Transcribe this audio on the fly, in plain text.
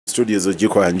Studios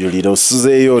ogikwanjulira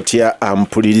osuzeeyo otya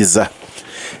ampuliriza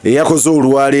eyakoze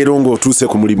olwaleero ng'otuuse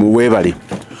ku mulimu weebale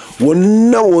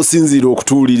wonna w'osinziira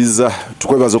okutuwuliriza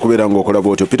tukwebaza okubeera ng'okola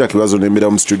bw'otyo Peter Kiwazo n'embeera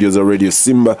mu studio za Radio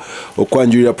Simba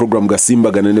okwanjulira program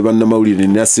Gasimbagane ne bannamawulire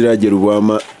Nasiraje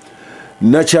Lubwama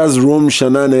na Charles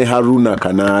Romshana ne Haruna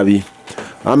Kanaabi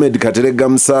Ahmed Katerega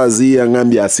Musaazi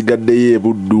yangambye asigaddeyo e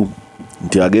Buddu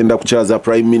nti agenda kukyaza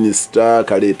Prime Minister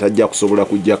kale tajja kusobola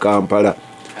kujja Kampala.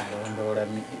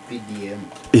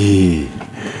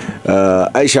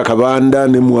 Aisha Kabanda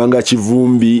ne Muwanga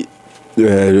Kivumbi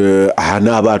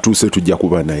anaaba atuuse tujja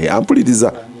kuba naye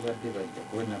ampuliriza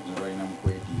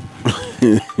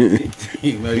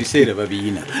biseera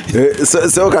babiina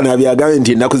so kana byagambe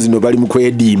nti ennaku zino bali mu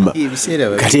kwediima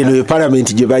kati eno ye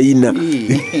parliament gye bayina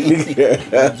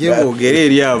gye boogera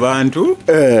eri abantu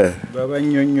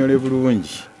babannyonnyole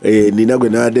bulungi nina gwe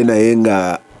nawadde naye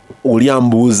nga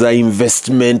olyambuuza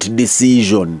investment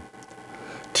decision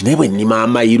tinaye bwe nnima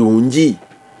amayirungi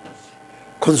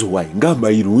konzo wayi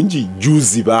ng'amayirungi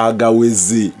juzi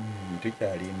baagaweze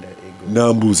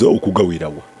nambuuza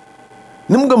okugawerawa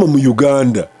nemugamba mu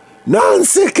Uganda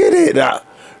nansekerera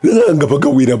nga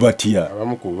bagawera batya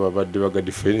abamu ku babadde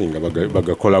bagadifeeni nga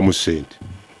bagakolamu ssente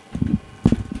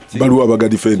baluwa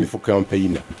bagadifeeni fu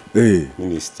campaign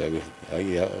minisita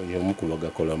yamu ku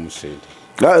bagakolamu ssente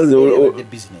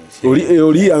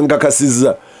oli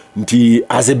yankakasizza nti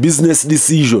as a business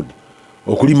decision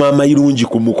okulima amayirungi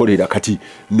kumukolera kati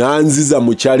nanziza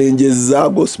mu challenges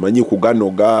zaago simanyi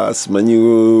kuganoga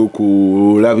simanyi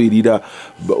kulabirira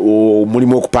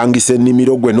mulimu okupangisa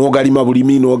ennimiro gwe n'ogalima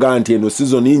bulimi n'oga nti eno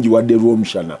season ingi wadde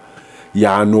Romshana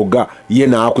yanoga ye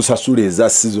naakusasula eza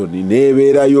season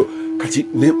neebeerayo kati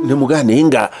ne mugane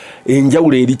nga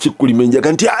enjawulo eri kikulima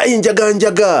enjaga nti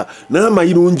enjaga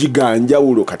n'amayirungi ga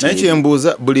njawulo kati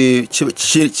nakyembuuza buli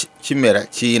kimera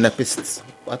kiyina pests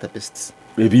what pests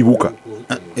ebibuka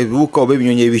oba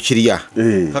ebinyonyi ebikirya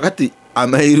kakati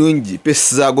amayirungi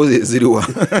pests zaago ziriwa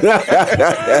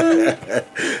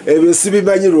ebyo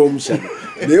sibimanyi Romshana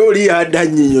naye oli yadda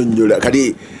nnyinnyonnyola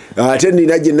kati ate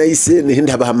nina gye nayise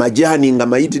ndaba amajaani nga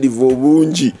mayitirivu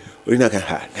obungi olina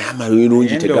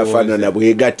n'amayirungi tegafaanana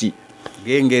bwe gati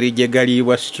ng'engeri gye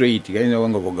galiibwa straight galina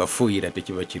nga bw'ogafuuyira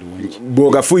tekiba kirungi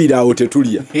bw'ogafuuyira awo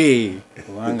tetulya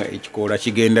kubanga ekikoola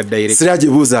kigenda direct Siraje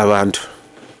buuza abantu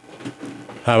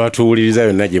abatuwuliriza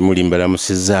yonna gye muli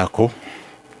mbalamusizaako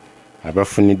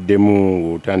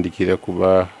abafuniddemu otandikira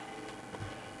kuba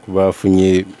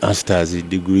bafunye masters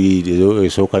degree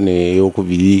esooka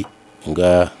n'eyokubiri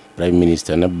nga Prime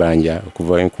Minister Nabbanja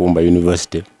okuva Nkumba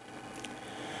University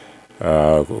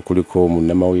kuliko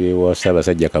munnamawulire wa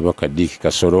Ssaabasajja Kabaka Dick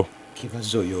Kasoro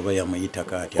Kibazo oyo oba yamuyita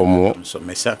kaati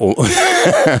amusomesa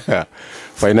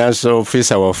financial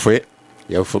officer waffe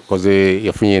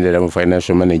yafunye endala mu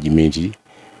financial management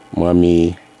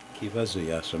mwami Kibazo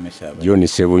yasomesa John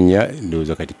Sebunya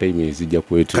ndowooza kati payment zijja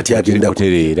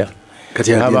kutereera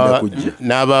kati agenda kujja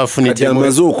n'abafunidde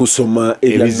amaze okusoma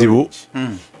ebizibu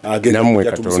nammwe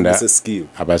Katonda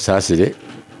abasaasire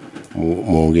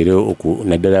mwongere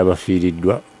naddala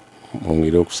abafiiriddwa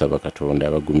mwongere okusaba Katonda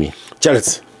abagumye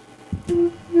Charles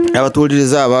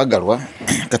abatuwuliriza abaagalwa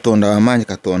Katonda w'amaanyi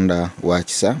Katonda wa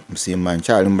kisa Musimba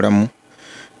nkyali mulamu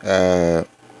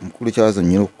mukulu Kiwazo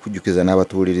nnyo okujjukiza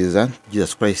n'abatuwuliriza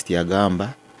Jesus Christ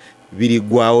yagamba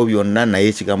birigwawo byonna naye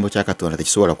ekigambo kya Katonda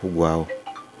tekisobola kugwawo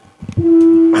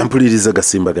ampuliriza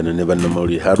Gasimbagane ne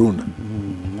bannamawulire Haruna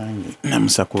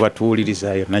namusa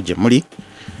kubatuwuliriza yonna gye muli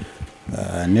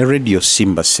ne Radio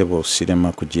Simba sebo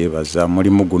sirema kugyebaza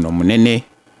mulimu guno munene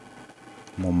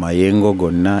mu mayengo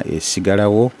gonna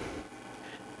esigalawo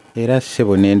era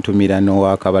sebo n'entumira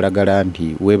n'owakabalagala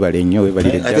nti weebale nnyo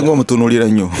weebalire ate ng'omutunuulira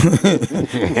nnyo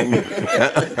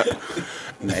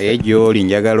naye gy'oli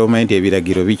njagala omanyi nti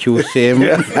ebiragiro bikyuseemu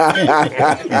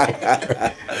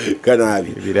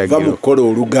Kanaabi bamukola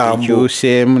olugambo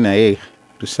bikyuseemu naye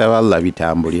tusaba Allah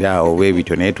bitambulira awo bwe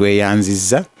bityo naye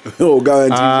tweyanzizza ogamba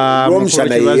nti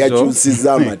Romshana ye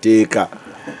yakyusizza amateeka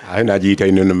nagiyita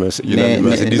unanimous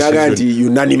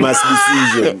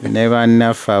decision ne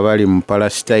bannaffe abali mu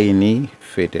Palestine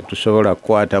ffe tetusobola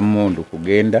kukwata mundu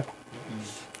kugenda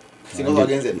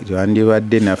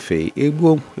twandibadde naffe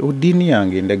egwo ddiini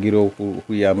yange endagira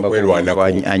okuyamba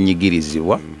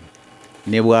anyigirizibwa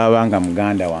ne bw'aba nga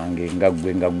muganda wange nga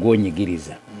gwe nga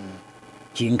gwonyigiriza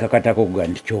kinkakatako kuga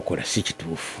nti kyokola si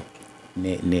kituufu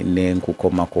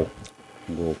nenkukomako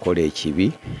ng'okola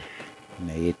ekibi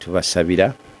naye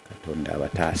tubasabira Katonda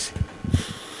abataase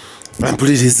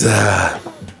ampuliriza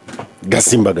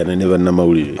Gasimbagane ne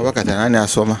bannamawulire abakata nani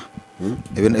asoma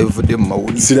ebivudde mu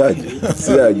mawulire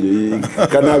siraje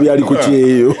kanabi ali ku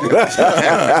kyeyo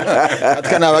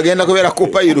kana bagenda kubeera ku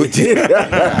pilot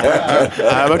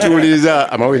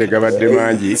abatuwuliriza amawulire gabadde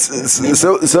mangi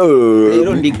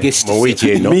Ero ndi guest mu week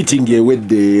eno meeting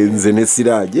ewedde nze ne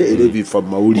siraje era ebifa mu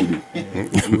mawulire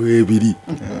webiri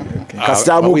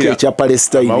kasitabuke ekya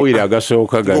Palestine amawulire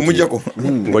agasooka gati omujjako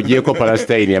ng'ogyeko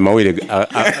Palestine amawulire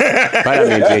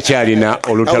palamenti ekyalina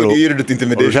olutalo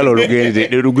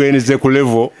lugenze ku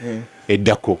level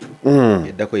eddako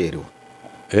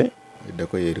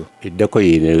eddako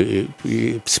yeno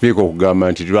sipiika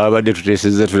okugamba nti twabadde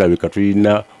tuteesezza tulabika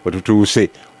tulina wetutuuse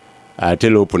ate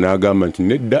loopu n'agamba nti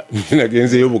nedda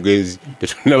nagenzeyo bugenzi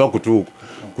tetunaba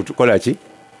kutukola ki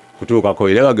kutuukako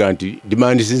era baga nti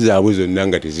dimandisi zaabwe zonna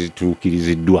nga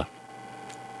tezituukiriziddwa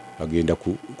bagenda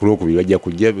ku lwokubiri bajja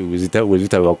kujja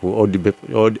wezitaba ku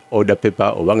order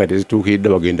paper oba nga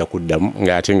tezituukiriddwa bagenda kuddamu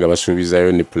ng'ate nga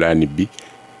basuubizayo ne plan B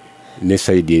ne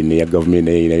side eno ya government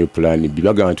nayo erinayo plan B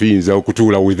bagamba tuyinza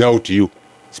okutuula without you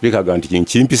speaker agamba nti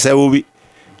kinkimpisa bubi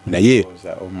naye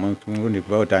omuntu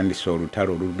kuba otandise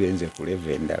olutalo olugenze ku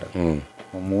level endala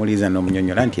omuwuliza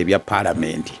n'omunyonyola nti ebya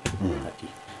palamenti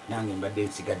nange mbadde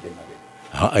nsigadde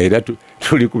mabega era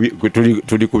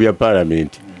tuli ku bya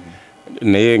palamenti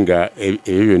naye nga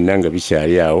ebyo byonna nga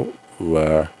bikyali awo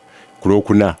ku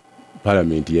lwokuna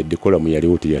palamenti yadde kolamu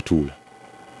yaliwo teyatuula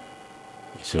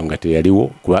ensonga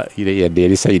teyaliwo kuba yadde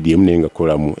yali sayidi emu naye nga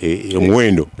kolamu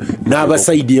omuwendo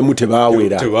n'abasayidi emu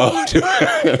tebaawera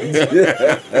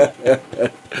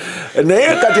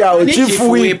naye kati awo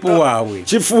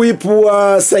chifu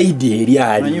wa sayidi eri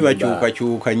manyi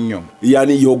bakyukakyuka nnyo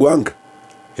yani yogwanga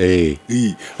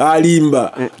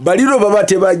alimba baliro baba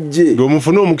tebajje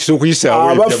ng'omufuna omukisa okuyisaawo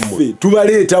abaffe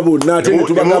tubaleeta bonna ate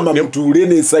netubagamba mutuule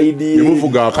ne sayidi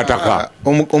nemuvuga akataka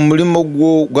omulimu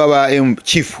gwaba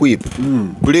chief whip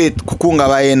kukunga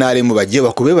ba NRM bajje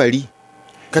bakube bali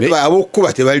kati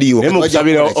abokuba tebaliiwo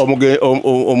nemukusabira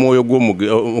omwoyo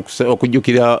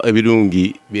okujjukira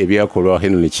ebirungi ebyakolwa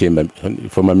Henry Chemba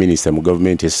former minister mu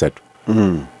gavumenti esatu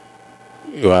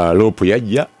loopu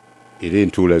yajja era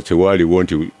entuula tewaaliwo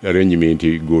nti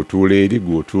arrangement gwotuula eri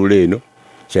gwotuula eno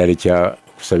kyali kya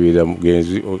kusabira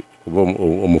mugenzi oba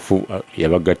omufu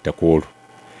yabagatta ku olwo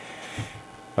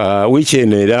wiiki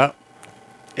eno era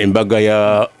embaga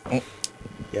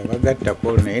yabagatta ku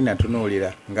olwo naye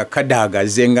natunuulira nga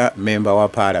kadaagaze nga memba wa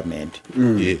palamenti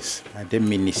yes ate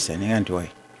minisita naye nti wayi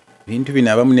bintu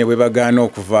bino abamu ne bwe bagaana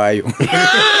okuvaayo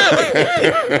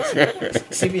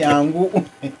si byangu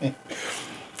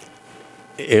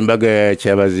embaga ya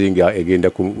kyabazinga egenda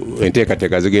ku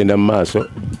enteekateeka zigenda mu maaso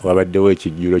wabaddewo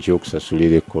ekijjulo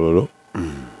ky'okusasulira ekkololo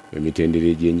emitendera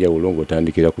egy'enjawulo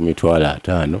ng'otandikira ku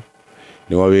 $50,000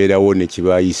 ne wabeerawo ne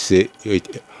kibayise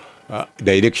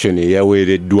direction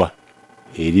eyaweereddwa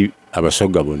eri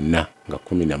abasoga bonna nga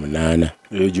 18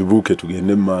 egibuuke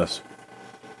tugende mu maaso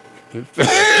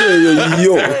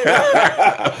eyo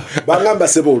bangamba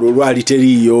sebo olwali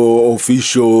teriyo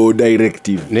official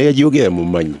directive naye yagiogera mu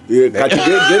mmanyi kati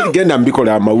genda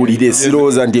mbikola amawulire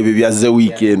sirooza nti ebyo byazze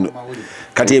weekend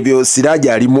kati ebyo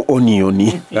siraja ali mu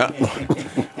onion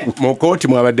mu kooti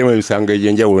mwabaddemu emisango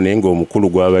egy'enjawulo naye ng'omukulu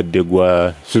gwabadde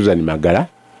gwa Susan Magala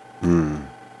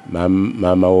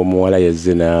maama w'omuwala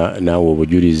yazze naawe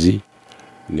obujulizi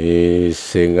ne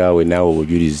sengaawe naawe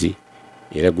obujulizi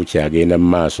era gukyagenda mu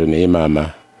maaso naye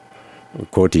maama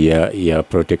kooti ya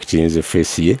protecting the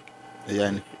face ye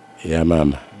ya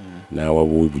maama naawa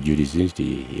bujulizi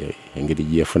nti engeri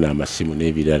gye yafuna amasimu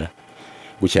n'ebirala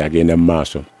gukyagenda mu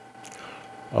maaso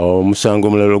omusango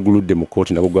omulala oguludde mu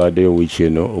kooti nagwo gwaddeyo wiiki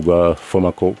eno ogwa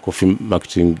former coffee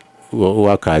marketing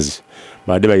workers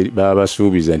badde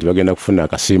babasuubiza nti bagenda kufuna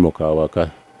akasiimo kawaka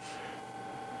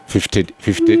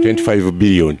 25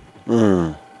 billion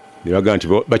nibaga nti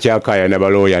bakyakaayana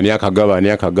balooya ani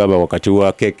akagaba wakati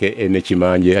wa keke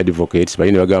nekimanje advocates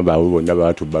balina bagamba abo bonna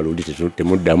baatubbaludi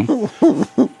temuddamu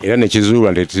era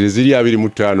nekizuulwa nti ziri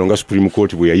 25 nga Supreme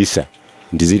Court bwe yayisa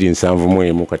nti ziri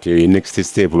 71 kati next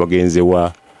step bagenze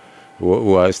wa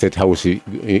State House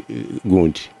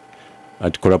gundi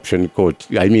anti-corruption court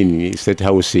State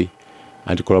House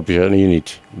anti-corruption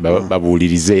unit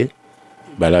babuulirize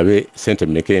balabe sente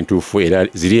mmeka entuufu era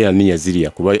ziri aninya ziriya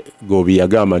kuba gobi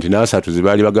yagamba nti n'asatu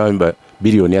zibaali bagamba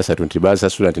biliyoni 3 nti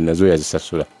baasasula nti nazo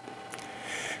yazisasula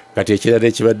kati ekirala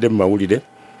ekibadde mu mawulire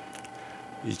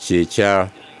kyekya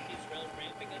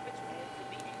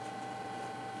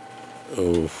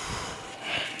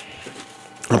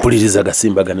mpuliriza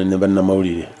Gasimbagane ne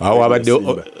bannamawulire awo abadde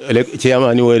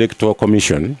chairman wa Electoral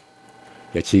Commission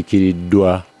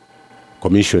yakiikiriddwa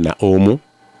commissioner omu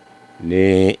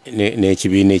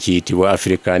n'ekibiina ekiyitibwa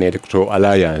African Electoral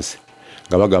Alliance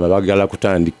nga bagamba bagala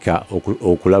kutandika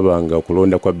okulaba nga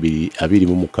okulonda kwa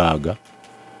 2026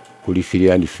 kuli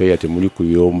free and fair, temuli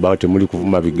kuyomba, temuli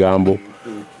kuvuma bigambo,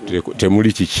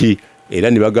 temuli kiki, era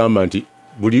ne bagamba nti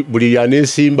buli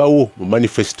yanesimbawo mu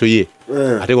manifesto ye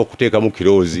ateekwa okuteekamu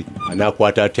kiroozi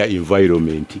anaakwata atya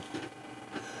environment.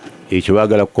 Ekyo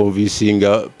baagala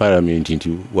kuconvincinga parliament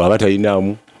nti waba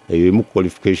talinaamu emu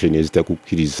qualification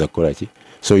ezitakukkiriza kukolaki,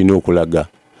 so olina okulaga.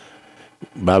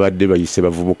 Babadde bayise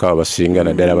bavubuka abasinga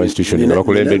naddala aba institution nga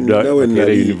bakulembeddwa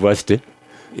era university,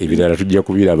 ebirala tujja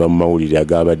kubiraba mu mawulire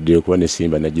agabaddeyo kuba ne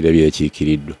Simba nagirabye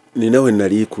yakiikiriddwa. Nina we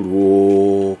nali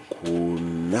ku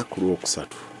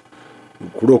Lwokusatu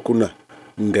ku Lwokuna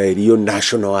nga eriyo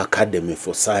National Academy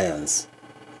for Science.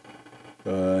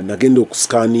 Nagenda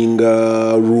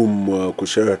okuscanninga room ku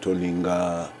Sheraton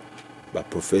nga ba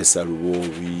Professor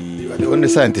Lubovi on the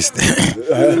scientist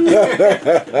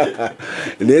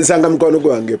nensanga mukwano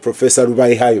gwange Professor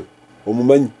Rubayihayo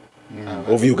omumanyi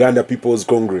of Uganda People's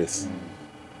Congress.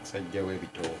 Sajja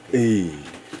webitooke.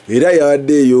 Era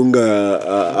yabaddeeyo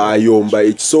nga ayomba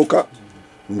ekisooka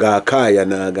ng'akaaya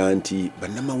n'aga nti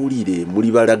bannamawulire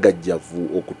muli balagajjavu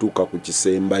okutuuka ku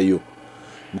kisembayo,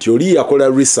 nti oli yakola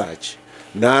research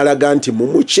n'alaga nti mu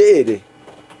muceere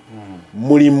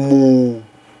mulimu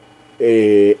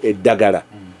eddagala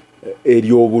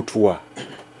ery'obutwa,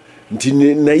 nti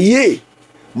naye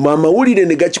amawulire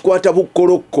ne gakikwata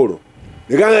bukkolokkolo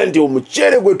ne gamba nti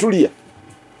omuceere gwe tulya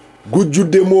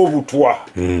gujjuddemu obutwa.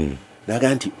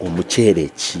 Naga nti omuceere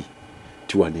ki?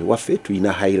 Ti wano ewaffe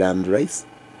tulina Highland rice,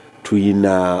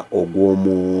 tulina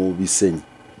ogw'omu Bisenyi,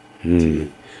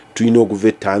 tulina oguva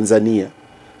e Tanzania,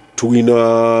 tulina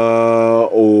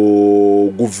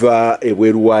oguva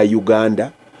ebweru wa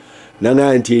Uganda.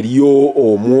 Nanga nti eriyo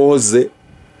omwoze,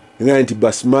 nanga nti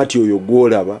basmati oyo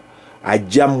gwolaba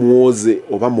ajja mwoze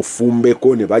oba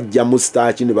mufumbeko ne bajja mu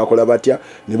starch ne bakola batya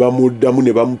ne bamuddamu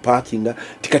ne bamuparkinga,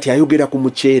 tikati ayogera ku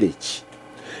muceere ki.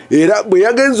 Era bwe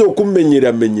yagenza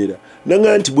okumenyera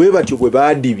nanga nti bwe batyo bwe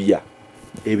baadibya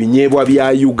ebinyeebwa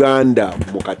bya Uganda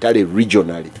mu katale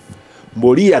regionally,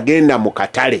 mboli yagenda mu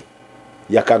katale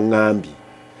yakangambye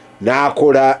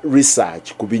n'akola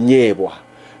research ku binyeebwa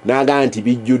naga nti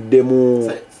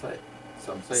bijjuddemu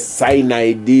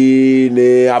cyanide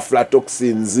ne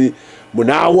aflatoxins,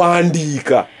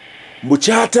 munaawandiika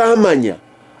mbukyataamanya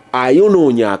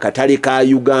ayonoonya akatale ka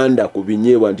Uganda ku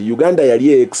binyeebwa, nti Uganda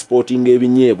yali exporting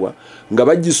ebinyeebwa nga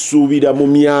bagisuubira mu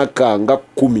myaka nga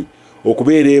 10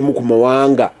 okubeera emu ku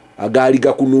mawanga agaali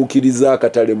gakunuukiriza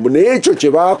akatale. Naye ekyo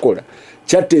kye baakola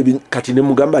kyatte kati ne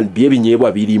mugamba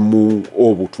by'ebinyeebwa birimu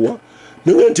obutwa,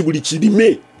 naye nti buli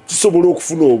kirime kisobola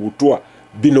okufuna obutwa.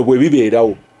 Bino bwe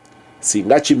bibeerawo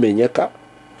singa kimenyeka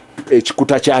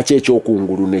ekikuta kyakyo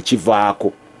ekyokungulu ne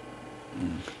kivaako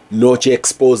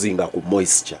n'okyeexposinga ku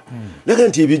moisture, naga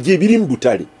nti ebyo biri mu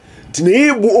butale. Nti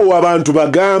naye abantu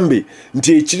bagambe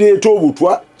nti ekireeta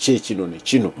obutwa kyekino ne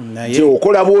kino, nti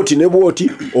okola bwoti ne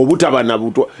bwoti obutaba na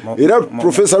butwa. Era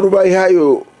Professor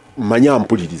Rubayihayo manya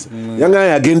mpuliriza yanga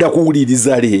yagenda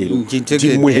kuwuliriza leero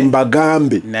nti mwe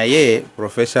mbagambe. Naye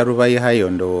Professor Rubayihayo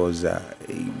ndowooza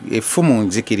effumu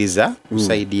nzikiriza ku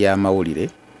saidi y'amawulire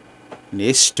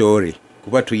naye story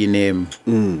kuba tuyinemu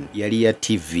yali ya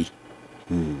TV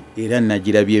era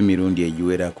nagirabye emirundi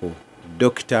egiwerako.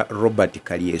 Dr. Robert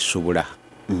Kalyesuubula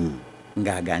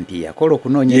ng'aga nti yakola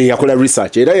okunoonya, yakola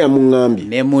research era yamuŋŋambye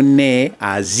ne munne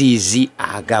Azizi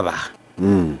Agaba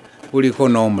kuliko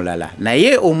n'omulala.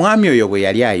 Naye omwami oyo bwe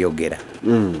yali ayogera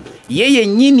ye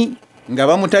yennyini nga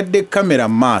bamutadde kamera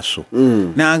mu maaso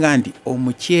n'aga nti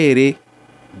omuceere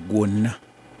gwonna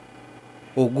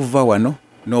oguva wano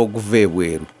n'oguva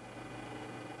ebweru.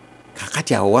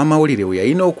 Kakati awo w'amawulire we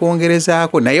yalina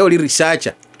okwongerezaako, naye oli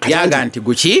researcher yaga nti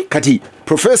guki. Kati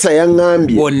Professor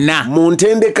yaŋŋambye mu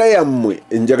ntendeka yammwe,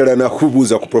 njagala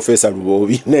nakubuuza ku Professor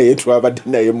Lubovi naye twabadde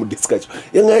naye mu discussion,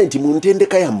 yaŋŋambye nti mu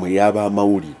ntendeka yammwe yaba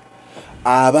amawulire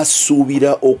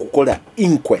abasuubira okukola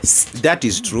inquest. That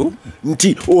is true.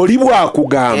 Nti oli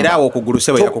bwakugamba era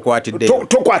okuguluse bwe yakukwatidde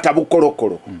tokwata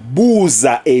bukolokolo,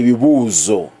 buuza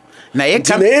ebibuuzo. Naye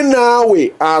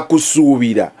naawe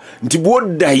akusuubira nti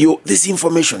bwoddayo this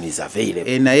information is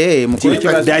available. Naye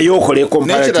mukuddayo okole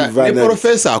comparative analysis. Ne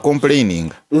professor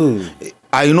complaining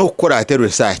alina okukola ate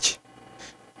research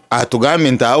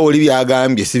atugambye nti awo oli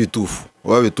byagambye si bituufu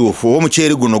oba bituufu,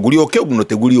 omuceere guno guli oke guno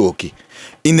teguli oke.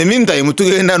 In the meantime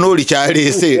tugenda n'oli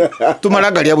kyaleese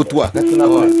tumala galya butwa.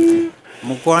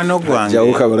 Mukwano gwange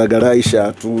jawo kabalagala Aisha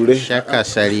atuule Shaka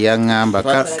Sali yaŋŋamba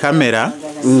kamera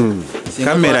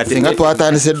singa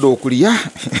twatandise dda okulya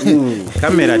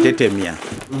kamera tetemya.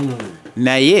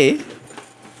 Naye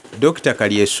Dr.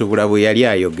 Kalyesuubula bwe yali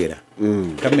ayogera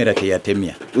kamera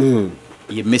teyatemya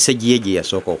ye message ye gye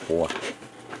yasooka okuwa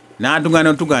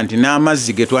n'atuga nti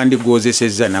n'amazzi ge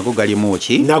twandigozesezza nago galimu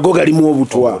ki nago galimu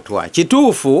obutwa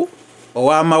kituufu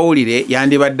ow'amawulire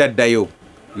yandibadde addayo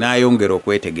n'ayongera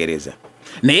okwetegereza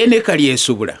naye ne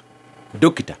Kalyesuubula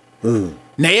dokita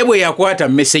naye bwe yakwata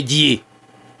message ye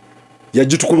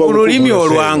yagitukuba olulimi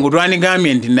olwangu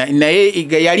lwanigambye nti naye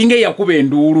yalinga yakuba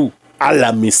enduulu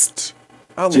alarmist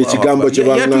kyekigambo kye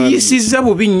yatuyisizza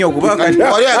bubi nnyo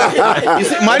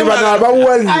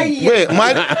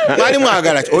mwali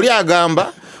mwagala ki oli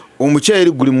agamba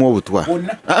omuceeri gulimu obutwa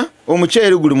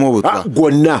omuceeri gulimu obutwa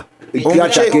gwonna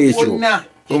ekyataka ekyo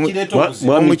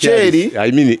omuceeri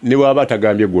ne bwaba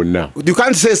atagambye gwonna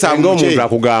omuntu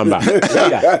akugamba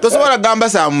tosobola kugamba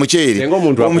saa mu muceeri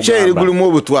omuceeri gulimu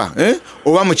obutwa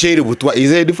oba muceeri butwa is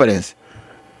there a difference?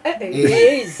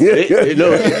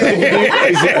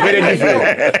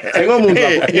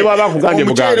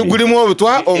 Omuceeri gulimu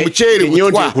obutwa omuceeri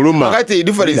butwa kati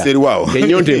difference eriwawo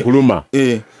enyonta ekuluma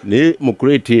naye mu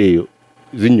crate eyo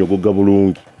zinyogoga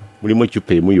bulungi mulimu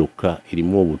ecupa emu yokka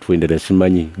erimu obutwa endala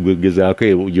simanyi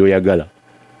gezaako gyoyagala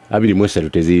 23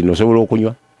 tezirina osobola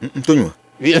okunywa tonywa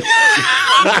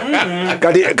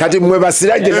kati mwe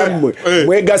basirage nammwe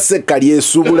mwegasse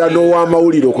Kalyesuubula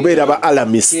n'ow'amawulire okubeera ba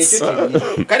alarmists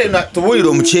kale tubuulire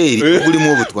omuceeri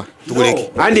gulimu obutwa tuguleke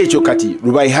andi ekyo kati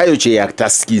Lubaihayo kye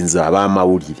yataskinza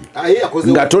ab'amawulire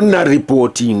nga tonna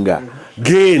reportinga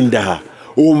genda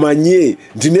omanye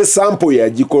nti ne sampo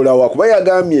yagikolawa kuba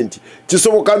yagambye nti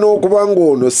kisoboka n'okuba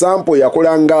ng'ono sampo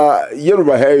yakolanga ye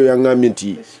Lubaihayo yagambye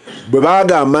nti bwe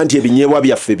bagamba nti ebinyeebwa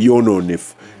byaffe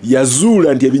byonoonefu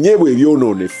yazuula nti ebinyeebwa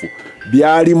ebyonoonefu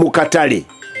byali mu katale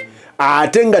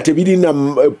ate nga tebirina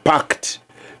pact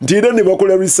nti era ne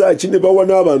bakola research ne bawa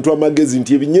n'abantu amagezi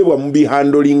nti ebinyeebwa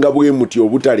mubihandolinga bwe muti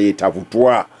obutaleeta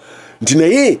butwa nti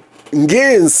naye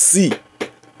ng'ensi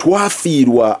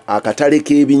twafiirwa akatale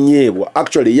k'ebinyeebwa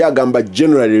actually yagamba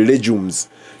generally legumes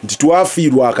nti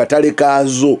twafiirwa akatale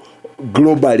kaazo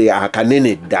globally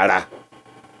akanene ddala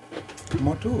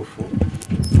mutuufu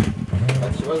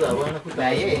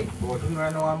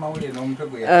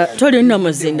tolina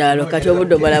omuzindaalo kati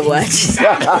obudde obala bwaki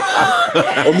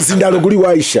omuzindaalo guli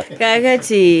waisha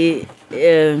kakati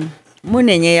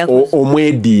munenye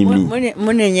omwediimi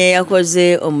munenye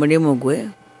yakoze omulimu gwe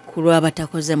ku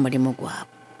lw'abatakoze mulimu gwabwe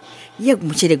ye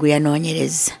muceere gwe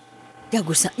yanoonyereza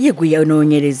ye gwe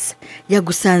yanoonyereza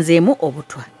yagusanzeemu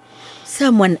obutwa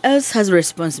someone else has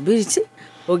responsibility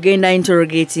ogenda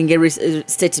interrogating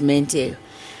statement eyo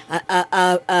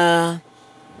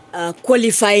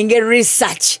qualifying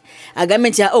research agambe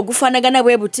nti ogufaanagana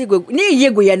bwe buti gwe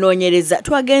niye gwe yanoonyereza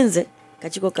twagenze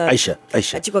kachiko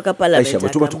ka parliament bwe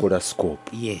tuba tukola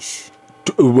scope yes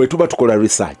bwe tuba tukola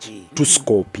research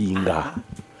tuscopinga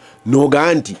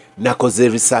noga nti nakoze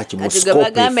research mu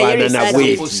scope efaanana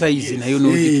size nayo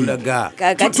n'ogitulaga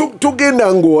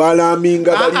tugenda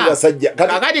ng'oalaminga bali basajja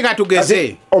kakati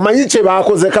katugeze omanyi kye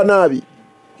baakoze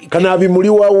kanaabi muli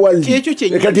wawali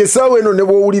kati essaawa eno ne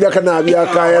bw'owulira kanaabi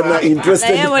akaayana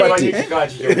interested party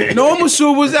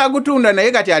n'omusuubuzi agutunda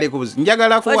naye kati ali kubuzi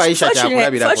njagala ku Aisha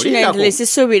kyakulabirako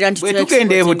bwe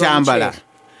tugenda e Butambala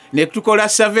ne tukola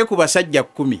survey ku basajja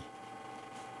 10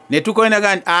 ne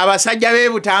tukonaga abasajja b'e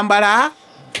Butambala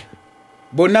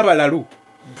bonna balalu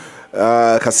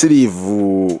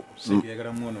Kasirivu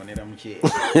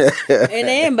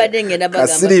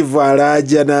Kasirivu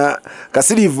alajana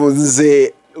Kasirivu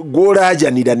nze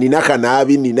gwolajanira nina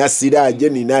kanaabi nina Siraje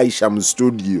nina Aisha mu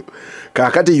studio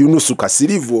kakati Yunusu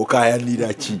Kasirivu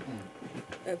okayanira ki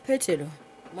Petero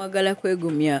mwagala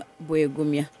kwegumya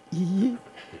bwegumya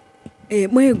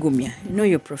mwegumya no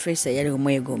your professor yali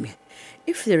mwegumya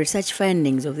if the research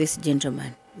findings of this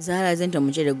gentleman zala zento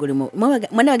omuceere gulimu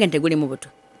mwana bagente gulimu buto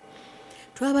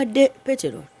twabadde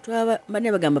Petero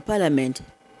bane bagamba parliament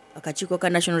akakiiko ka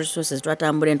national resources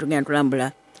twatambula entugenda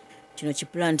tulambula kino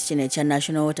kiplant kino ekya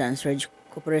National Water and Sewage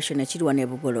Corporation ekiriwa ne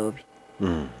Bugoloobi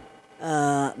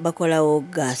bakolawo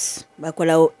gas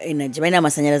bakolawo energy balina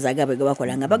amasanyalaze agabwe ge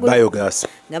bakola nga biogas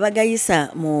nga bagayisa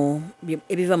mu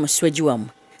ebiva mu sewage wamu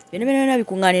byonna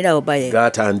bikuŋŋaanirawo baye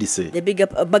gatandise the big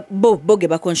bo ge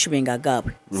baconsuming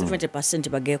agabwe 70%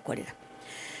 bageekolera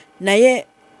naye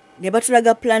ne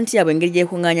batulaga plant yabwe engeri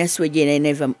gyekuŋŋaanya sewage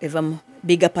eva mu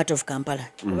bigger part of Kampala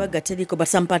bagateriko but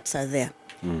some parts are there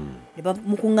ne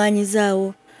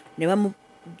bamukuŋŋaanyizaawo ne bamu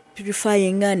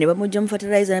purifyinga ne bamujja mu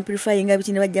fertilizer na purifyinga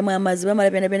biti ne bajjamu amazzi bamala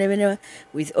byonna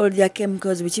with all their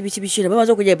chemicals bichi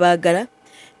bamaze okujja baagala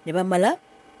ne bamala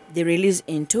they release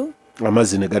into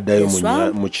amazzi ne gaddayo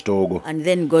mu kitoogo and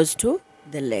then goes to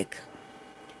the lake.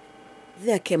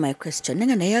 There came my question.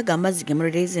 Nenga naye agamazi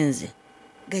gemulirize nze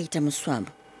gayita mu swamp.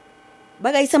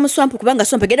 Bagayisa mu swamp kubanga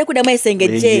swamp genda kudamu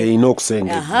esengejje. Ino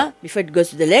okusengejja. Before it goes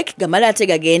to the lake, gamala ate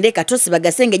gagende katosi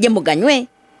bagasengejje muganywe.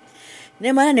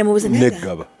 Ne mala ne mubuza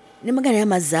negaba. Ne magana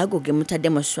y'amazzi ago gemutadde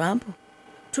mu swamp.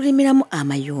 Tulimiramu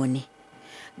amayuuni.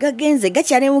 Gagenze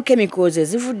gakyalemu chemicals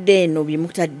ezivudde eno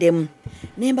bimutaddemu.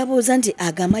 Ne mbabuuza nti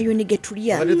agamayuuni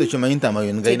getulya. Abadde tukimanyi nti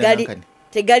amayuuni galina nakani.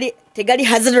 Tegali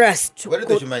hazardous.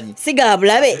 Siga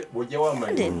bulabe.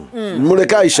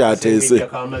 Muleka Aisha atese.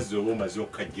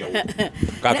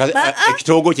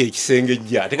 Ekitogo kye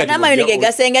kisengejja. Amayuuni ge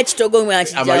gasenga kitogo mwe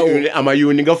akijjawo.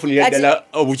 Amayuuni gafunira ddala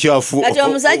obukyafu. Kati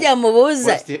omusajja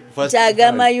mubuuza kyaga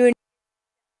amayuuni.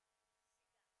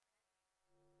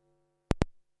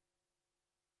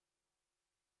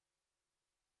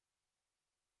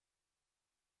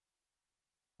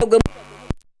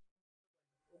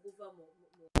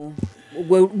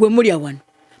 Gwe mulya wano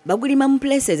bagulima mu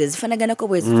places ezifanaganako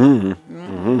bwezi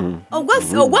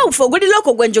ogwafu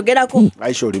oguliloko gwe njogerako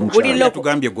Aisha oli mukyala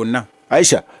tugambye gonna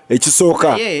Aisha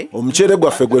ekisooka omukyere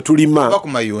gwaffe gwe tulima ku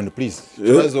mayuuni please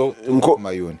kibazo ku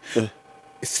mayuuni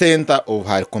center of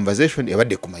her conversation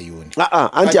yabadde ku mayuuni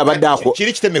anti abadde ako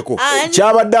kiri kitemeko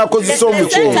kyabadde akozesa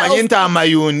omukyere manyi nti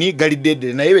amayuuni gali dead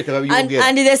naye betababiyongera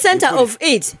and the center of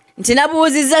it nti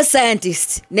nabuuzizza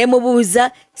scientist ne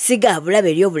mubuuza siga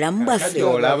bulabe eri obulamu bwaffe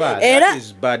era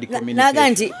naga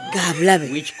nti ga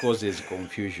bulabe which causes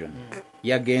confusion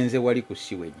yagenze wali ku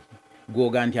siweji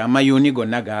gwoga nti amayuuni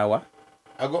gonna gaawa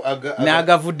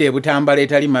n'agavudde ebutambala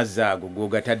etali mazzi ago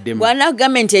gwogataddemu bwana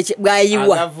gavumenti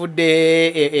bwayiwa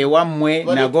agavudde ewammwe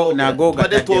nago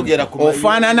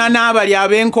ofaanana n'abali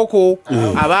ab'enkoko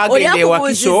abaagenda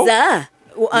ewakiso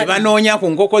ne banoonya ku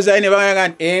nkoko zaye ne baga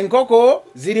nti enkoko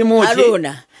zirimu ki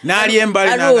n'ali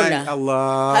embali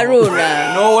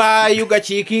Haruna n'owaayu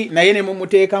gakiiki naye ne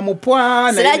mumuteeka mu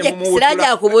pwa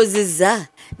sirajja akubuuzizza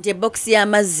nti ebokisi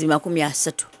y'amazzi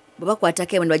 30 bwe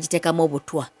bakwatako emu ne bagiteekamu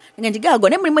obutwa nti gaago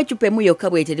ne mulimu ecupa emu yokka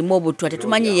bweterimu obutwa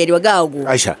tetumanyi yeri wagaago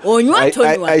onywa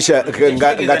tonywa Aisha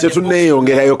nga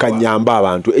tetuneeyongerayo kanyamba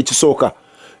abantu ekisooka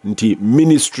nti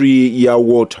ministry ya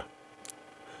water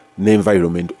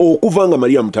n'environment okuva nga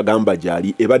Maria Mutagamba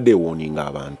gyali ebadde ewoninga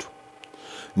abantu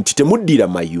nti temuddira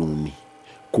mayuuni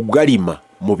kugalima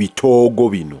mu bitoogo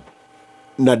bino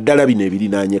naddala bino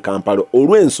ebirinaanye Kampala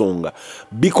olw'ensonga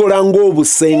bikola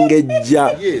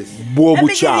ng'obusengejja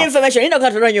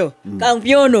bw'obukyafu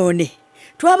kampyonoone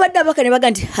twabadde abaka ne baga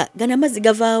nti gana amazzi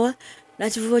gavaawa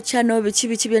nakivubo kyano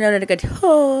biki byonna kati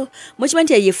mukimanyi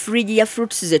nti ye fridge ya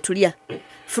fruits ze tulya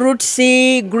fruits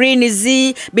greens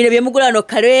bino byemugula wano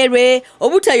kalwerwe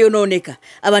obutayonooneka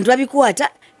abantu babikwata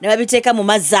ne babiteeka mu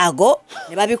mazzi ago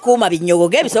ne babikuuma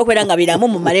binyogoge ebisobola okubeera nga biramu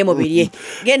mu malemo birye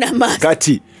genda maaso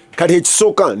kati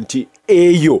ekisooka nti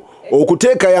eyo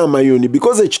okuteekayo amayuuni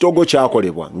because ekitogo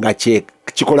kyakolebwa nga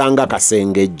kikolanga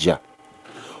kasengejja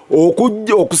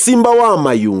okusimbawo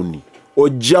amayuuni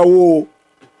ojjawo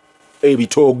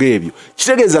ebitoogo ebyo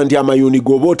kitegeeza nti amayuuni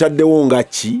g'oba otaddewo nga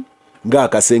ki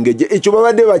ng'akasengejje ekyo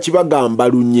babadde bakibagamba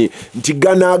lunye nti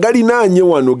gana agalinaanye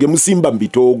wano ge musimba mu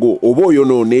bitoogo oba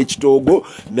oyonoona ekitoogo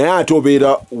naye ate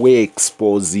obeera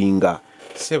we-exposinga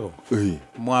sebo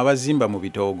mwabazimba mu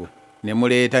bitoogo ne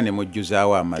muleeta ne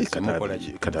mujjuzaawo amazzi mukola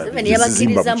ki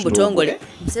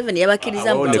Museveni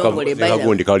yabakkiriza mu butongole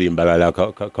kagundi kalimbalala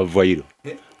kavairo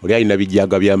oli alina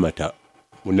bijjaga by'amata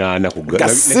 8 ku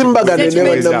Gasimbagane ne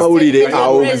bannamawulire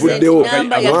awo vuddewo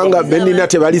abanga benina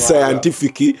tebali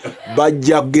scientific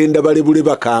bajja kugenda balebule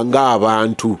bakanga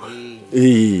abantu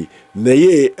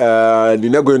naye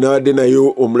nina gwe nabadde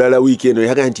nayo omulala wiiki eno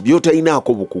yaga nti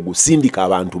byotayinaako bukugu sindika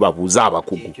abantu babuuza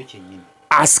abakugu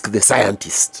ask the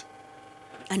scientist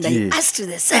and I asked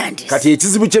the scientist kati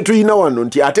ekizibu kye tulina wano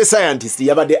nti ate scientist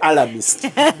yabadde alarmist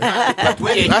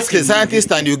ask the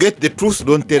scientist and you get the truth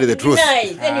don't tell the truth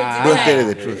don't tell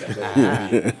the truth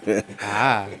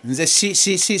nze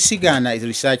sigaana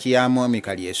research ya mwami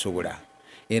kali esobola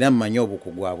era mmanyi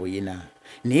obukugu abuyina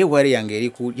naye wale yange eri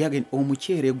ku yage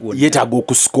omukyere gwonna yetaaga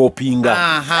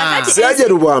okuscopinga siraje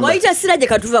rubamba oyita siraje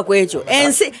katuva ku ekyo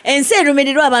ensi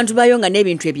erumirirwa abantu bayo nga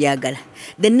n'ebintu ebyagala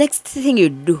the next thing you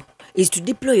do is to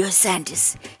deploy your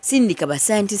scientists sindika ba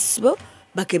scientists bo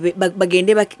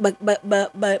bagende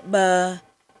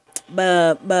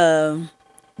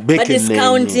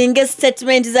discounting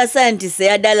statement za scientists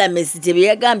ya Dalamis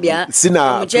tebiyagambya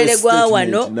omukyere gwa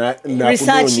wano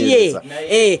research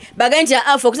ye baganja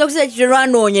afa okusa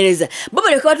kitwanoonyereza bo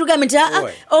baleka batugambye nti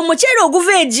omukyere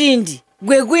oguva egindi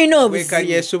gwe gwina weka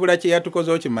yesubula kye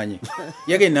yatukoze okimanyi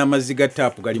yagenda amazzi ga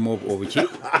taapu galimu obuki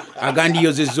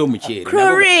agandiyozezza omuceere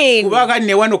kuba kali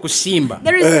ne wano kusimba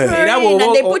era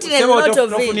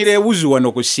bwofunira ewuzu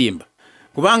wano kusimba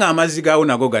kubanga amazzi gaawo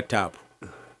nago ga taapu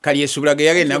kali yesubula ge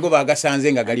yagenda nago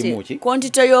bagasanze nga galimu ki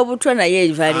kontito y'obutwa naye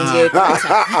evalinga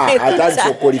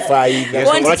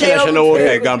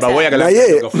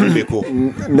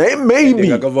naye maybe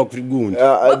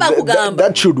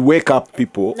that should wake up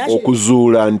people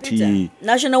okuzuula nti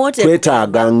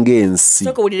twetaaga ng'ensi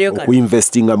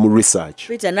okuinvestinga mu research.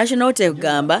 Peter, national hotel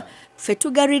kugamba ffe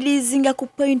tugareleasinga ku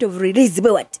point of release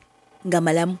bwe wati nga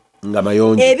malamu nga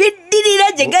mayonjo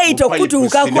ebiddirira gye gayita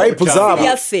okutuukako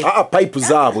pipe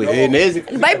zaabwe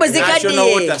pipe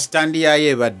zikaddiye stand yayo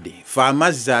ebadde fe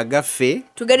amazzi agaffe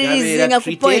tugareleasinga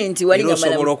ku point wali nga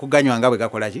malamu osobola okuganywa nga bwe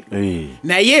gakola ki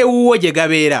naye ewuwo gye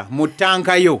gabeera mu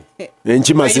ttankayo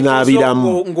enkima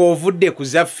zinaabiramu ng'ovudde ku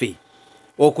zaffe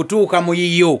okutuuka mu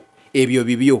yiyo ebyo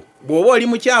bibyo bw'oba oli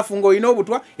mukyafu ng'olina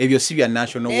obutwa ebyo si bya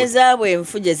national ezaabwe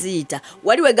enfuje ziyita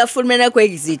wali we gafulumira ku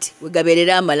exit we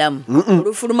gabeerera amalamu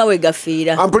olufuluma we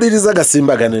gafiira. Ampuliriza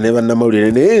Gasimbagane ne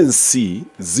bannamawulire naye ensi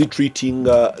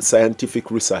zitreatinga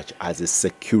scientific research as a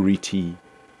security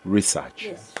research.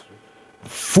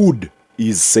 Food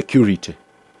is security.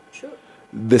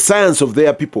 The science of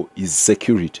their people is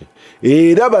security.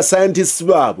 Era ba scientists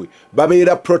baabwe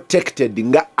babeera protected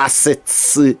nga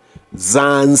assets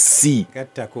zansi.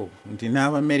 Gattako nti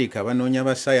n'Abamerika banoonya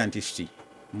ba scientist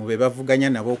mube bavuganya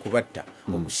nabo okubatta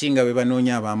okusinga be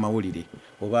banoonya ab'amawulire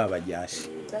oba abajaasi.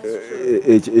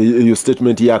 Your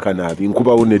statement yakanaabi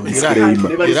nkubawo ne disclaimer.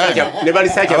 Ne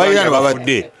balisacha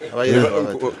babadde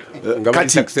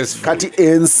kati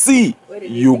ensi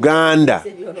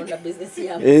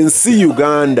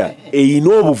Uganda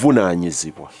eyina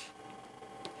obuvunaanyizibwa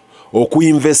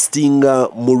okuinvestinga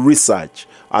mu research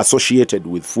associated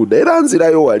with food. Era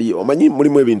nzirayo wali omanyi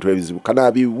mulimu ebintu ebizibu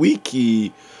kanaabi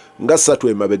wiiki nga 3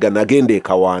 emabega nagenda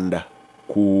ekawanda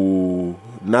ku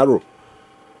Naro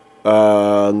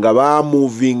nga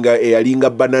bamuvinga eyalinga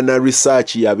banana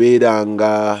research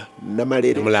yabeeranga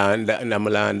namalere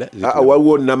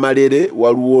waliwo namalere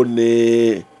waliwo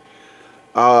ne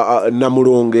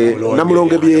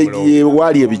namulonge bye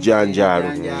wali ebijanjaalo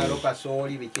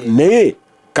naye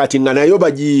kati nga nayo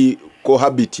bagi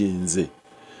cohabitinze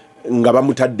nga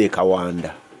bamutadde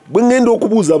ekawanda bwe ngenda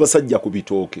okubuuza abasajja ku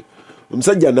bitooke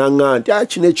omusajja nanga nti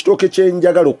kino ekitooke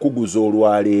kyenjagala okuguza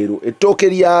olwaleero ettooke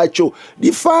lyakyo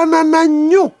lifaanana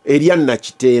nnyo erya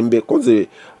Nakitembe konze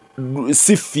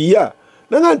sifiya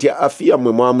nanga nti afiya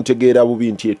mwe mwamutegeera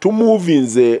bubi nti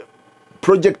tumuvinze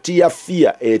projekiti ya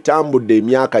fiya etambudde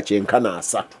emyaka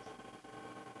 93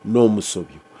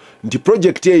 n'omusobyo nti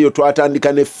projekiti eyo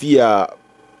twatandika ne fiya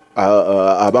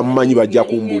abamumanyi bajja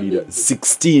kumbulira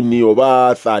 16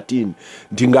 oba 13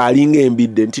 nti ng'alinga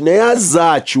embidde nti naye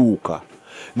azaakyuka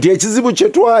nti ekizibu kye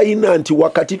twalina nti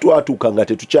wakati twatuuka nga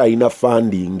tetukyalina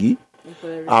funding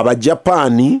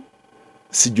Abajapani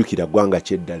sijjukira ggwanga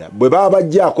kyeddala bwe baba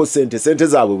bajjaako sente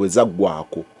zaabwe bwe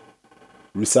zaggwako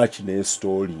research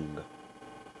nenstallinga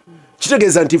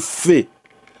kitegeeza nti ffe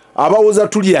abawoza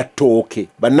tulya ttooke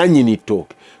bannannyini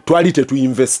ttooke twali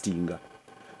tetuinvestinga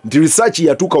nti research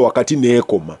yatuuka wakati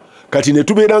neekoma kati ne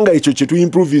tubeera nga ekyo kye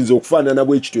tuimprovinze okufaanana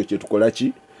bwekityo kye tukola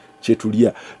ki kye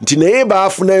tulya nti naye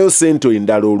baafunayo sente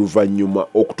endala oluvannyuma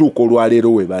okutuuka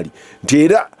olwaleero we bali nti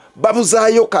era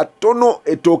babuzaayo katono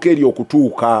ettooke eryo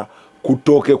okutuuka ku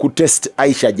ttooke ku test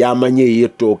Aisha gy'amanye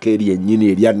ey'ettooke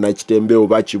eryennyini erya Nakitembe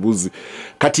oba Kibuzi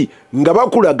kati nga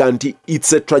bakulaga nti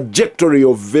it's a trajectory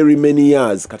of very many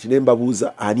years kati ne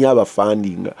mbabuuza ani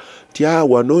abafandinga nti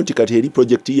wano nti kati eri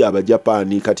projekiti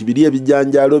y'Abajapani kati biri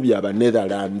ebijanjaalo by'aba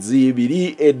Netherlands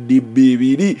biri EDB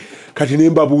biri kati ne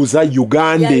mbabuuza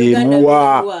Uganda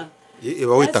erwa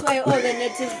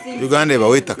Uganda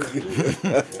ebawetaka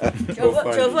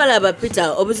kyovala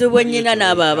Peter obuzibu bwennyina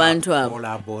n'abo abantu abo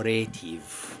collaborative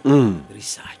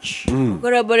research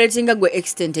collaborating gwe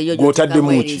extent eyo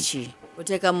gw'otaddemu ki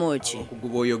oteekamu ki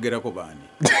okuguba oyogerako baani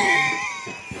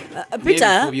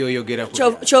Peter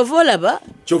kyovalaba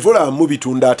mu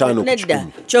bitundu 5 nedda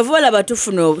kyovalaba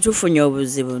tufunye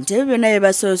obuzibu nti ebyo byonna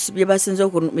bye basinze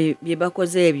bye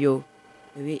bakoze ebyo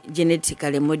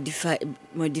genetically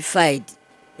modified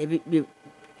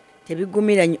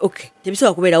tebigumira nnyo okay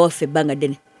tebisobola kubeera waffe ebbanga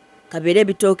ddene kabeera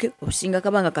ebitooke obusinga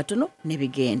kabanga katono ne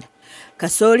bigenda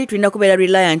kasooli tulina kubeera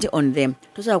reliant on them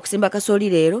tosobola kusimba kasooli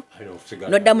leero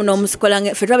noddamu n'omusikola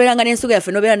ffe twabeeranga n'ensigo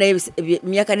yaffe nobeera naye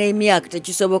emyaka n'emyaka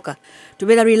tekisoboka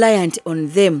tubeera reliant on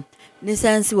them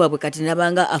n'ensansi waabwe kati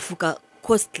nabanga afuka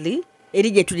costly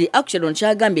eri gye tuli actually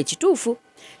onkyagambye ekituufu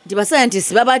nti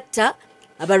bascientists babatta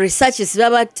aba researchers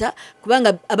babatta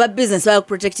kubanga aba business baba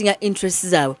protecting interests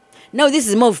zaabwe. Now this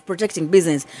is more of protecting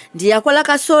business. Nti yakola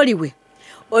kasooli we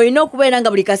oyina okubeera nga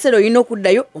buli kaseera oyina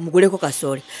okuddayo omuguleko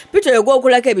kasooli. Peter yogwa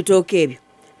okulako ebitooke ebyo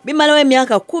bimalawo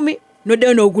emyaka 10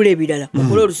 noddayo n'ogula ebirala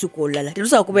okola olusuku olulala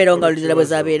tetusobola kubeerawo nga oluzira bwe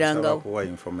zaabeerangawo. Kuwa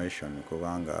information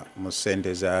kubanga mu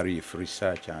ssente za RIF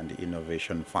Research and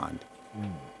Innovation Fund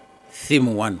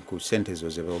theme 1 ku ssente zo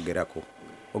ze boogerako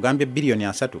ogambye billion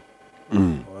 3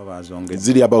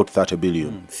 ziri about 30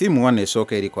 billion. Theme 1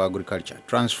 esooka eri ku agriculture,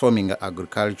 transforming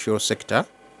agricultural sector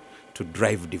to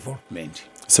drive development.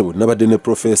 Sebo nabadde ne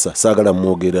professor saagala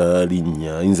mwogera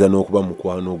linnya ayinza n'okuba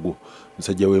mukwano gwo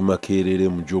musajja w'e Makerere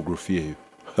mu geography eyo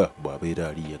bw'abeera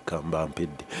ali yakamba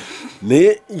mpedde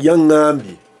naye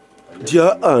yaŋŋambye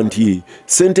nti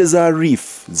sente za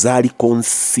RIF zaali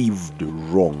conceived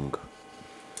wrong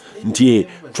nti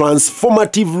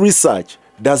transformative research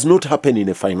does not happen in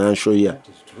a financial year.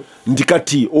 Nti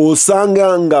kati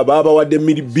osanga nga babawadde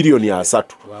billion 3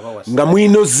 nga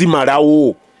mwino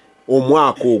zimalawo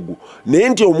omwaka ogwo naye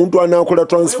nti omuntu anakola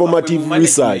transformative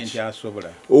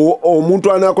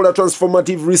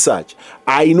research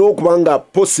ayina okubanga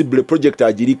possible project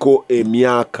agiriko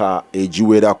emyaka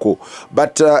egiwerako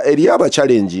but eri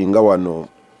abachallenge nga wano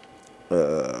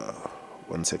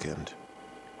 1 second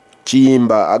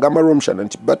Chimba agamba Romshana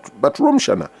nti but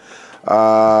Romshana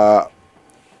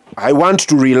I want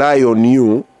to rely on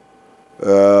you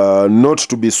not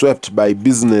to be swept by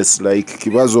business like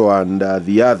Kibazo and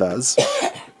the others.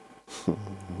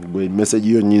 Message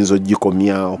yo nyinzo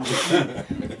gikomyao.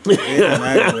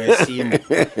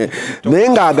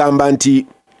 Nenga agamba nti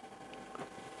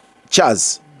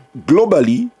Chaz,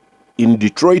 globally in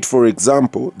Detroit for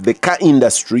example, the car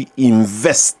industry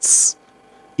invests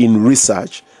in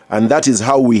research and that is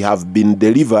how we have been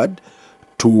delivered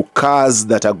to cars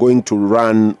that are going to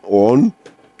run on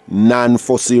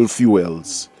non-fossil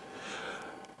fuels.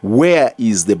 Where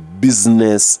is the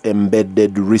business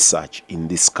embedded research in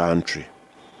this country?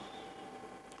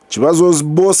 Chibazo's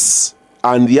boss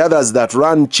and the others that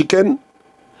run chicken,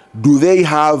 do they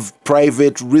have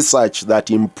private research that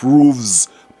improves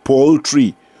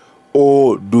poultry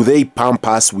or do they pump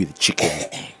us with chicken?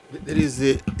 There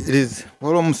is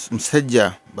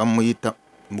musajja bamuyita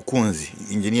Mukunzi,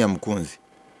 engineer Mukunzi.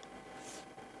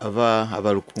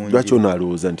 Abalukunjiri lwaki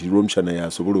onalowooza nti Romshana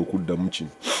yasobola okuddamu kino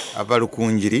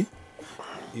abalukunjiri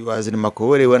he was in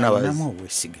Makobole when I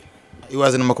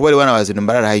was in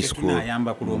Mbarara High School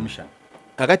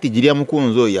kakati jiriya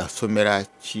Mukunzo yasomera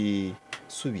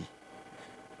Kisubi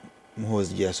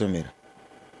Muhozi yasomera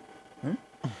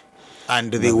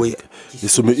and they were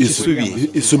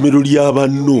isomero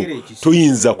ly'abanno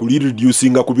toyinza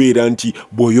kulireducinga kubeera nti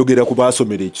bw'oyogera ku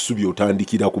baasomera Ekisubi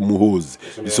otandikira ku Muhozi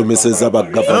bisomeseza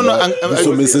bagavana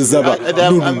bisomeseza ba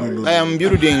I am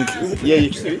building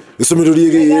isomero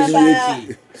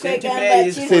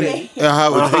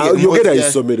yogera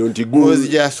isomero nti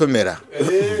Muhozi yasomera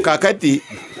kakati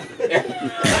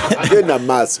genda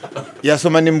maaso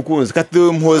yasoma ne Mukunzi kati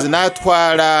Muhozi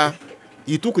n'atwala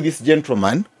he took this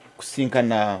gentleman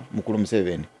kusinkana mukulu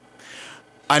Museveni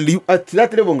and at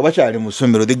that level nga bachali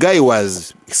musomero the guy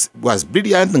was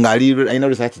brilliant ngali aina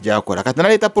research jakora kati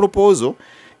naleta proposal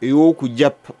yo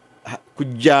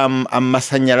kujja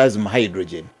amasanyalazi mu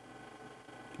hydrogen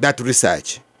that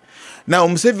research now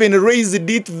Museveni raised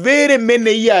it very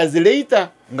many years later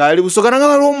ngali busokana nga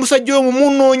bali omusajja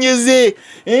omumunonyeze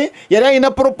yali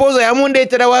aina proposal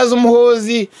yamundetera wazi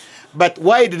Muhozi but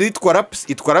why did it collapse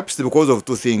because of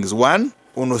two things. One,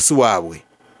 onosiwabwe.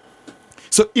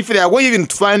 So if they are going even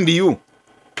to find you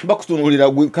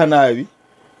bakutunulira kanabi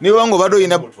ne wango bado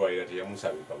ina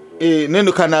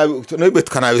nendo kanabi noibe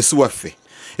kanabi suwafe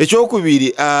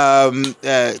ekyokubiri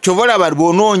chovola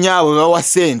barbononya abo wa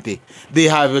sente they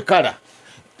have a color.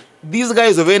 These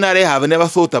guys of NRA have never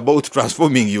thought about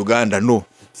transforming Uganda. No.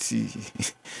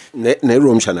 Ne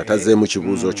Romshana taze mu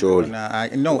kibuuzo kyoli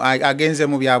no agenze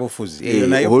mu byabufuzi eyo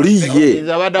nayo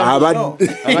oliye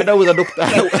abadabuza doctor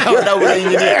abadabuza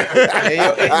engineer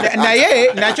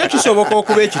naye nakyo kisoboka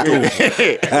okuba ekituufu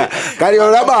kali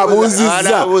olaba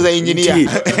abuuzizza abuuza engineer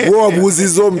wo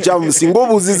abuuzizza omukyamu singa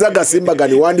obuuzizza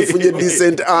Gasimbagane wandifunye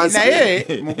decent answer naye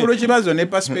mukulu kibazo ne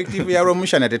perspective ya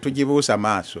Romshana tetugibuusa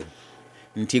maaso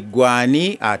nti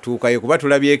gwani atuukayo kuba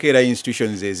tulabyeko era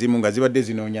institutions ezimu nga zibadde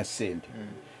zinoonya ssente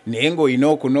naye ng'olina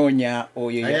okunoonya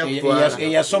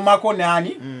eyasomako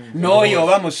nani n'oyo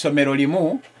oba mu ssomero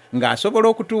limu ng'asobola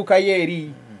okutuukayo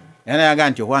eri yanayaga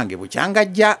nti owange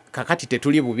bukyangajja kakati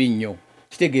tetuli bubi nnyo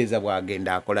kitegeeza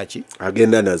bw'agenda akola ki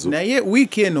agenda nazo naye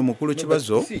wiiki eno mukulu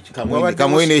kibazo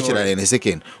kamwe n'ekirala ne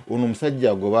second ono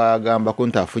omusajja gwe bagambako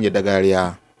nti afunye eddagala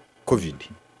lya covid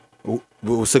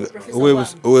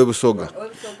owebusoga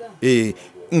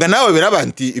nga nawe biraba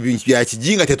nti ibintu bya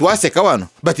kijinga tetwaseka wano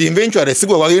but eventually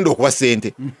sigwa wagenda okuba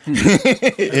sente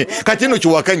kati no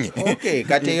kiwakanye. Okay,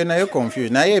 kati yo nayo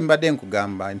confused naye mbadde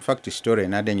nkugamba in fact story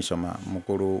nade nyisoma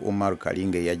mukuru Umar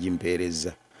Kalinge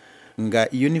yajimpereza nga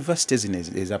universities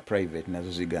is a private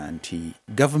nazo ziga nti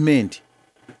government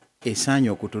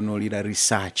esanyo okutunulira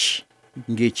research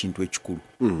ng'ekintu ekikulu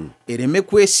ereme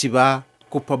kwesiba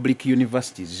ku public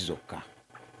universities zokka.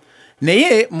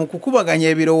 Naye mu kukubaganya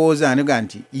ebirowooza aniga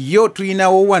nti yo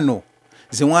tulinawo wano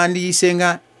ze wandiise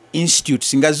nga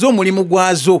institutes nga zo mulimu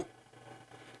gwazo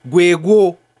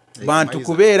gwegwo bantu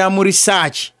kubeera mu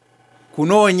research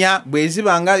kunoonya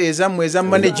bwezibanga ezammwe eza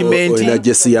management oyina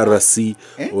JCRC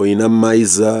oyina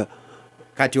Maiza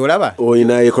kati olaba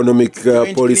oyina Economic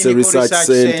Policy Research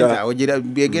Center ogira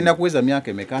begenda kuweza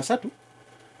myaka emeka 3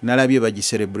 nalabye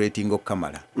bagicelebrating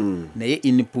okamala naye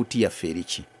input yaffe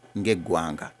eriki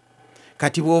ng'eggwanga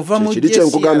kati bwova mu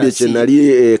JCRC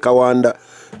nali Kawanda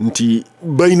nti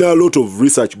bayina a lot of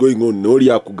research going on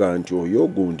noli akuga nti oyo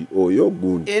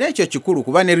gundi era ekyo kikulu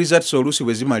kuba ne results olusi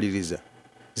bwe zimaliriza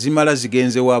zimala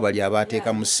zigenzewo abali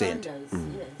abateeka mu ssente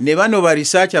ne bano ba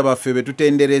research abaffe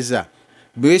betutendereza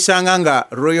besanga nga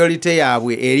royalty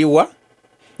yaabwe eriwa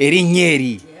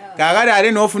erinnyeri kaagala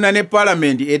ale n'ofuna ne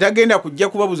parliament etagenda kujja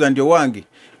kubabuza nti owange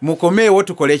mukomeewo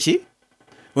tukole ki.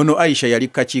 Ono Aisha yali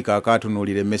kakiiko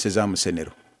akatunuulira emmese za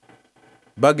musenero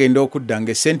bagenda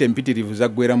okuddanga essente empitirivu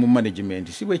zaggwera mu management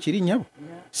si bwe kiri nnyabo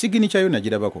sigini kyayo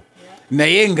nagirabako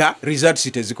naye nga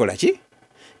results tezikola ki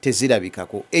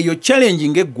tezirabikako. Eyo challenge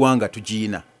ng'eggwanga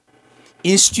tugiina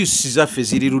institutes zaffe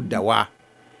ziri luddawa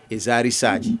eza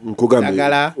research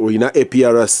nkugambye oyina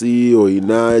APRC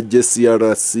oyina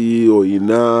JCRC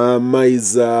oyina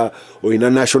Maiza oyina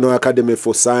National Academy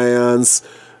for Science.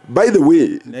 By the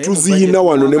way, tuzina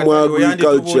wano ne mu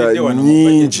agriculture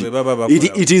nyingi.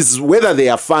 It is whether they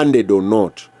are funded or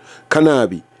not.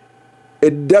 Kanabi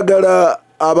eddagala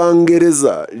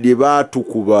abangereza lye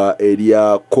baatukuba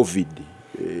erya COVID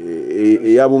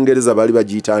eyabungereza bali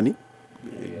bagiyitani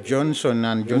Johnson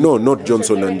and Johnson. No, not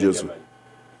Johnson and Johnson.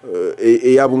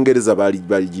 Eyabungereza bali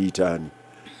bagiyitani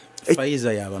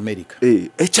Pfizer ya America.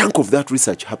 A chunk of that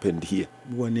research happened here.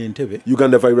 Entebe.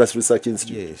 Uganda Virus Research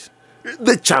Institute. Yes.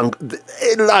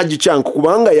 A large chunk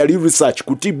kubanga yali research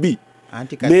ku TB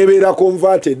nebeera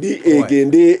converted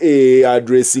egende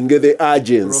addressing the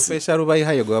agency. Professor Rubai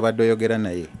Hayo gwe abadde oyogera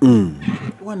naye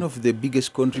one of the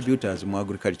biggest contributors mu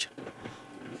agriculture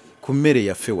ku mmere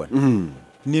yaffe wano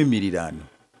n'emirirano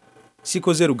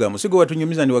sikoze Rugamo sigo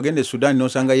watunyumiza ni wagende Sudan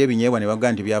nosanga yebinyeebwa ne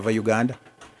baga nti byava Uganda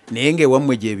naye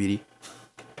ng'ewammwe gyebiri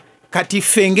kati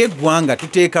ffe ng'eggwanga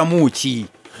tuteekamu ki.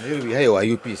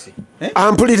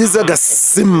 Ampuliriza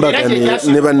Gasimbagane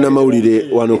ne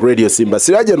bannamawulire wano ku Radio Simba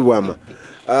Siraja Rwama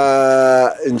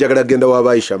njagala genda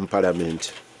wa Aisha mu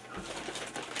parliament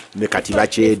ne kati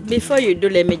bakyedi. Before you do,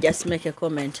 let me just make a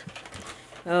comment.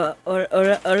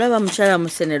 Olaba mukyala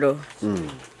musenero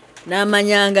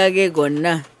n'amanyanga ge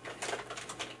gonna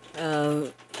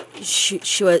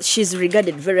she's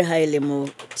regarded very highly mu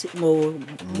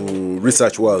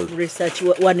research world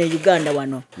wano Uganda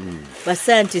wano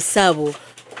bascientists abo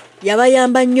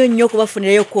yabayamba nnyo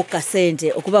okubafunirayo ko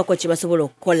kasente okubaako kye basobola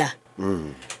okukola.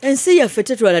 Ensi yaffe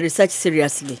tetwala research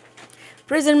seriously.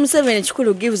 President Museveni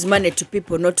kikulu gives money to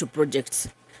people not to projects.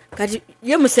 Kati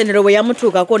ye musenero bwe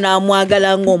yamutuukako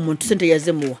n'amwagala ng'omuntu sente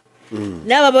yazimuwa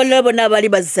n'ababalala bonna abali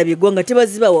bazisabye eggwanga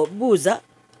tebazibawa buuza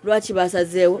lwaki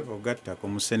basazeewo. Ogatta ku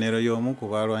musenero y'omu ku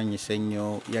balwanyisa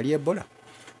ennyo yali Ebola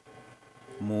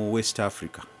mu West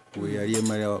Africa we yali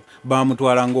emala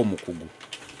bamutwala ng'omukugu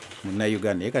muna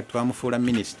Uganda ye kati twamufuula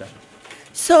minister.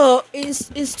 So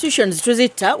institutions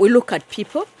tuzita we look at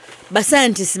people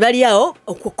bascientists bali awo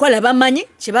okukola bamanyi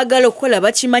kye bagala okukola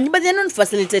bakimanyi but they're not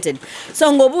facilitated.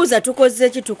 So ng'obuuza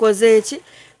tukoze eki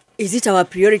is it our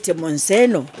priority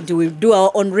Monseno? Do we do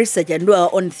our own research and do our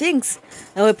own things?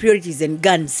 Our priorities and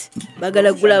guns.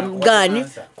 Bagala gula gani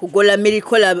kugola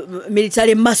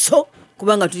military muscle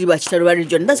kubanga tuli bakitalo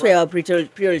region. That's where our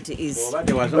priority is.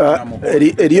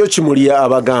 Eriyo kimulia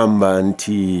abagamba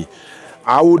nti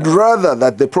I would rather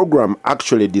that the program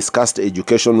actually discussed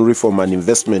education reform and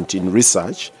investment in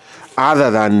research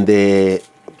other than the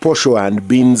posho and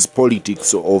beans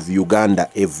politics of Uganda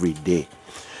every day.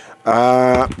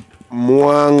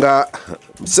 Mwanga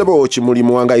Sebo Chimuli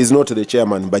Mwanga is not the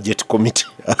chairman budget committee.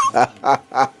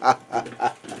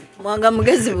 Mwanga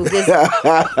mugezi bugezi.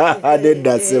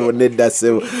 Nedda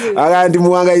Sebo. And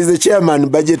Mwanga is the chairman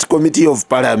budget committee of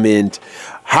parliament.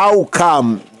 how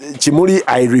come Chimuli,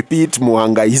 I repeat,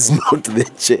 Muanga is not the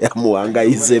chair. Muanga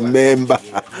is a member.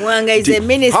 Muanga is a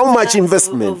minister. How much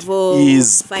investment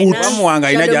is put?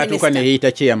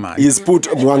 Muanga Is put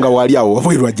Muanga walia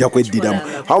wabwirwa jakweddiramu.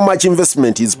 How much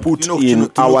investment is put in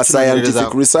our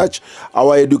scientific research,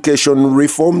 our education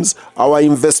reforms, our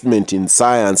investment in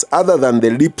science, other than the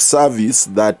lip service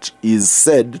that is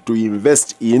said to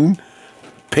invest in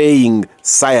paying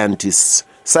scientists?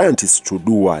 Scientists to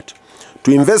do what?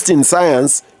 To invest in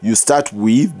science, you start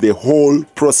with the whole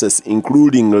process,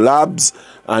 including labs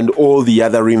and all the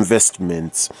other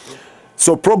investments.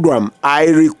 So, program, I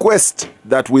request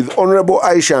that with Honorable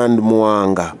Aisha and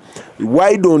Muanga,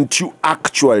 why don't you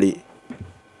actually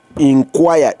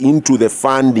inquire into the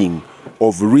funding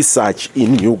of research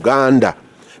in Uganda,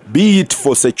 be it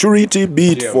for security,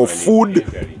 be it for food,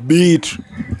 be it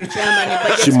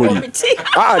Chimuli.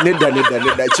 Neda.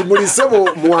 Chimuli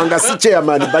sebo Muanga si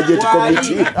chairman budget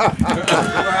committee.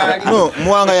 No,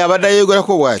 Muanga yabadde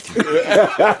yeekolako bw'ati.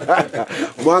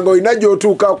 Muanga oyina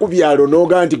otuuka ku byalo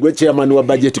n'oga nti gwe chairman wa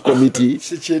budget committee.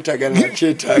 Si kyetaaga na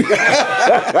kyetaaga.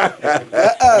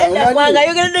 Muanga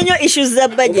yogeredde nnyo issues za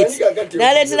budget.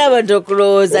 N'aleetera abantu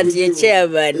okulowooza nti ye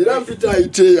chairman. Era mpita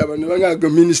ayite abantu bangaaga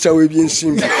minisita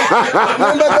w'ebyensimbi.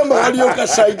 Nembagamba waliyo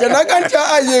Kasaija naga nti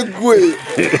ayegwe.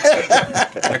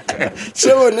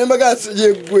 Sebo nembaga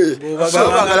yegwe.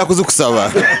 Bagala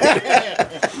kuzikusaba.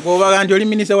 Bw'obaga nti oli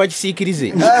minisita wa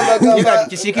kisiikirize.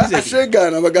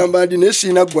 Segana bagamba ndi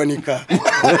nesina gwanika.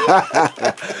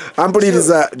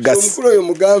 Ampuliriza Gasi. Omukulu oyo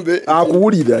mugambe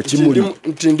akuwulira Chimuli.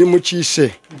 Nti ndi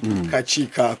mukiise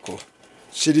kakiikaako.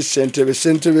 Siri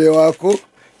sentebe wako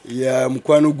ya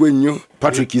mukwano gwennyo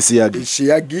Patrick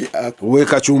Siyagi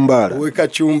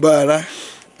wekachumbala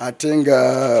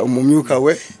atenga omumyuka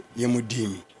we ye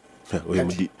mudimi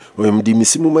oyo mudimi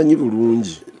simumanyi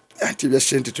bulungi ati bya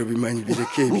sente tobimanyi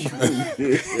bireke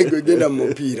ebyo genda mu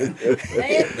mupiira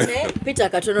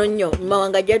Peter katono nnyo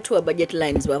Mawanga jatuwa budget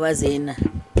lines babazeena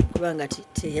kubanga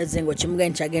teyazengo kimuga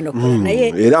nkyagenda okukola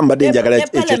naye era mbadde njagala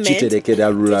ekyo kiterekera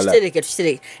lulala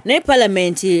kitereke naye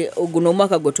parliament guno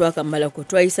omwaka gwe twakamalako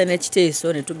twayisa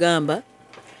n'ekiteeso ne tugamba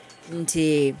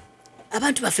nti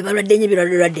abantu baffe balwadde nnyo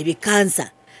birwadde bikansa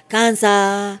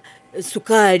kansa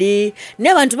sukaali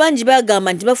n'abantu bangi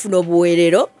bagamba nti bafuna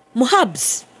obuweerero mu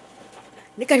hubs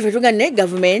nikati fetunga ne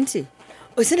government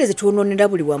osente zituwononera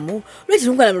buli wamu lwaki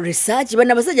tungala mu research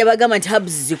bana basajja bagamba nti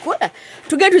hubs zikola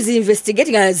tugenda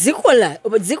tuzi-investigate nga zikola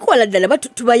ddala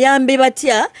tubayambe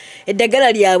batya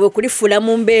eddagala lyabwe kulifula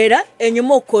mu mbeera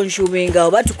enyuma okonsuminga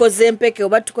oba tukoze empeke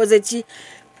oba tukoze ki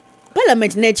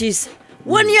parliament nekiisa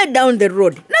 1 year down the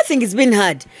road nothing has been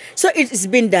heard so it's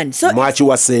been done so mwachi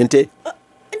wa sente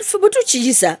and for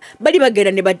butukiyisa bali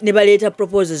bagenda ne baleeta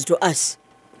proposals to us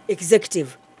executive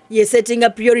you're setting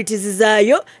up priorities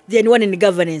zayo then one in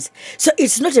governance so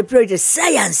it's not a priority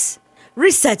science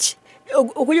research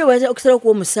okuyoba okusala ku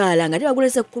omusaala nga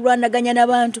tebagulesa kulwanaganya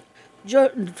n'abantu jo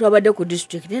twabadde ku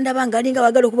district nenda banga alinga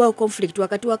bagala okuba conflict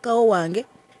wakati wakawo wange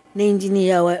ne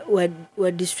engineer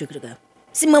wa district ga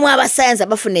simwe aba science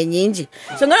abafune nyingi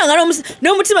so ngala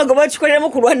n'omutima gwo bakikoleramu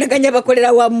kulwanaganya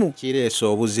bakolera wamu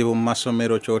kireso obuzibu mu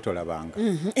masomero kyotolabanga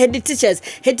head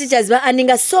teachers ba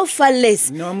aninga so far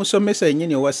less no musomesa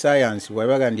yennyini owa science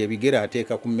wabagambye ebigera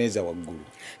ateeka ku mmeeza waggulu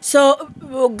so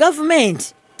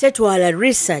government tetwala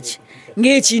research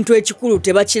ng'ekintu ekikulu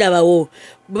tebakirabawo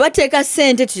bateeka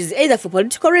sente either for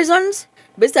political reasons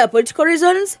based on political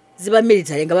reasons ziba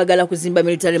military nga bagala kuzimba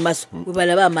military maso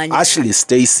webalaba amaanyi Ashley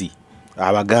Stacy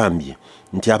abagambye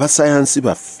nti abasayansi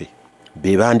baffe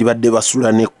be bandibadde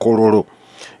basula ne kololo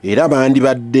era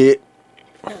bandibadde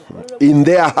in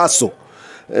their hustle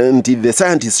nti the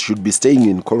scientists should be staying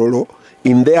in Kololo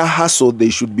in their hustle they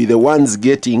should be the ones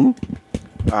getting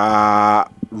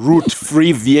route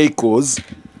free vehicles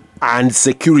and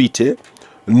security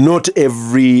not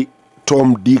every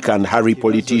Tom, Dick and Harry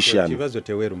politician kibazo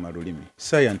teweeruma lulimi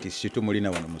scientists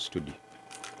kitumulina wano mu studio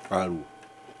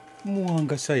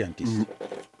Muwanga scientist.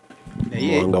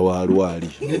 Muwanga walwali.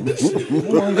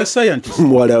 Muwanga scientist.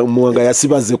 Muwanga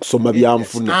yasibaze kusoma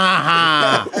byanfuna.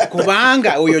 Aha.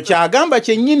 Kubanga oyo kyagamba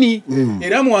kyennyini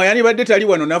era Muwanga yandibadde tali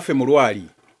wano naffe mu lwali.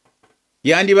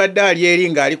 Yandibadde ali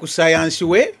eri ng'ali ku science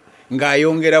we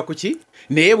ng'ayongera ku ki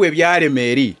naye bwe byalema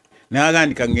eri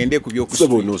n'agandika ngende ku by'okusoma.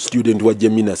 Sebo no student wa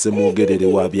Gemina semwogerere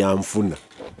wa byanfuna.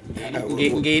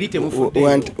 Ng'eri temufudde.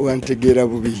 Wantegeera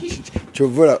bubi.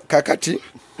 Kyovula kakati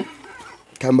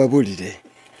kambabulire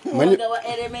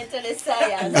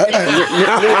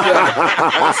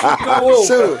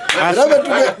So era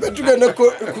betugenda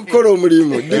kukola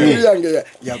omulimu digiri yange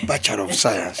ya Bachelor of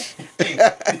Science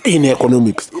in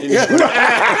economics.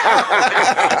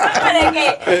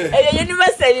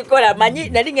 University ebikola manyi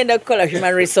nali ngenda kukola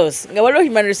human resource nga waliwo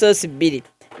human resource bbiri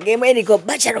ngemu eriko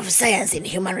Bachelor of Science in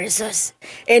human resource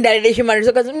endalira human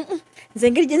resource nze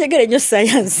engeri gyenjagala ennyo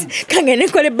science kange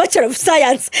nekole Bachelor of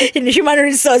Science in human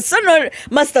resource so no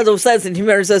Masters of Science in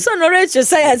human resource so nolwekyo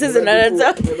science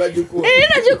zinalaza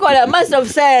nagikola Master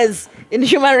of Science in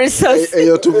human resource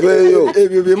eyo tuveeyo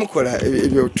ebyo byemukola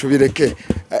ebyo tubireke.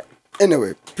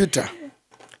 Anyway, Peter,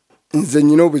 nze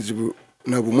nyina obuzibu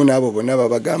na bumu n'abo bonna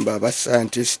babagamba aba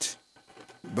scientist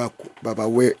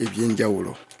babawe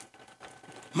ebyenjawulo.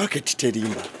 Market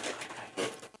terimba.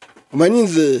 Omanyi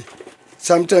nze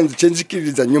sometimes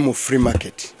kyenzikiririza nnyo mu free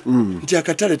market. Nti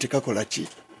akatale tekakola ki?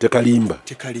 Tekalimba.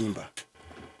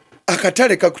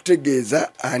 Akatale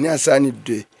kakutegeeza ani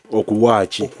asaanidde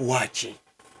okuwaaki.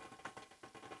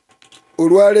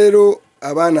 Olwaleero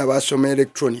abaana basoma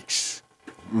electronics.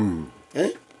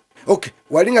 Okay,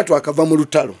 wali nga twakava mu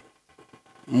lutalo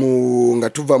nga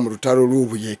tuva mu lutalo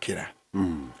lw'obuyeekera.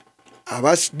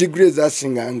 Abas degrees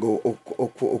asinganga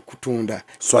okutunda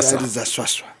zali za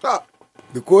swaswa.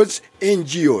 Because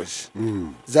NGOs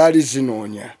zali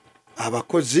zinoonya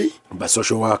abakozi ba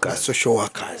social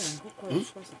workers.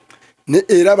 Ne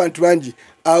era abantu bangi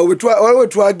awo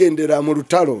twagendera mu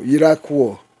lutalo Iraq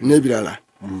war n'ebirala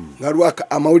nga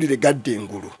lwaka amawulire gadde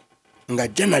engulu nga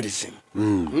journalism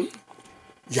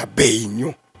ya beeyi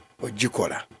nnyo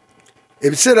ogikola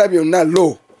ebiseera byonna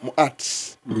law mu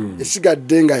arts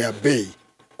esigadde nga ya beeyi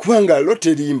kubanga law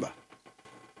terimba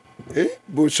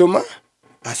bw'osoma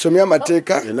asomya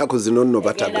amateeka ennaku zino nno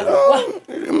batagala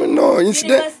no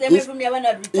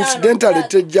incidentally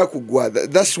tejja kugwa.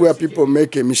 That's where people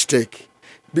make a mistake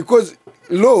because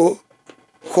law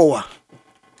kowa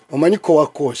omanyi kowa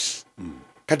course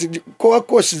kati kowa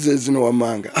course zino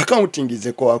wamanga accounting is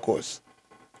a kowa course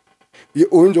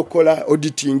oyinza okukola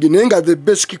auditing naye the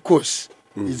basic course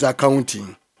is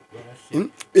accounting.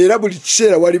 Era buli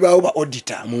kiseera walibaawo ba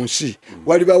auditor mu nsi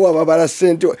walibaawo ababala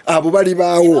ssente abo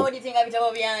balibaawo.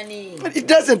 It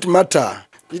doesn't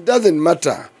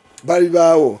matter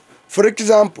balibaawo. For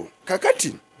example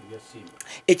kakati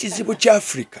ekizibu kya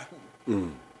Africa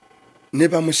ne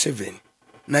ba Museveni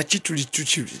nakituli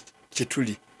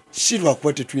kyetuli si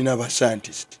lwakuba tetulina ba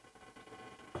scientist.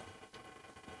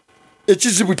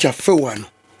 Ekizibu kyaffe wano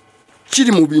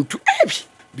kiri mu bintu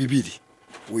bibiri.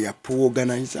 We are poor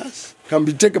organizers. Can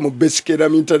be taken more basic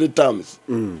elementary terms.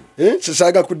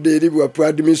 Sasaga could derive, we are poor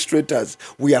administrators.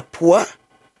 We are poor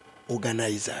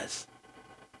organizers.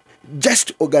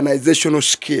 Just organizational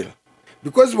skill.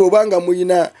 Because bobanga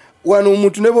muyina wano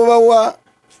omuntu ne bobawa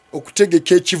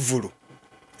okutegeka ekivulu.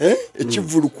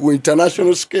 Ekivulu ku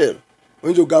international scale.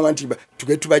 Oyinza ogamba nti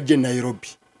tugende tubajje Nairobi.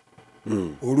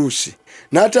 Oluusi.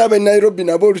 N'ate abe Nairobi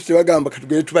nabo oluusi bagamba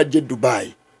katugende tubajje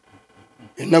Dubai.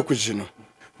 Ennaku zino.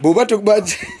 Boba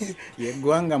tukubaje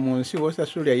yeggwanga mu nsi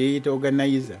wosasula yeyita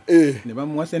organizer ne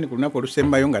bamuwasa ni ku lunaku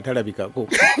olusembayo nga talabikako.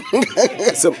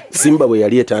 So Simba bwe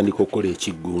yali etandika okukola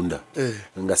ekiggunda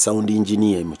nga sound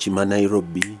engineer mu kima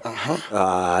Nairobi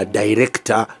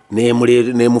director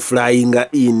ne flying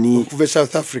in kuva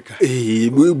South Africa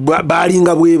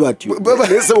balinga bwe batyo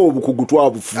ese obukugu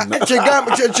twabufuna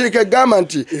kyegamba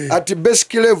nti at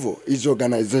basic level is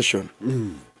organization.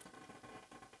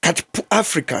 At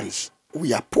Africans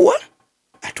we are poor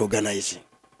at organizing.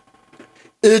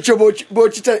 Ekyo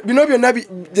bochita bino byonna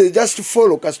they just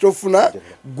follow kastofuna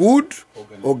good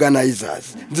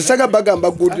organizers. Nzisaga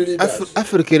bagamba good leaders.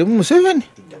 Africa eri Museveni.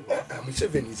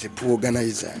 Museveni is a poor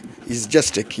organizer. He's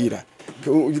just a killer.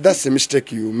 That's a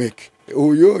mistake you make.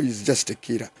 Oyo is just a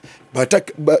killer. But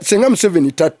senga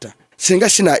Museveni tata senga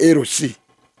sina ROC.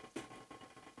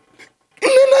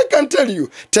 I can tell you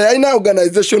tayina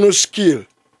organizational skill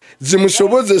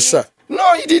zimusobozesa.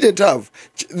 No, he didn't have.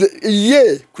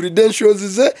 Credentials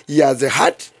is he has a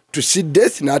heart to see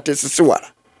death, not a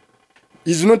siswara.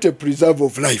 He's not a preserver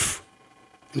of life.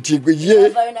 We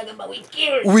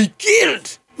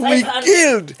killed.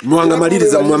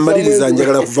 Mwamaliriza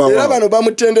njagala kuvaawo. Era bano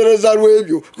bamutendereza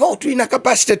lwebyo. No, tulina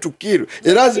capacity to kill.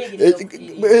 Era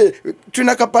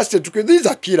tulina capacity to kill. These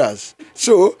are killers.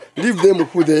 So, leave them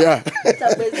who they are.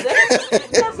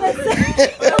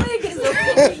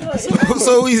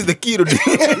 So who is the killer?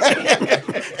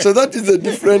 So that is a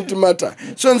different matter.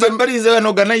 So somebody is an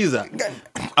organizer.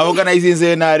 Organizing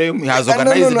the NRM, he has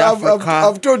organized Africa.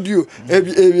 I've told you,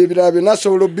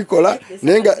 national bicola,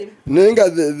 nenga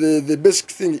the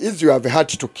basic thing is you have a heart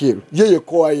to kill. Ye.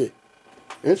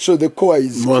 So the core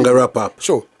is Mwanga wrap up.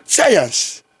 So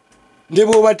science ne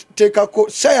bwoba tekako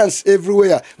science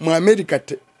everywhere mu America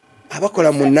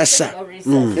abakola mu NASA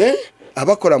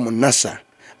abakola mu NASA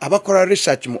abakola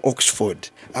research mu Oxford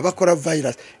abakola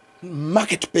virus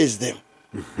market pays them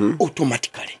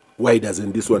automatically. Why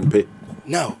doesn't this one pay?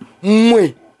 Now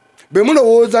mwe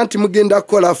bemunowooza nti mugenda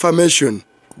kukola affirmation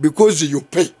because you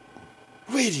pay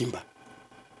werimba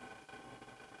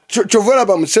chovola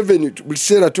ba Museveni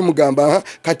buliseera tumugamba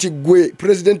kati gwe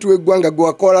president w'eggwanga gwe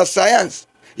wakola science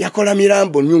yakola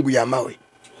mirambo nyungu ya mawe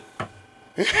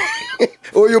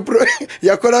oyo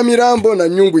yakola mirambo na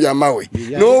nyungu ya mawe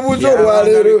n'obuzo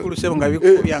lwaleero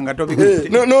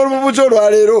n'obuzo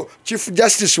lwaleero chief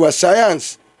justice wa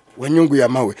science wa nyungu ya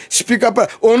mawe speaker pa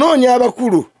onoonya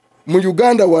abakulu mu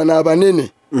Uganda wana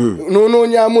abanene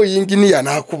n'onoonyamu yinginiya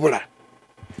n'akubula.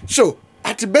 So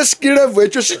at basic level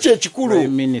ekyo si kye kikulu.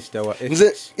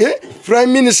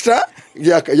 Prime Minister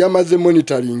yamaze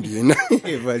monitoring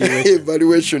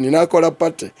evaluation n'akola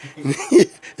pate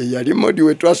yali modi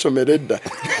we twasomera edda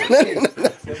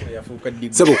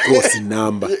sebo course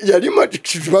number yali modi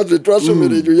kibazo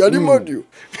twasomera ekyo yali modi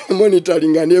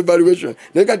monitoring and evaluation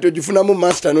nekati ogifunamu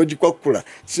master n'ogikwakula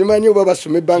simanyi oba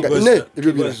basome banga ne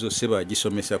ebibazo seba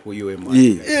gisomesa ku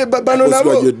UMI bano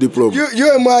nabo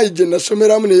UMI je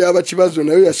nasomeramu ne yaba kibazo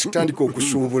nayo yasitandika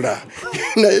okusuubula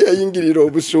naye yayingirira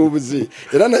obusuubuzi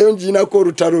era nayo njinako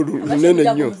olutalo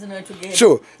lunene nnyo.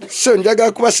 So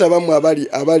njaga kubasaba mu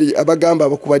abali abagamba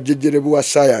abakubajjejjere bwa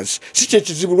science si kye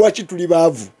kizibu lwaki tuli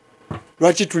baavu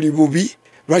lwaki tuli bubi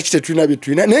lwaki tetulina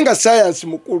bitulina naye nga science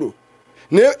mukulu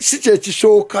ne si kye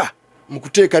kisooka mu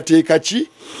kuteekateeka ki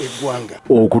eggwanga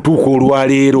okutuuka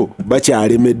olwaleero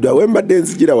bakyalemeddwa wembadde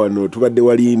nzigira wano tubadde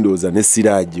walindooza ne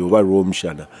Siraaji oba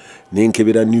Romshana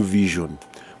nenkebera New Vision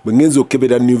bwe ngenza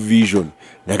okukebera New Vision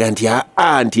ndaga nti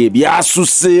nti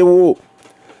ebyasuseewo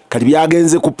kati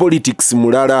byagenze ku politics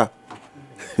mulala.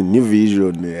 New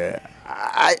Vision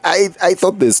I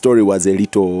thought the story was a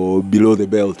little below the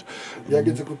belt.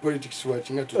 Yagenze ku politics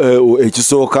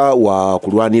ekisooka wa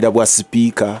kulwanira bwa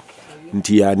speaker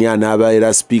nti ani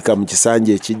anabaera speaker mu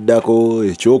kisanja ekiddako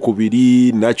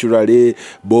ekyokubiri naturally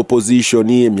opposition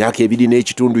emyaka 2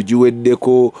 n'ekitundu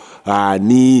giweddeko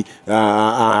ani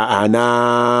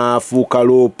anafuuka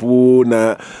loopu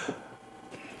na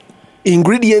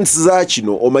ingredients za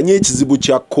kino omanye ekizibu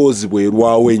kya cause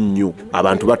bwerwawo ennyo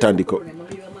abantu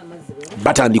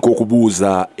batandika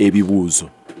okubuuza ebibuuzo.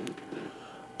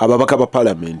 Ababaka ba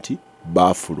parliament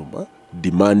bafuluma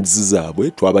demands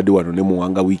zaabwe twabadde wano ne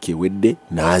muwanga wiiki ewedde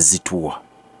n'azituwa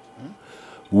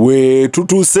we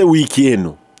tutuuse wiiki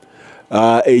eno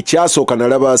ekyasooka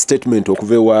nalaba statement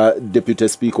okuva ewa deputy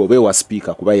speaker oba ewa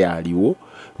speaker kuba yaaliwo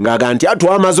ng'aga nti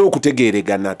twamaze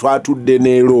okutegeeregana twatudde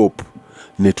ne Europe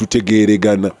ne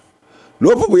tutegeeregana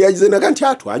Lopu bwe yagize naga nti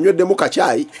twanyweddemu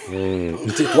kacaayi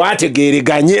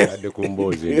twategeereganye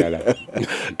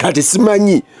kati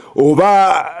simanyi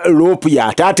oba Lopu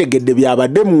yataategedde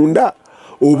byabadde munda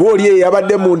oba oli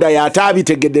yabadde munda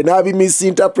yataabitegedde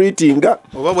n'abimisinterpretinga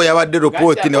oba bwe yabadde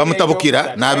report ne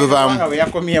bamutabukira n'abivaamu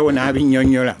yakomyewo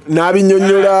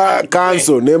n'abinnyonnyola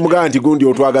kanso nemugaa nti gundi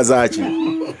otwagazaaki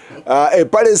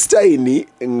Palestine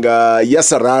nga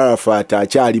Yasser Arafat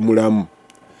akyali mulamu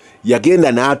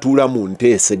yagenda n'atuula mu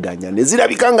nteeseganya ne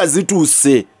zirabika nga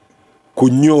zituuse ku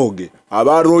nnyoge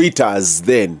aba Reuters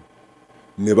then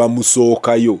ne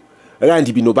bamusookayo era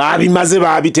nti bino baabimaze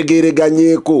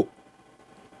baabitegeereganyeeko.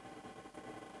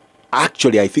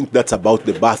 Actually, I think that's about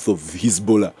the birth of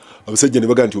Hezbollah. Abasajja ne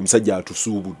baga nti omusajja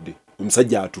atusuubudde,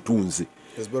 omusajja atutunze.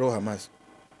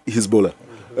 Hezbollah.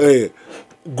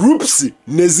 Groups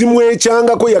ne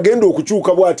zimwekyangako yagenda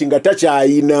okukyuka bw'ati nga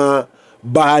takyayina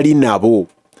baali nabo.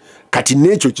 Kati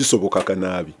n'ekyo kisoboka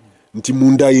kanaabi. Nti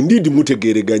munda indeed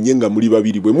mutegeereganye nga muli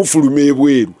babiri bwe mufuluma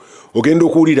ebweru. Ogenda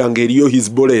okuwulira ng'eriyo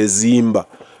Hezbollah ezimba.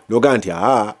 Noga nti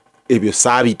ebyo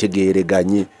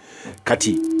saabitegeereganye.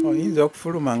 Kati oyinza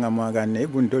okufuluma nga mwagana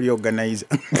egundi oli organizer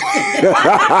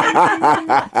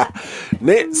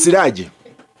ne Siraaji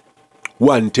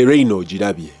one terrain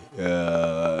ogirabye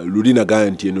lulina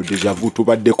ganti eno deja vu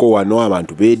tubaddeko wano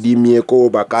abantu beedimyeko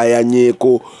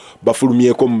bakayanyeeko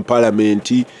bafulumyeko mu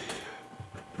parliament.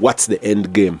 What's the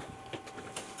end game?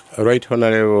 Right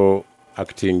Honorable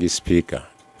Acting Speaker.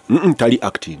 Tali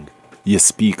acting. Yes,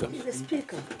 Speaker.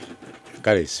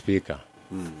 Kale Speaker.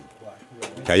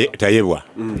 Tayebwa.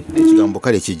 Ekigambo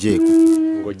kale kijeeko.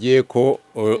 Ngojeeko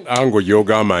ango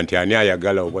gyogamba nti ani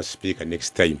ayagala obwa speaker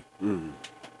next time.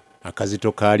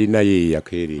 Akazito kaali naye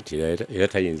yakeeretera era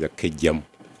tayinza kejjamu.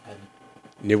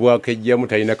 Ne bwakejjamu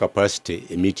talina capacity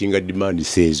meeting demand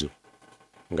seezo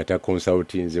nga ta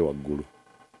consultinze waggulu.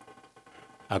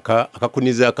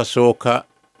 akakuniza akasooka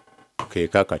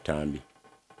keeka akatambi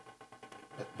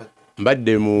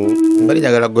mbadde mbali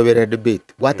njagala gobera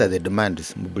debate. What are the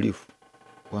demands mu belief?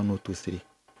 1 or 2 3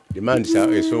 demands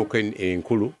esooka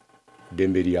enkulu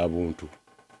ddembe lya buntu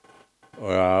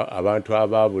abantu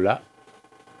abaabula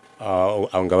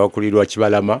nga bakulirwa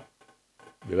Kibalama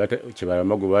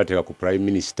gwe bateeka ku prime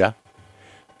minister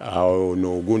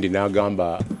no ogundi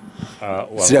n'agamba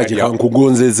Siraki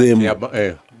kankugonzezeemu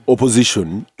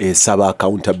opposition esaba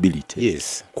accountability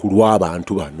yes. ku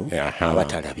lw'abantu bano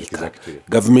abatalabika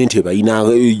gavumenti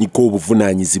ebayinako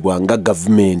obuvunaanyizibwa nga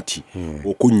gavumenti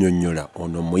okunnyonnyola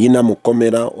ono muyina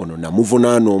mukomera ono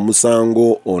namuvunaana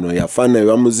omusango ono yafaana ne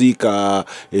bamuziika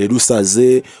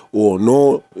erusaze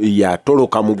ono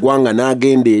yatoloka mu ggwanga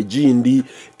n'agenda egindi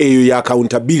eyo ya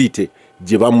accountability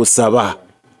gye bamusaba.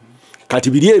 Kati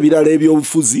biri ebirala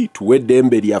ebyobufuzi tuwe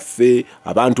eddembe lyaffe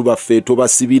abantu baffe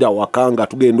tobasibira wakanga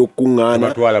tugenda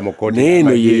okuŋŋaana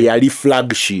neeno ye yali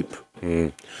flagship.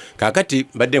 Kakati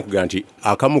mbadde nkugamba nti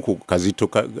akamu ku kazito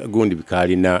gundi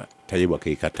bikalina tayebwa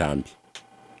ke katambi.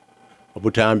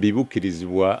 Obutambi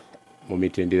bukkirizibwa mu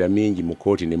mitendera mingi mu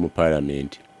kooti ne mu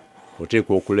parliament.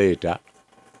 Oteekwa okuleeta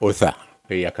author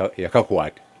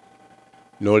yakakwata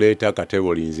n'oleeta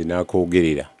kategolinzi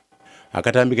n'akoogerera.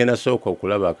 Akatambi ke nasooka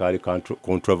okulaba akaali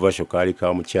controversial kaali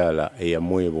ka mukyala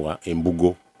eyamwebwa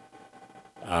embugo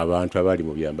abantu abali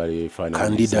mu byambalo ebifaananyi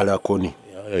Kandida Lakoni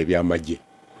ebyamagye.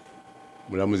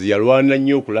 Mulamuzi yalwana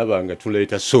nnyo okulaba nga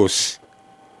tuleeta source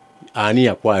ani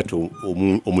yakwata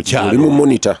omukyala oli mu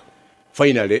monitor.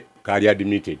 Finally kaali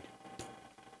admitted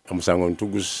omusango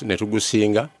ne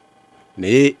tugusinga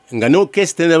naye nga no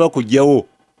case tenaba kujjawo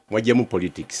mwajjamu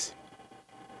politics.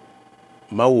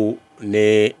 Mawu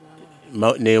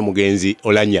ne mugenzi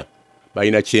Olanya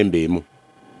balina kyembe emu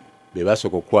be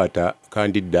basooka okukwata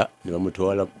Kandida ne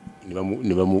bamutwala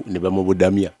ne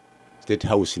bamubudamya State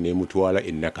House ne mutwala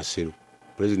Nakasero.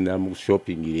 President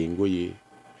namushoppingira engoye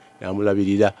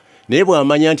namulabirira naye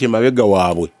bw'amanya nti emabega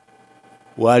waabwe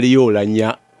waliyo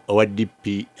Olanya owa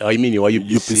DP wa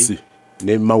UPC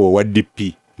ne Mawe wa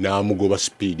DP n'amugoba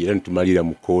speed era nitumalira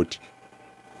mu kooti.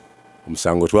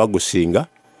 Omusango twagusinga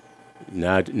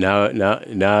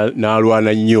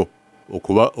n'alwana nnyo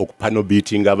okupano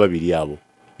beating ababiri abo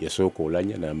yasooka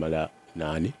Olanya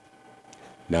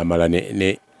n'amala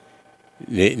ne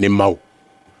Mawu.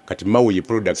 Kati Mawu ye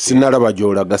product sinalaba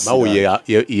gy'olaga Mawu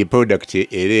ye product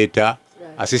ereeta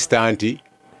assistant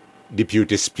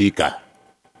deputy speaker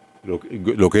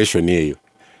location eyo.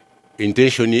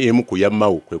 Intention emu ku ya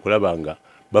Mawu kwe kulaba nga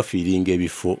bafiiringa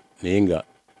ebifo naye nga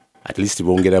at least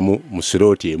bongeramu mu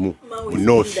slot emu mu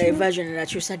north.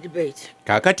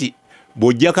 Kakati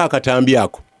bw'ojjako akatambi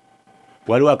ako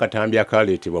waliwo akatambi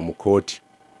akaleetebwa mu kooti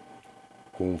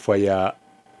ku nfa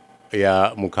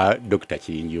ya muka Dr.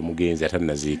 Kiyingi omugenzi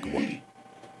atannaziikibwa.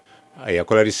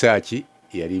 Yakola research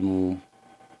yali mu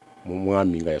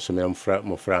mwami nga yasomera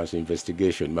mu France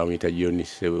investigation bamuyita John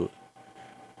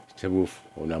Sebufu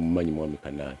onamumanyi mwami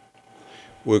Kanaani.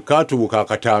 Wekatubuka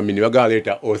akatambi ne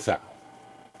bagaleeta author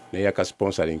naye aka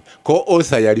sponsoring ko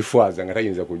author yali fwaza nga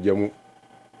tayinza kujja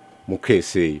mu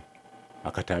case eyo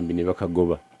akatambi ne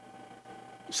bakagoba.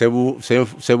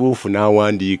 Sebufu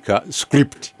n'awandiika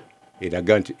script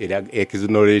eraga nti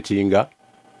exoneratinga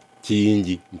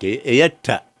Kiyingi nti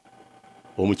eyatta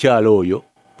omukyala oyo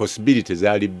possibility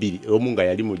zaali bbiri. Omu nga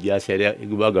yali mujaasi yali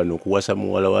egubagana okuwasa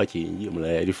muwala wa Kiyingi,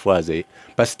 omulala yali fwaza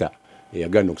pastor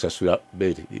eyagana okusasula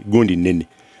gundi nnene.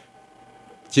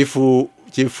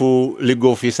 Chifu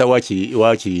legal officer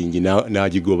wa Kiyingi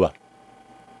n'agigoba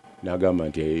n'agamba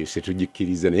nti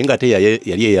setugikkiriza naye nga ate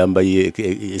yali eyamba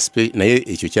naye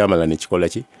ekyo kyamala ne kikola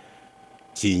ki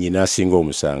Kiyingi n'asinga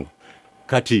omusango.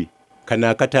 Kati kana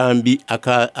akatambi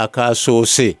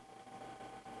akasoose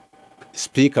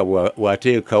speaker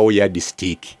bw'ateekawo ya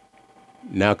district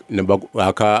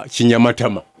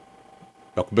Kinyamatama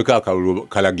bakubeka akalulu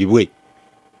kalagibwe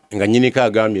nga nnyiniko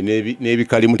agambye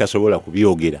n'ebikalimu tasobola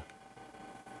kubyogera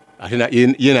ate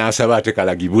ye n'asaba ate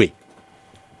kalagibwe.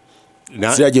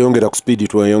 Siraki yongera ku speed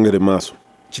tweyongere maaso.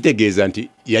 Kitegeeza nti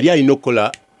yali alina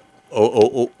okukola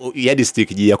ya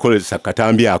district gye yakolesa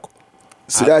katambi ako.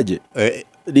 Siraki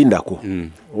lindako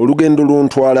olugendo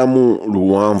luntwalamu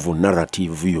luwanvu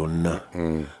narrative yonna.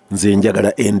 Nze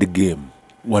njagala end game.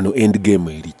 Wano end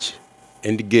game eriki?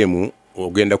 End game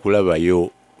ogenda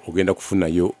kulabayo, ogenda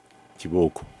kufunayo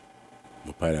kibooko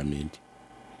mu parliament.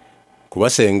 Kuba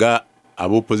senga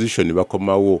abo opposition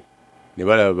bakomawo ne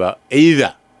balaba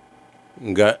either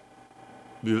nga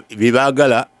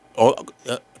bibagala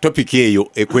topic eyo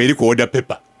ekweri ku order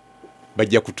paper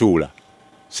bajja kutuula.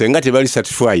 Senga tebali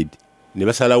satisfied ne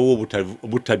basalawo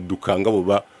obutadduka nga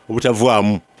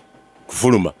obutavaamu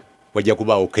kufuluma wajja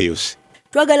kubaawo chaos.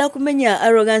 Twagala kumenya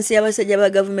arrogance y'abasajja ba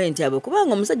gavumenti abo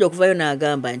kubanga omusajja okuvayo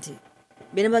n'agamba nti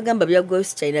bino bagamba bya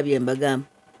Ghost China bye mbagamba.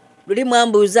 Luli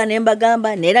mwambuuza ne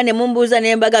mbagamba neera ne mumbuuza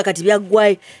ne mbaga kati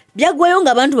byaggwayo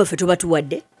ng'abantu baffe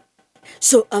tubatuwadde.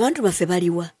 So abantu baffe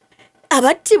baliwa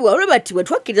abattibwa olwo battibwa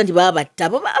twakkiriza nti baabatta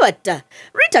abo baabatta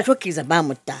Rita twakkiriza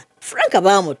baamutta Franka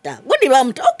baamutta Gudi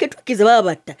baamutta okay twakkiriza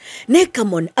baabatta ne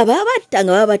Kamon abaabatta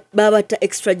nga baabatta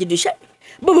extrajudicial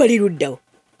bo bali luddawo.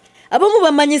 Abamu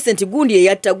bamanyise nti gundi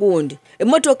eyatta gundi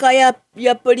emmotoka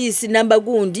ya poliisi namba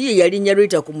gundi ye yalinnya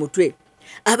Rita ku mutwe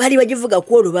abali bagivuga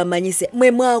ku olwo bamanyise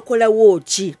mwe mwakolawo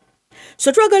ki.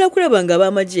 So twagala kulaba nga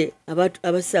abamagye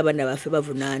abassa abaana baffe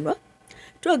bavunaanwa.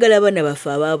 Twagala abaana baffe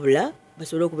abaabula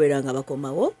basobole okubeera nga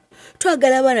bakomawo.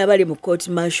 Twagala abaana bali mu court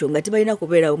martial nga tebalina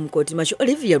kubeera mu court martial.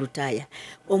 Olivia Lutaya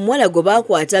omuwala gwe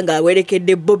baakwata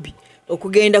ng'awerekedde Bobby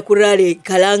okugenda ku rally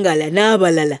Kalangala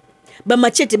n'abalala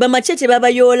bamachete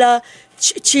babayoola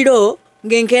kiro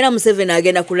ng'enkeera Museveni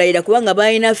agenda kulayira kubanga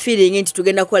balina feeling nti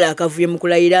tugenda kukola akavuyo mu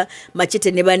kulayira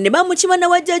Machete ne banne bamukimana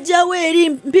wajjajjaawe eri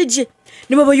mpigi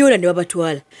ne babayoola ne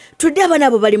babatwala. Tudde abaana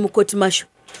abo bali mu court martial.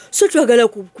 So twagala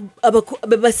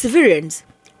aba civilians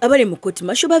abali mu court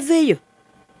martial baveeyo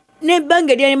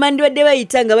n'ebbanga ly'emandibadde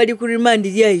bayita nga bali ku remand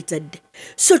lyayitadde.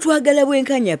 So twagala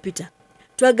bwenkanya Peter,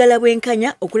 twagala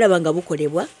bwenkanya okulaba nga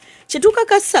bukolebwa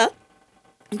kyetukakasa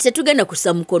nti tetugenda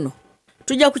kussa mukono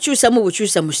tujja kukyusamu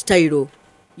bukyusa mu style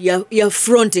ya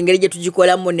front engeri gye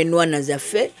tugikolamu n'enwana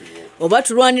zaffe oba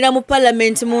tulwanira mu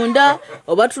parliament munda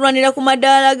oba tulwanira ku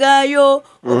madaala gaayo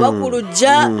oba ku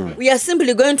lujja we are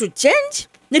simply going to change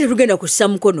ne tetugenda kussa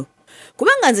mukono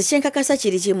kubanga nze kyenkakasa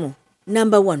kiri kimu.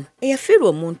 Number 1 eyafiirwa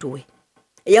omuntu we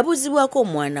eyabuuzibwako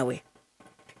omwana we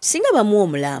singa bamuwa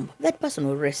omulambo that person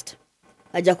will rest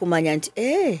ajja kumanya nti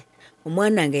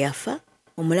omwana wange yafa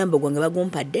omulambo gwange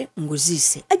bagumpadde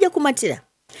nguziise ajja kumatira.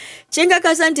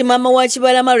 Kyenkakasa nti maama wa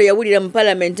Kibalama lwe yawulira mu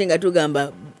parliament nga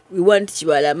tugamba we want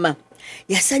Kibalama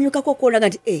yasanyukako okuwonaga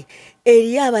nti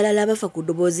eriyo abalala abafa ku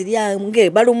ddoboozi lyange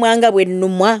balumwanga bwe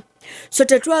nnumwa. So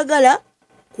tetwagala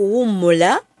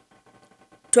kuwummula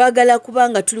twagala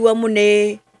kubanga tuli wamu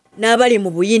n'abali mu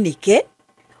buyinike.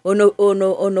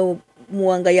 Ono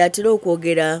muwanga yatera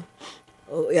okwogera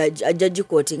ajja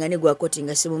gikootinga ne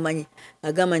gwakootinga simumanyi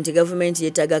agamba nti gavumenti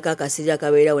yeetagako akasiri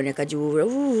akabeerawo ne kagiwuula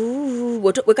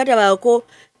bwe katabaako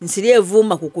nsiri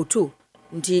evuuma ku kutu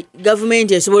nti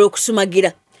gavumenti esobola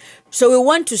okusumagira. So we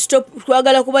want to stop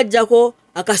twagala kubajjako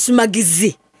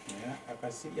akasumagizi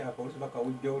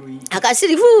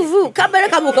akasiri kabera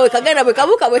kabuka we kagenda bwe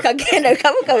kabuka bwe kagenda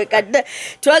kabuka we kadda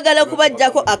twagala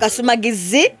kubajjako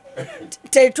akasumagizi.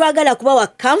 Tetwagala kubawa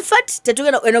comfort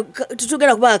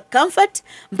tetugenda kubawa comfort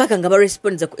mpaka nga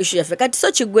baresponda ku issue yaffe kati.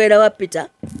 So kigwera wa Peter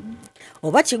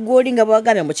oba kigwoli nga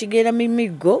bwagambye mu kigera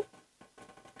mimigo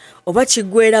oba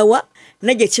kigwera wa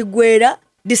naje kigwera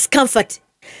discomfort.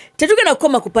 Tetugenda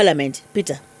kukoma ku parliament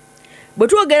Peter bwe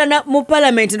twogera mu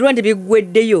parliament nti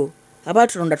bigweddeyo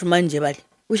abatulonda tumanje bali.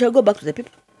 We shall go back to the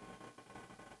people.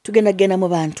 Tugenda genda mu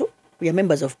bantu. We are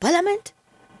members of parliament.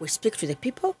 We speak to the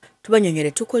people.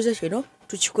 Tubanyonyere tukoze kino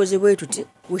tukikoze bwe tuti.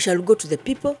 We shall go to the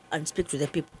people and speak to the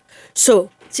people. So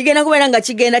kigenda kubeera nga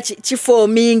kigenda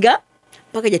kiforminga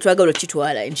paka gye twagala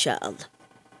kitwala inshallah.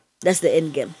 That's the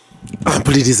end game.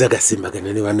 Ampuliriza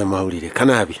Gasimbagane ne bannamawulire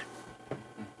kanaabi.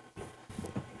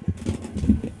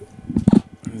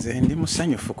 Nze ndi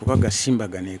musanyufu kuba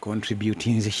Gasimbagane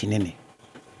contributing kinene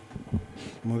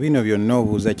mu bino byonna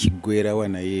obuuza kiggwerawa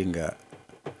naye nga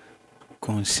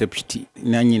concept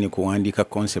nanyini kuwandiika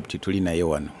concept tuli naye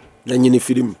wano nanyini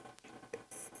firimu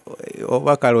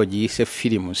oba kale ogiyise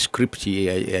firimu script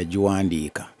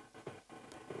yagiwandiika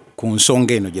ku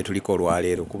nsonga eno gye tuliko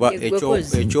olwaleero kuba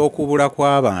ekyokubula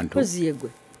kw'abantu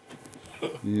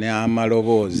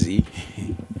n'amaloboozi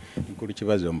nkulu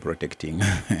kibazo omuprotecting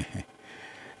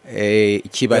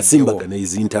Gasimbagane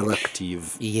is interactive.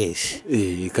 Yes.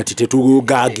 Kati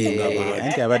tetugaaginga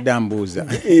anti abadde ambuuza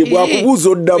bwakubuuza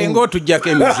oddamu ngo tujjako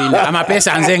emizinda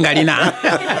amapeesa nze ngalina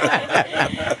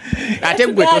ate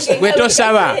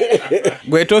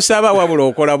gwe tosaba wabula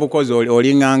okola bukozi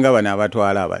olinganga bano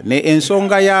abatwala aba ne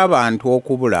ensonga y'abantu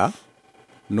okubula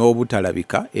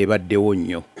n'obutalabika ebaddewo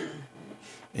nnyo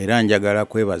era njagala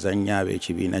kwebaza nnyo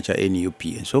ab'ekibiina kya NUP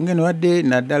ensonga eno wadde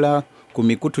naddala ku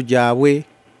mikutu gyabwe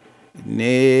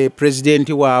ne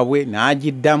presidenti waabwe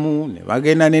n'agiddamu ne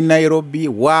bagenda ne Nairobi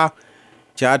wa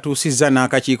kyatuusizza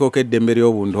n'akakiiko k'eddembe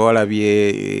ly'obuntu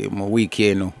olabye mu wiiki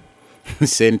eno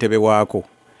ssentebe waako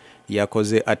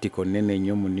yakoze article nene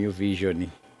nnyo mu New Vision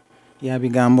ya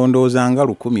bigambo ndowooza nga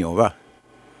 10 oba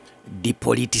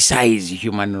depoliticize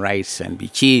human rights and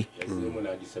biki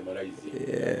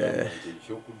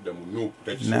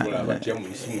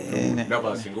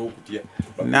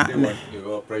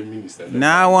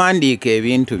n'awandiika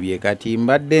ebintu bye kati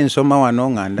mbadde nsoma wano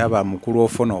nga ndaba mukulu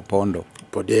ofuna opondo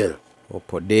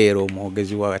Opodero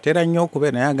omwogezi wa atera nnyo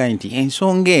okubeera naye agambye nti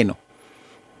ensonga eno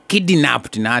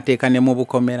kidnapped n'ateeka ne mu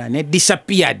bukomera ne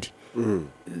disappeared.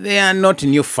 They are not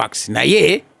new facts.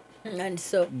 Naye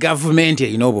gavumenti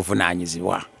erina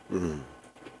obuvunaanyizibwa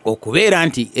okubeera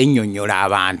nti ennyonnyola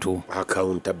abantu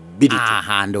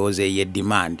ndowooza eyo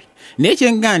demand. Naye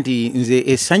kyenga nti nze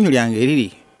essanyu lyange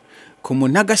eriri ku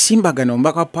munnagasimbagano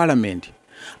omubaka wa paalamenti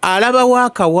alabawo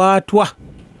akawaatwa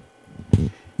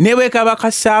ne bwe kaba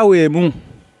kasaawa emu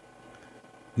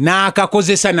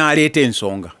n'akakozesa n'aleeta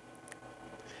ensonga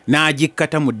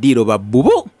n'agikkata mu ddiiro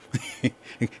babbubu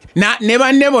ne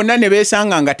banne bonna ne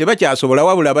beesanga nga tebakyasobola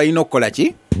wabula balina okukola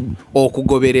ki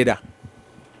okugoberera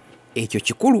ekyo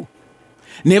kikulu.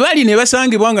 Ne bali ne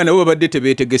basangibwa nga nabo babadde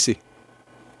tebeetegese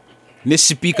ne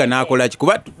sipiika n'akola ki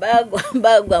kuba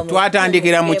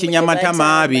twatandikira mu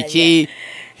kinyamatama biki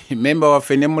memba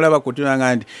waffe ne mulaba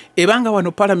kutunanga nti ebanga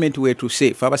wano paalamenti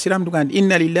weetuse fe abasiraamu tuga nti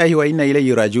inna lillahi wa inna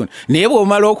ilaihi rajiun. Naye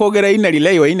bw'omala okwogera inna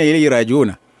lillahi wa inna ilaihi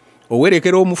rajiun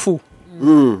owerekera omufu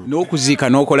n'okuziika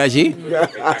n'okola ki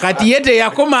kati ye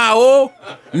teyakomaawo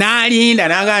n'alinda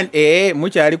naga nti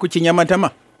mukyali ku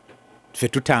kinyamatama ffe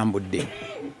tutambudde.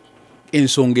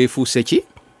 Ensonga efuuse ki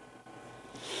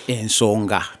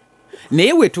ensonga.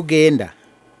 Naye we tugenda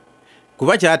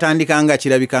kuba kyatandikanga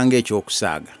kirabikanga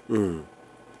ekyokusaaga.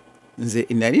 Nze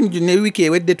nali ne wiiki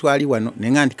ewedde twali wano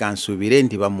nenga nti kansuubire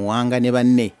nti bamuwanga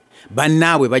ne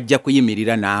bannaabwe bajja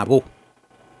kuyimirira naabo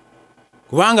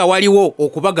kubanga waliwo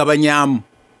okubagabanyaamu.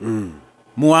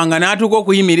 Muwanga n'atuuka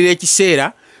okuyimirira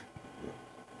ekiseera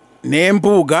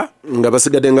n'empuuga nga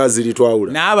basigadde nga ziri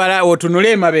twawula n'abala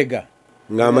otunule emabega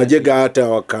ng'amagye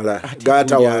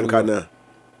gaatawankana.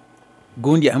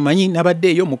 Gundi amanyi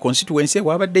nabaddeeyo mu constituency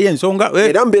wabaddeyo ensonga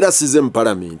era mbeera size mu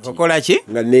paalamenti okola ki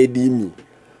nga neediimi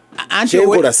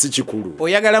kyenkola si kikulu.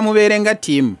 Oyagala mubeere nga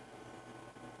ttiimu.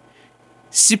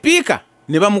 Sipiika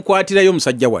ne bamukwatirayo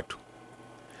omusajja wattu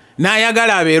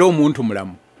n'ayagala abeere omuntu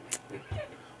mulamu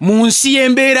mu nsi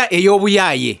y'embeera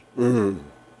ey'obuyaaye.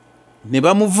 Ne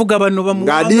bamuvuga bano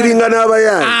ng'adiiringa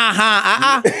n'abayaaye.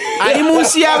 Ali mu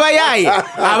nsi y'abayaaye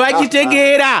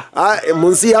abagitegeera. Mu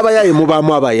nsi y'abayaaye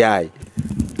mubaamu abayaaye.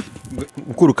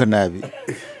 Mukulu Kanaabi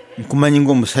nkumanyi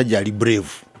ng'omusajja ali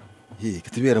brave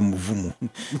katibeera muvumu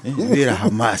beera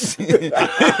Hamas.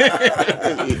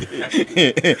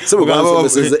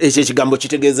 Ekyo ekigambo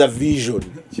kitegeeza vision.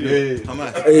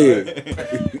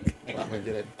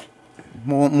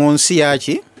 Mu nsi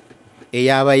yaki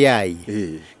ey'abayaayi.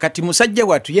 Kati musajja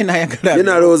wattu ye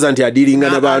n'alowooza nti adiiringa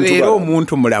n'abantu abeera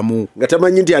omuntu mulamu nga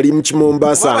tamanyi nti ali mu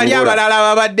Kimombasa. Bali abalala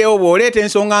babaddewo bw'oleeta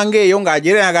ensonga ng'eyo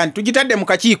ng'agereraga nti tugitadde mu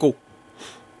kakiiko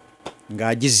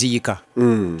ng'agiziika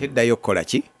teddayo kukola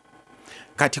ki.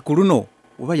 Kati ku luno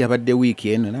oba yabadde wiiki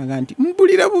eno naga nti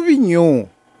mpulira bubi nnyo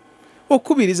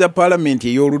okubiriza paalamenti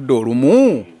ey'oludda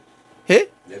olumu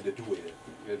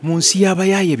mu nsi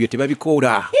y'abayaaye ebyo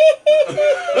tebabikola.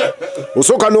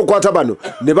 Osooka n'okwata bano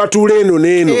ne batuula eno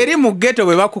n'eno eri mu ghetto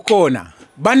bwe bakukoona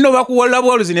banno bakuwola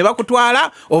bwoluzi ne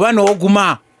bakutwala oba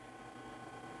n'oguma.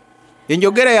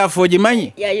 Enjogera yaffe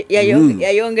ogimanyi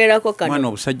yayongerako kano mwana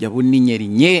obusajja bunninye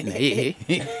linnye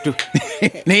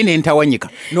naye nentawanyika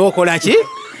n'okola ki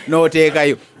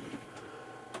n'oteekayo.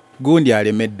 Gundi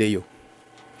alemeddeyo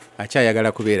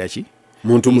akyayagala kubeera ki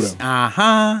muntu mulamu.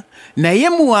 Naye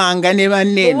muwanga ne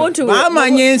banneeno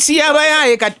bamanya ensi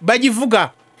y'abayaaye kati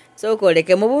bagivuga. Sooka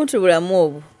oleke mu buntu bulamu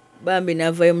obwo bambi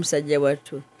n'avaayo musajja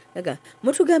wattu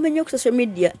mutugambe nnyo ku social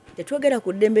media tetwogera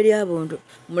ku ddembe ly'abuntu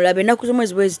mulabe ennaku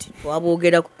z'omwezi bwe ziti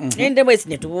twabwogerako nende bwezi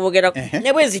ne tubwogerako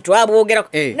ne bwezi twabwogerako.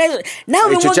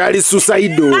 Ekyo kyali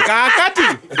suicide. Kaakati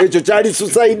ekyo kyali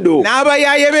suicide.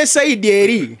 N'abayaaye b'esayidi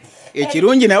eri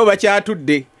ekirungi nabo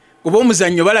bakyatudde kuba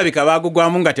omuzannyo balabika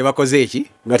baagugwamu nga tebakoze eki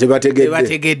nga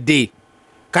tebategedde.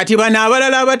 Kati bano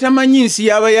abalala abatamanyi nsi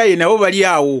y'abayaaye nabo bali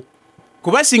awo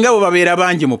kuba singa bo babeera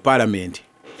bangi mu paalamenti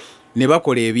ne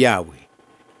bakola ebyabwe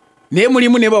naye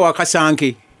mulimu ne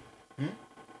bawakasanke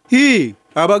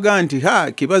abaga nti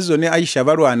Kibazo ne Aisha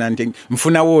balwana nti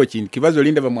nfunawo ki Kibazo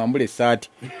linda bamwambula essaati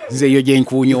nze eyo gye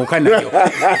nkuunyooka nayo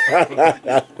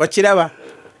wakiraba.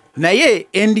 Naye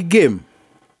end game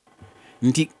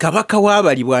nti kabaka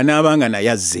w'abali bw'anaabanga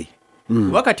naye azze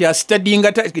wakati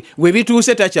asitadinga we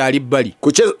bituuse takyali bbali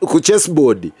ku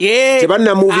chessboard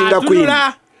tebannamuvinga queen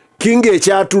king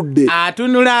ekyatudde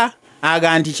atunula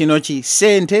aga nti kino ki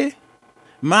sente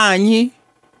maanyi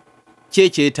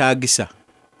kyekyetaagisa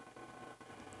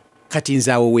kati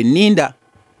nze awo wenninda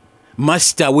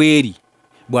master weeri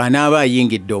bw'anaaba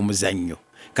ayingidde omuzannyo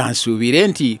kansuubire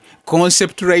nti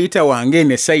concept writer wange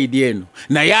ne sayidi eno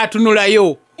naye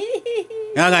atunulayo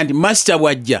nga nti master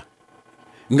bw'ajja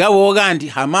nga bw'oga nti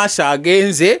Hamasa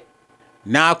agenze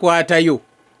n'akwatayo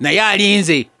naye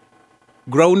alinze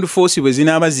ground force bwe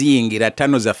zinaaba ziyingira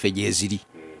 5 zaffe gye ziri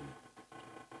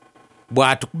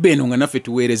bw'atukuba eno nga naffe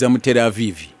tuweereza mu Tel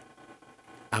Aviv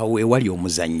awo ewali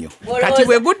omuzannyo kati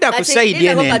bwe gudda ku sayidi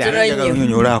eno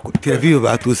endala Tel Aviv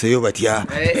batuuseyo batya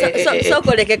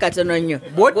sokoleke katono nnyo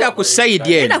bw'odda ku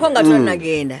sayidi eno nako nga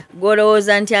tonnagenda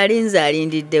gw'olowooza nti alinze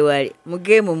alindidde wali mu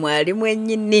geemu mwalimu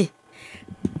ennyini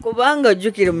kubanga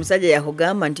ojjukira omusajja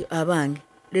yakugamba nti abange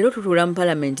leero tutuula mu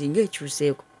palamenti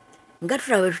ng'ekyuseeko nga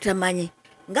tulaba bwe tutamanye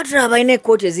nga tulaba balina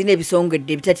ekkooti ezirina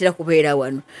ebisongedde ebitatera kubeera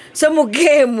wano so mu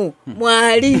geemu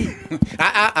mwali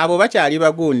abo bakyali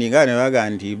bagundi nga ne baga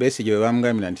nti Besigye bwe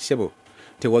bamugambira nti sebo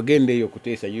tewagenda eyo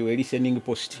kuteesa you were listening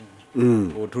post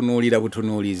otunuulira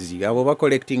butunuulizi abo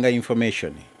bacollectinga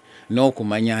information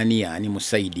n'okumanya ani mu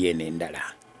sayidi eno endala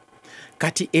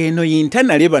kati eno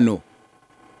yintanale bano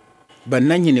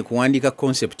bannannyini kuwandiika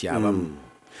concept abamu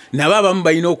nabo abamu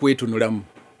balina okwetunulamu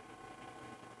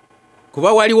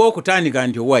kuba waliwo okutandika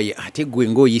nti owaye ate gwe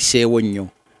ng'oyiseewo nnyo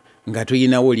nga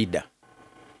tuyinawo lida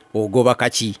ogoba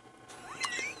kaki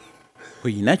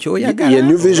oyina kyoyagala ye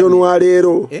new vision wa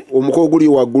leero omuko guli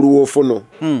waggulu w'ofono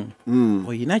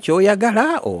oyina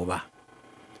kyoyagala oba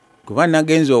kuba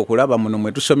nagenza okulaba muno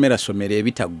mwe tusomera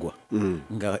ebitaggwa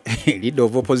nga leader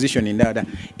of opposition ndada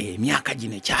emyaka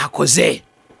gino kyakoze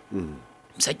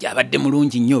musajja abadde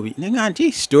mulungi nnyo nenga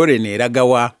nti story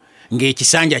neeragawa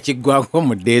ng'ekisanja kiggwako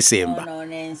mu Desemba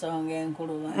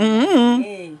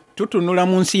tutunula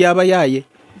mu nsi y'abayaaye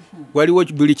waliwo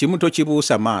buli kimu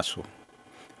tokibuusa maaso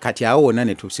kati awo wonna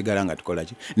ne tusigala nga tukola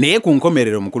ki naye ku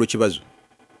nkomerero mukulu kibazo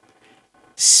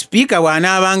sipiika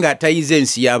bw'anaaba nga atayize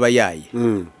ensi y'abayaaye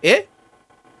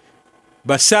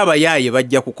bassaabayaaye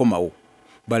bajja kukomawo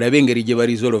balabe engeri gye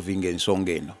barisolvinga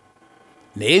ensonga eno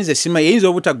naye nze sima yeyinza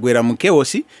obutaggwera mu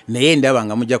keosi naye ndaba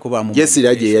nga mujja kubaamu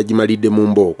jesira gye yagimalidde mu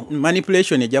mbooko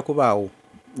manipulation ejja kubaawo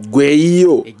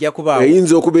gweyiyo ejja kubaawo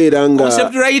eyinza okubeera nga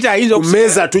concept writer ayinza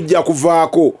okumeeza tujja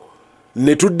kuvaako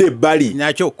ne tudde ebbali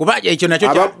nakyo kuba ekyo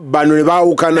nakyo bano ne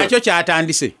baawukana nakyo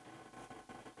kyatandise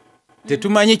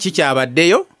tetumanyi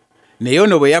kikyabaddeyo naye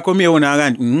ono bwe yakomyewo n'aga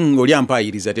nti oli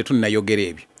ampayiriza tetunnayogera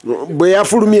ebyo bwe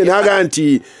yafulumye n'aga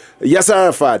nti Yasser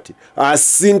Arafat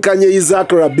asinkanye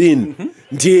Isaac Rabin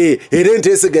nti era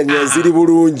enteeseganya ziri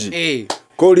bulungi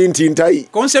koli nti ntayi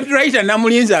concept writer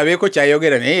namulinza abeeko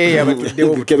kyayogera naye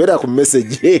yabatuddewo kebera ku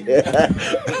message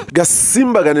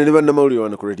Gasimbagane ne bannamawulire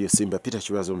wano ku Radio Simba Peter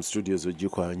Kibazo mu studios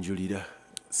ogikwanjulira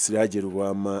Siraje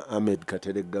Rubwama Ahmed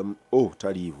Kateregga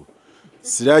taliiwo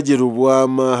Siraje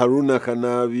Rubwama Haruna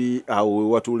Kanabi awe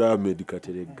watula Ahmed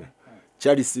Kateregga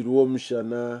Charles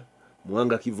Ruwomushana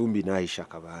Mwanga Kivumbi na Aisha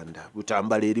Kabanda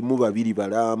butambala erimu babiri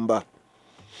balamba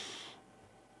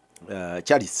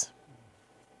Charles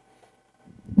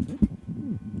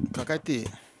kakati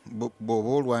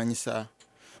bobo olwanyisa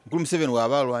Mukulu Museveni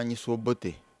waba alwanyisa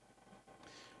Obote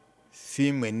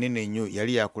simu ennene nnyo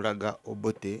yali yakulaga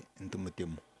Obote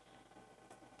ntumutemu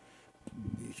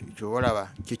kyo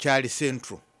walaba kikyali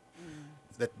central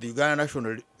that the Uganda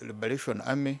National Liberation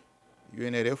Army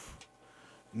UNLF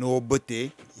no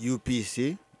Obote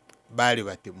UPC bali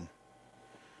batemu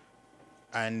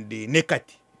and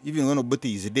nekati even when Obote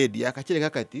is dead yakakire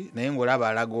kakati naye ngolaba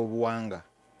alaga obuwanga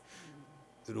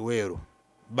Luwero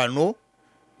bano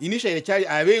initially kyali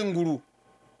abengulu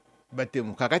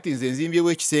batemu kakati nze nzimbye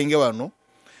w'ekisenge wano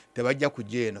tebajja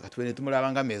kujena katwene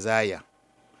tumulabanga Mezaya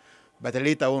but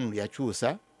later on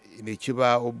yakyusa ne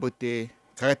kiba Obote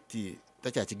kakati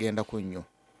takyakigenda kunnyo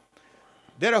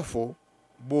therefore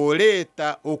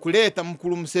okuleta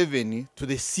Mukulu Museveni to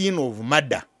the scene of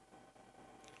murder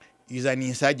is an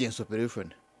insurgency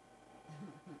operation.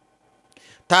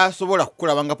 Tasobola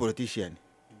kukulabanga politician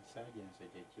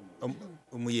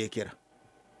omuyekera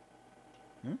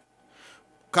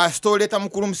kasitoleta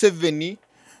Mukulu Museveni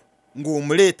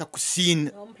ng'omuleta ku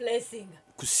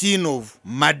scene of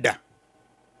murder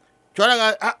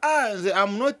kyolaga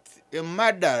I'm not a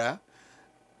murderer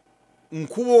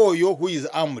nkuba oyo who is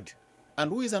armed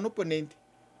and who is an opponent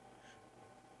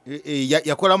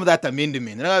yakolamu that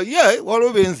amendment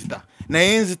waliwo benzita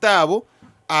naye enzita abo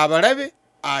abalabe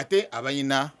ate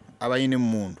abayina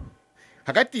emmundu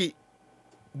kakati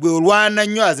bwe olwana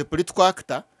nnyo as a political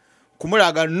actor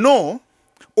kumulaga no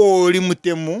oli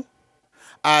mutemu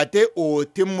ate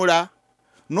otemula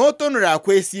n'otonera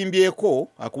akwesimbyeko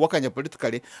akuwakanya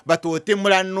politically but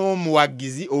otemula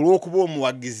n'omuwagizi olw'okuba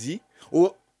omuwagizi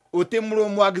otemula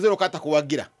omwagizero kata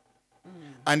kuwagira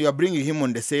and you are bringing him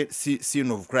on the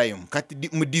scene of crime kati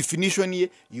mu definition ye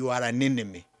you are an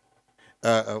enemy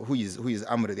who is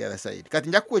armed the other side kati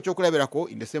njakuwa ekyokulabirako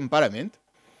in the same parliament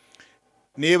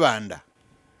nebanda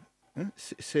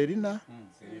Serina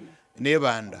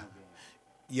nebanda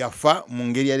yafa mu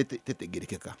ngeri yali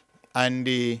tetegerekeka and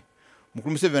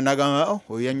mukulu Museveni agamba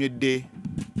oyo yanywedde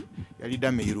yali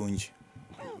dame irungi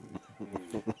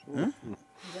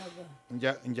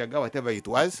njaga whatever it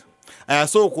was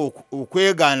so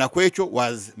okwegaana kwekyo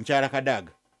was Mkyala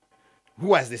Kadaga who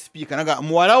was the speaker naga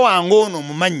muwala wange ono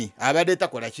mumanyi abadde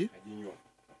takola ki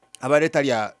abadde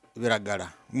talya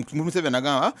biragala mukulu Museveni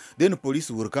agamba then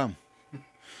police will come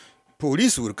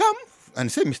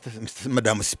and say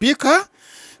Madam Speaker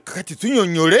kati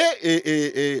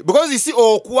tunyonyole because you see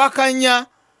okuwakanya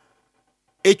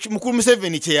mukulu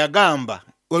Museveni kye yagamba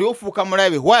wali ofuuka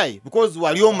mulabe why because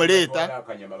wali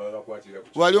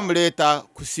omuleta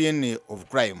ku scene of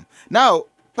crime. Now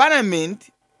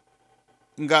parliament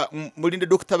nga mulinde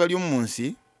Dr. bali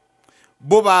omunsi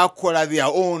bo bakola their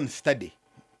own study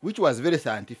which was very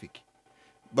scientific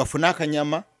bafuna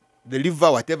akanyama the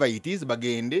liver whatever it is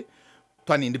bagende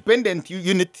to an independent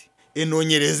unit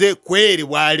enonyereze kweri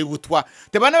bwali butwa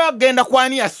tebana bagenda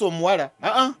kwani asomwala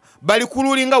bali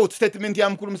kululinga out statement ya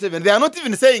mukulu Museveni. They are not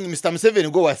even saying Mr.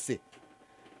 Museveni go wase,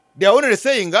 they are only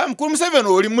saying mukulu Museveni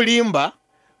oli mulimba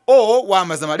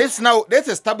wamazama. Let's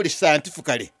establish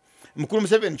scientifically mukulu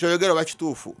Museveni choyogera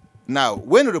bakitufu. Now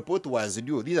when the report was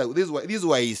due, these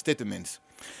were his statements.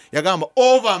 Yagamba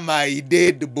over my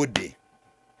dead body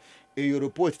eyo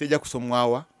report teja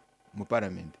kusomwawa mu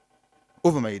parliament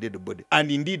over my dead body,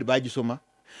 and indeed bagisoma.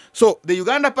 So the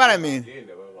Uganda parliament,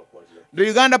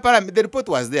 the report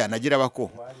was there. Najira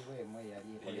bako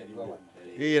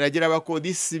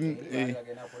this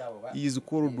is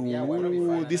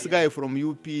called this guy from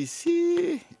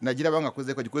UPC Najira banga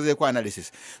koze kwa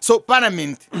analysis. So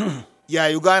parliament ya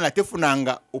Uganda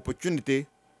tefunanga opportunity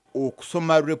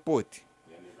okusoma report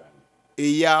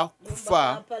eya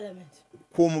kufa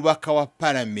ku mubaka wa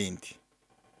parliament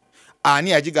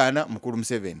ani ajigana mukulu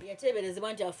Museveni.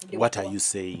 What are you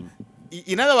saying?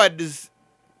 In other words,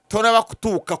 tonaba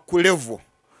kutuuka ku level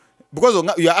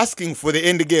because you are asking for the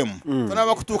end game.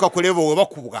 Tonaba kutuuka ku level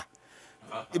webakubwa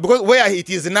because where it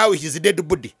is now is dead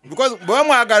body, because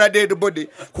bwamwagala dead body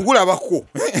kugula bako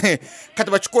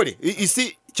kati bakikole. You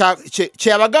see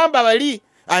kye abagamba bali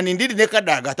and indeed ne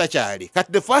Kadaga takyali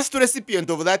kati the first recipient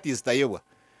of that is Tayewa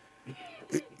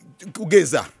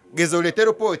Geza ulete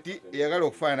report yagala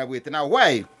okufana bwete. Now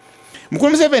why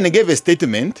mukulu Museveni gave a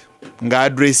statement nga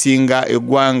addressinga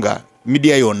egwanga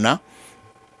media yonna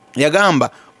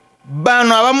yagamba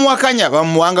bano abamuwakanya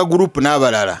bamuwanga group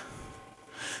n'abalala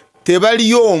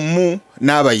tebaliyo omu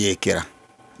n'abayekera.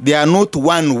 They are not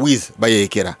one with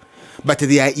bayekera, but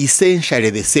they are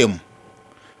essentially the same.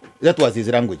 That was his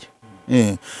language.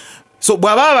 So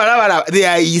bwaba they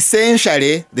are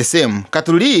essentially the same.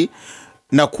 Katuli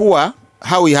nakuwa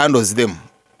how he handles them.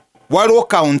 Waliwo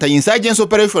counter insurgency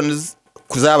operations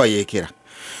kuzaba yekera.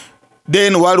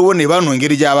 Then waliwo ne bano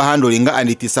ngeri gyaba handlinga and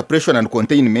it is suppression and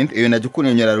containment eyo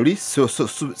najukunyonyera luli so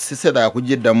siseda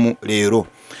kujiddamu leero.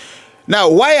 Now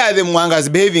why are the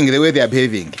Mwangas behaving the way they are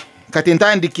behaving? Kati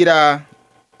ntandikira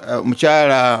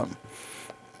Mukyala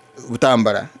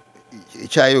Butambala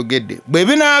kyayogedde bwe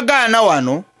binaagaana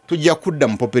wano tujja kudda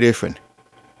mu population.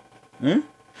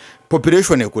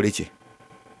 Population ekoleki.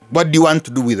 What do you want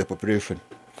to do with the population?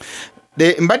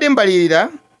 Mbadde mbalirira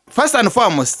first and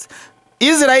foremost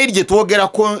Israel gye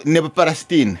twogerako ne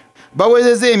Palestine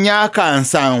bawezeze emyaka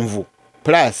 7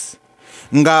 plus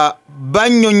nga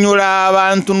banyonyola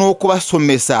abantu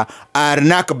n'okubasomesa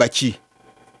Al-Nakba ki.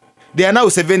 They are now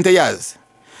 70 years.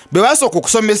 Bebasoka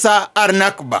okusomesa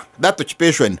Al-Nakba, that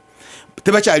occupation,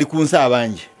 tebakyali kunsa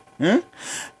abangi.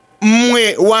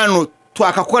 Mwe wano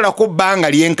twakakolako bbanga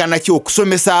lyenkana ki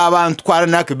okusomesa abantu kwa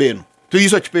Al-Nakba eno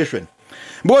tuyise occupation.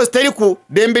 Because teri ku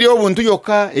demberi obuntu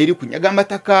yokka eri kunyaga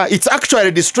amataka. It's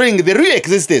actually destroying the real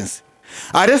existence.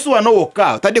 Aresu wano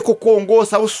wokka tadde ku Congo,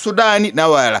 South Sudan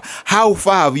n'awalala. How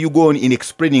far have you gone in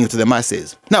explaining to the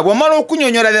masses? Now bwamala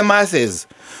okunyonyola the masses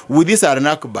with this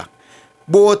Al-Nakba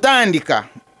bw'otandika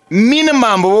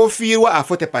minimum bw'ofiirwa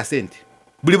 40%.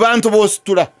 Buli bantu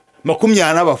b'ositula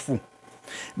 40 bafu.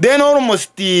 Then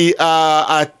almost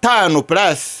 5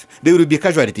 plus there will be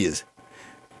casualties.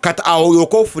 Kati awo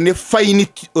yokofune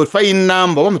fine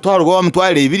number bamutwalo go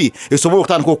bamutwalo 2 esobola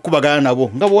okutandika okubagana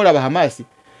nabo nga bolaba Hamas.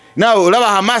 Now olaba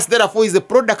Hamas therefore is a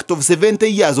product of 70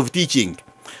 years of teaching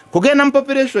kugenda mu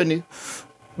population,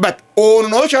 but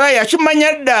ono chala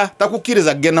yakimanya dda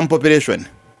takukiriza kugenda mu population.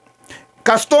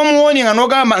 custom warning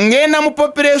anogamba ngenda mu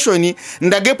population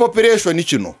ndage population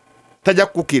kino tajja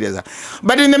kukukiriza.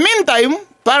 But in the meantime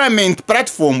parliament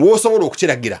platform wosobola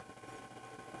okukiragira.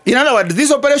 In other words,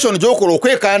 this operation jokolo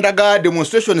kwekandaga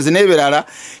demonstrations n'ebirala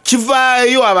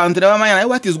kivaayo abantu ne bamanya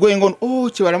what is going on. Oh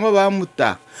kibalama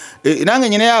bamutta nange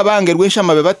nyine yabange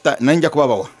rweshama bebatta nanja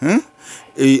kubabawa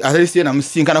atalisiye na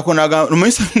musinkana ko naga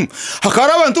numisa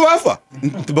hakara abantu bafa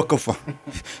ntibakafa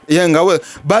yengawe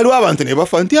bali abantu ne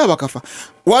bafa nti abakafa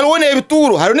walone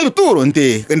ebituro harone ebituro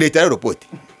ndetara report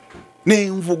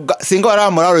ne mvuga singa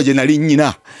wala moralo general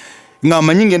nyina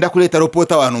ngama nyinge ndakuleta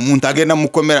report abantu umuntu agenda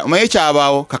mukomera maye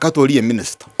cyabawo kakatoliye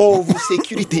minister of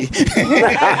security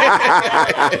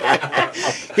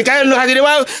kikaye no hadire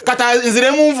wa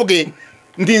katanzire mumvuge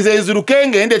ndinze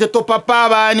zurukenge ndete to papa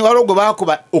abani warogo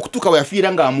bakuba okutuka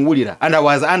wayafira ngamuwulira and I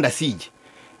was under siege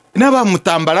naba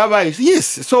mutambala bayi.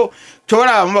 Yes, so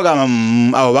chora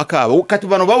mugamba abo bakaba kati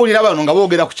bano bawulira abantu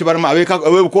ngabogera ku kibarama abeka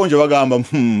webukonje bagamba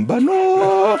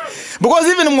bano because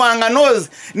even mwanga knows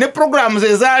ne programs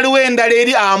ezali wenda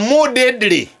leri are more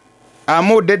deadly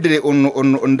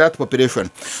on that population.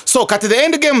 So kat the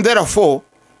end game therefore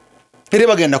ere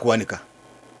bagenda kuwanika.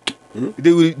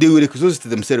 They will exhaust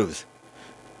themselves.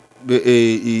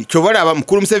 Chovala aba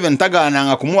mukuru Museveni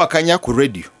tagana kumuwakanya ku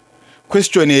radio.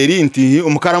 Question eri nti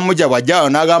omukara mmoja wajao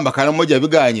nagamba kala mmoja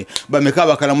biganye bameka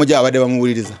bakala mmoja abade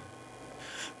bamuwuliriza.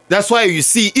 That's why you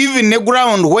see even the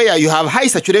ground where you have high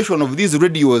saturation of these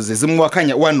radios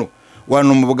zimuwakanya wano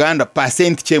mu Buganda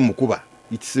percent che mukuba.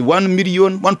 It's 1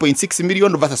 million 1.6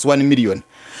 million versus 1 million.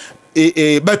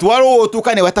 But walo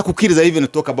tukane watakukiriza even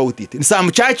talk about it. In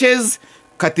some churches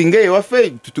katinge wafe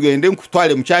tutugende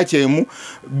kutwale muchache mu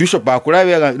bishop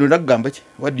akulabe ndagamba ki.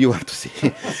 What do you want to say?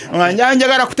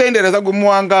 Njagala kutendereza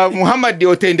gumuwanga Muhammad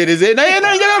otendereze na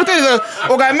yena njagala kutendereza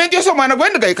ogamenti yoso mwana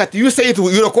gwenda kati you say it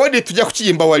you record it tujja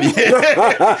kukiyimba wali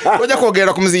tujja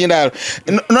kogera kumuzindalo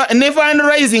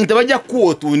never rising tabajja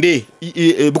kuotunde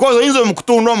because oyinzo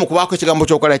mukutunda omukubako kigambo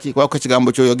kyokola ki kwako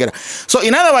kigambo kyoyogera. So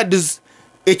in other words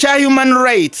a human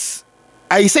rights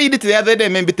I said it the other day,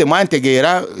 maybe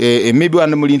temantegera, maybe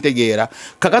one mulintegera.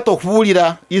 Kakato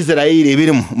kuulira Israel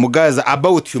ebiri mu Gaza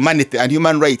about humanity and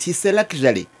human rights. It's a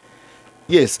luxury.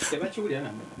 Yes.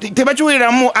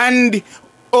 Tebachulira mu and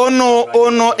ono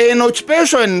an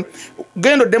occupation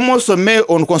gendo demoso me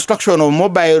on construction of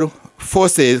mobile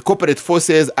forces, corporate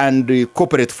forces and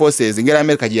corporate forces. Ngera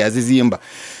America jazizimba.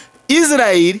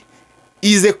 Israel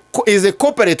is a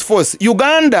corporate force.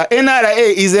 Uganda,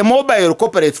 NRA, is a mobile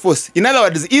corporate force. In other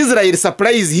words, Israel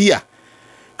supplies here.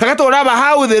 Kakato raba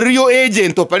how the real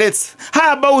agent operates.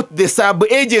 How about the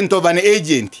sub-agent of an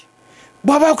agent?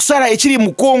 Baba kusara echiri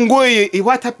mu Congo,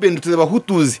 what happened to the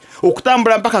Hutus?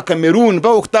 Okutambula mpaka Cameroon,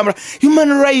 baba okutambula.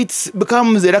 Human rights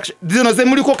becomes a luxury. Dino ze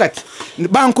muri kokati.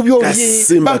 Banku byo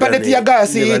bampadeti ya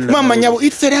gasi. Mama nyabo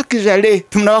it's a luxury.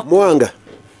 Mwanga.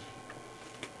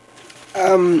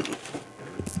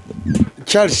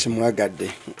 Charles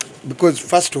Mwagadde, because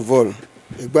first of all,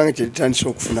 the right to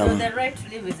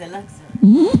live is a luxury.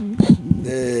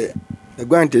 The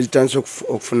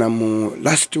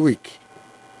last week,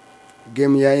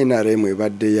 game ya NRM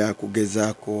ebadde ya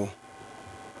kugezaako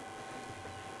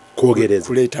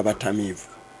kuleta batamivu.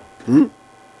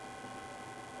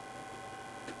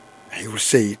 I will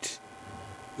say it.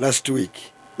 Last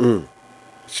week,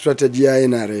 strategy ya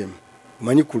NRM,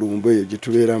 manyi kulumbe eyo gye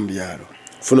tubeera mu byalo.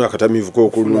 Funa akatamivu ko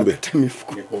kulumbe.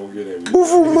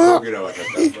 Buvuma.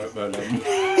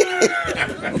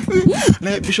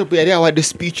 Na bishop yali awade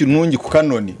speech nungi ku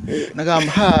kanoni.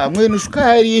 Nagamba mwenu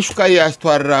shukari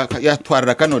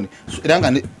yatwarra kanoni.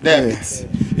 Iranga diabetes.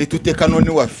 Etute kanoni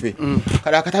wafe.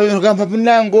 Kala akatabivu ngamba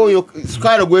binango yo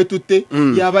shukari gwetute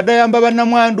yabadayamba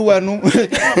banamwandu wanu.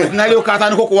 Nali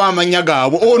okatana ko kuwamanya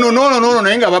gabo. Oh no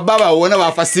nenga bababa wona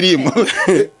bafasirimu.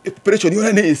 Pressure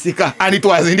yona nesika and it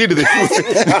was indeed the truth.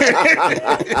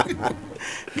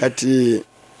 Kati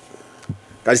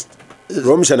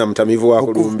Romshana mtamivu wa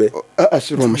kulumbe.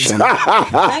 Si Romshana.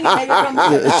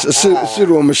 Si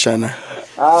Romshana.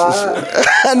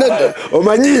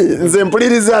 Omanyi nze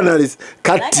mpuliriza analysis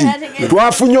kati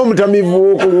twafunye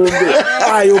omutamivu wa kulumbe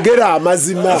ayogera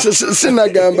amazima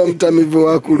sinagamba mutamivu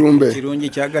wa kulumbe kirungi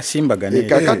kya Gasimbagane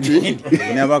kakati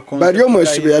bali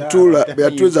omwesi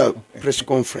beyatuza press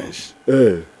conference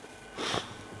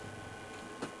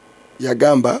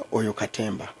yagamba oyo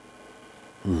Katemba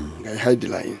nga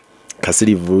headline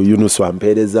Kasirivu Yunus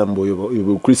wampereza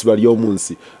mbo Chris bali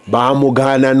omunsi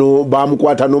bamugana no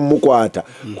bamukwata no mukwata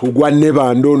kugwa ne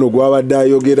bandono gwabadde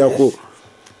ayogerako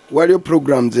waliyo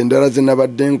programs endala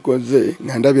zinabadde nkoze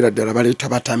nga ndabira ddala baleeta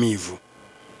batamivu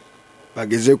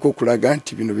bagezeko kulaga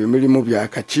nti bino byemirimu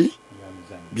byakaki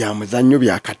bya muzannyo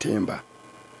bya katemba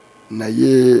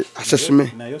naye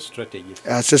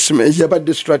assessment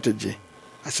yabadde strategy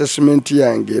assessment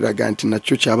yange eraga nti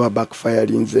nakyo kyaba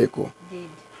backfirinzeeko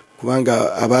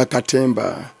kubanga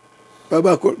abakatemba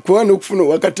kubanga okufuna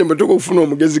wakatemba tokufuna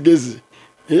omugezigezi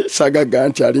sagaga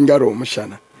nti alingala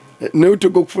omushana naye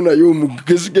oteka okufunayo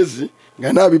omugezigezi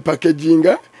nga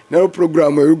nabipackaginga nayo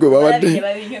programu eyo gwe babadde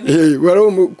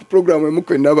waliwo programu emu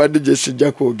kwe nabadde gye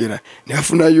sijja kwogera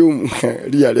nebafunayo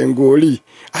liyalengooli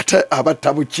ate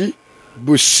abatabuki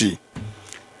busi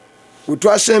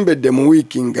twasembedde mu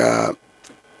wiiki nga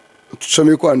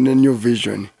tusomeko ne New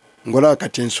Vision ngolaba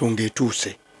kati ensonga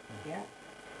etuuse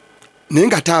naye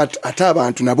nga ate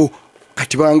abantu nabo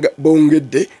kati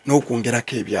bongedde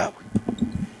n'okwongerako ebyabwe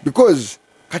because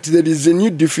kati there is a new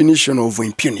definition of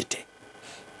impunity.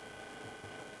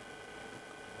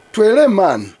 Twele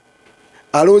man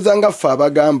alowooza nga ffe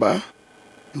abagamba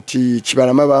nti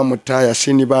Kibalama bamutta,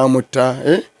 Yasini bamutta,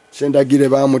 Sendagire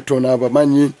bamutta,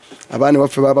 n'abamanyi abaana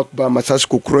baffe babakuba amasasi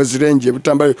ku Cross Range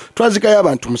ebutambala twazikayo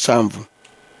abantu 7.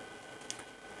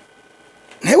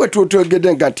 Naye we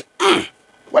twogedde ngati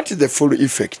what is the full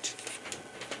effect?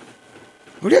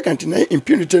 Uliaka nti naye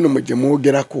impunity eno mwe gye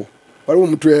mwogerako waliwo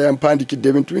omuntu yampandikidde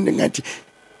ebintu bindi nga nti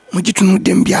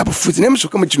mugitunudde mu byabufuzi naye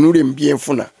musooka mukitunule mu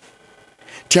byenfuna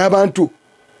ti abantu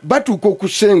batuuka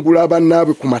okusengula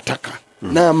abannaabwe ku mataka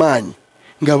n'amaanyi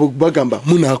nga bagamba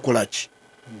munaakola ki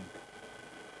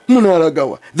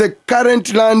munaalagawa the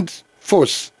current land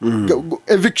force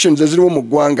evictions eziriwo mu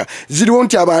ggwanga ziriwo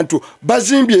nti abantu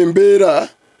bazimbye embeera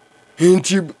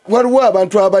nti waliwo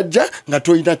abantu abajja nga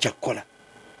toyina kyakkola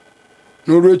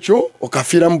n'olwekyo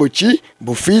okafiiramu buki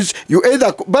bufiizi you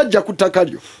either bajja ku ttaka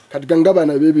lyo kati ganga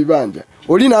baana b'ebibanja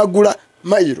oli n'agula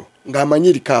mayiro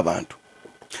ng'amanyiriko abantu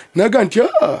naga nti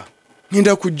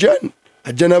ngenda kujja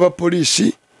ajja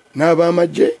n'abapoliisi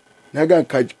n'abamagye naga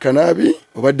kanaabi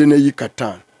obadde n'eyika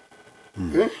 5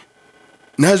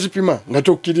 n'azipima nga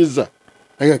tokkiriza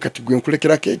naga kati gwe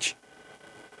nkulekerako eki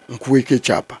nkuweeko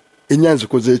ekyapa enyanzi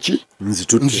koze eki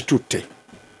nzitutte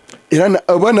era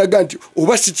oba naga nti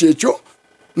oba si kyekyo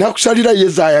nakusalira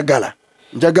yezaayagala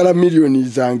njagala miliyoni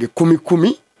zange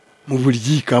 10 mu buli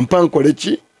yiika mpa nkole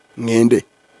ki ngende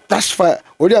that's fire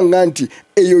olya nti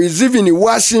eyo is even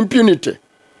worse impunity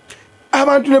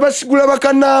abantu ne basigula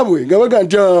bakanaabwe nga baga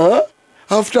nti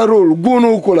after all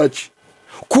guno ukola ki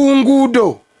ku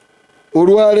nguudo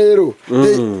olwaleero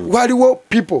waliwo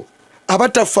people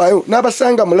abatafaayo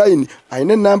n'abasanga mu line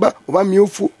ayina namba oba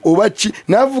myufu oba ki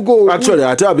navuga actually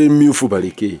ate ab'emyufu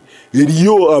baleke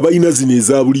eriyo abayina zino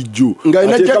eza bulijjo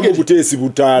ateekamu buteesi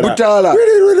butaala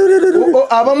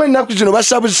abamu ennaku zino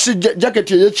basabusi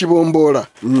jaketi ey'ekibomboola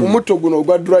omutto guno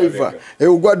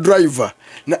ogwa driver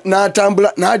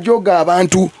n'atambula n'ajoga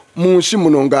abantu mu nsi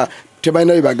muno nga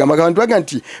tebalina bye bagamba abantu baga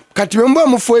nti kati bwe muba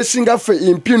mufuesinga ffe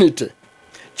impunity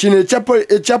kino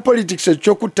ekya politics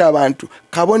ekyokutta abantu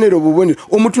kabonero bubonero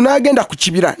omuntu n'agenda ku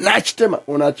kibira n'akitema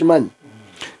ono akimanyi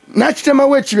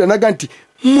n'akitemawo ekibira naga nti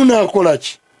munaakola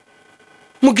ki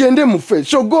mugende mufe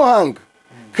so go hang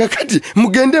kakati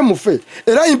mugende mufe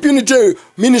era impunity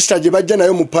minister gye bajja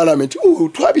nayo mu parliament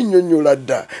twabinnyonnyola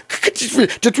dda kakati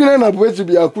tetulina nabwezi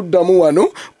byakuddamu wano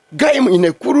game in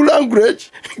a cool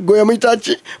language goya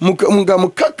muitachi nga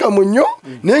mukaka munyo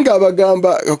nenga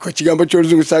abagamba ko kigambo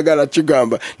cy'oluzungu sagala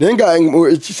kigamba nenga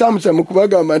ekisamusa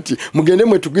mukubagamba nti mugende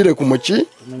mwetugire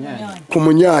ku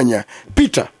munyanya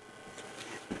Peter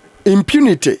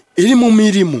impunity iri mu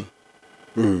mirimu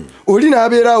oli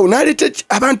nabeerawo nalete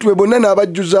abantu be bonna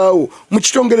n'abajjuzaawo mu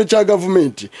kitongere kya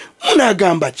gavumenti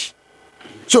munagamba ki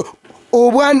so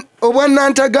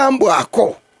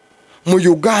obwannantagambwako mu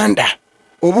Uganda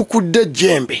obukudde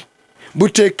jembe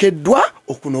butekeddwa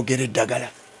okunogera eddagala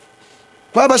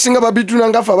kwa basinga babituna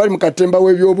ngafa bali mukatemba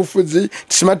w'ebyobufuzi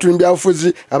tisimatu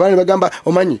mbyabufuzi abana bagamba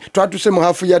omanyi twatuse mu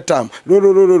hafu ya tamu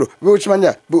lolo bo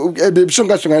kimanya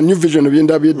ebisonga New Vision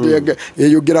byenda byedde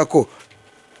eyogerako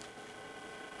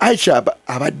Aisha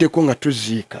abaddeko nga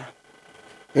tuziika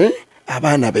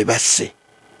abaana be basse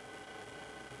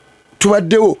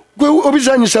tubaddewo gwe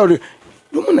obizanyisa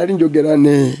lumu nali njogera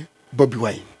ne Bobby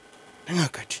Wine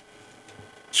ngakati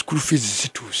school fees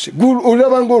zituuse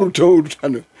olaba ngo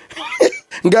olutano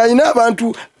ngayina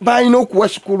abantu bayina okuwa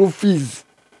school fees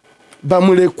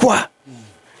bamulekwa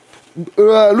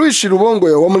Luis Lubongo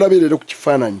yawamulabirira ku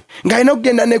kifaananyi ngayina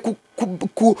okugenda ne ku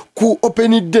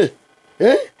open day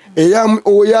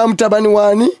oya mutabani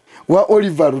wani wa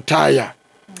Oliver Rutaya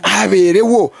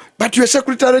abeerewo but you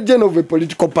secretary general of a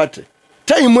political party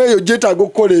time eyo jetago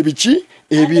kola ebiki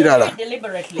ebirala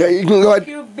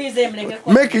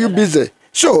make you busy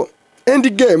so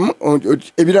end game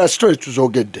ebirala story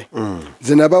tuzogedde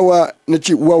zenabawa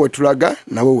neki wawe tulaga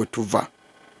nawe wetuva.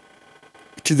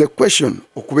 It is a question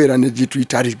okubeera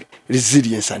negituyita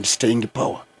resilience and staying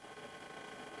power.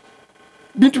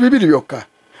 Bintu bibiri byokka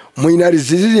mwina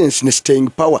resilience ne staying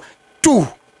power. Two,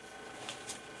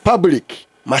 public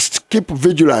must keep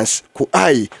vigilance ku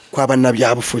eye kwa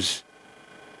bannabyabufuzi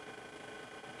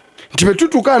nti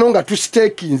betutukaano nga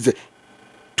tustakinze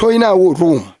toyinaawo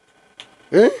room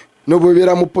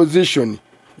nobwebeera mu position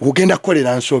ogenda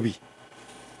kukolera nsobi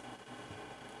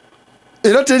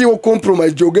era teriwo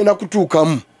compromise gyogenda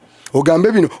kutuukamu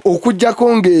ogambe bino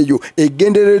okujjako ng'eyo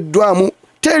egendereddwamu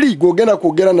teri gwogenda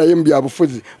kwogera naye mu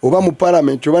byabufuzi oba mu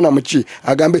parliament oba namuki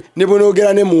agambe ne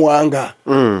bonoogera ne muwanga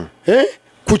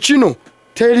ku kino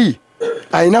teri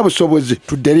alina busobozi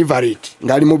to deliver it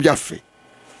ng'ali mu byaffe.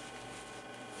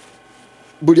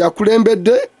 Buli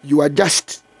akulembedde you are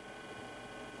just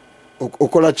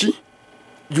okola ki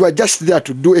you are just there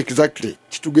to do exactly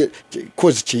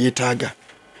cause kyeyetaaga.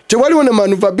 Tewaliwo ne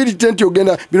maneuverability nti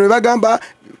ogenda bino bagamba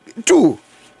tu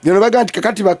bino bagamba nti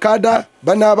kakati bakada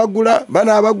banaabagula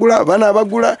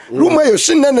lumu eyo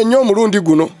sinene nnyo omulundi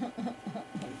guno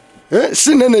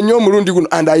sinene nnyo omulundi guno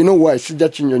and I know why sijja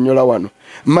kinyonyola wano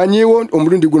manyiwo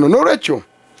omulundi guno n'olwekyo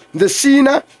nze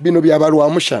siina bino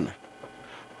byabalwamushana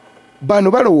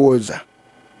bano balowooza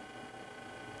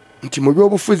nti mu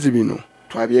byobufuzi bino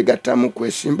twabyegattamu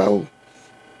kwesimbawo.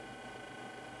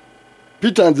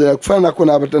 Peter nze yakufaanako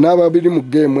n'ababiri mu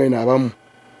game eno abamu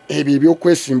ebyo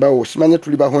ebyokwesimbawo simanye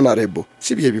tuli ba honorable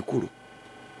si byebikulu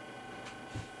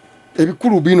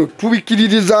ebikulu bino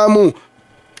tubikiririzaamu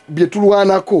bye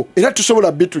tulwanako era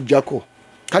tusobola bitujjako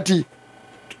kati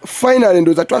finally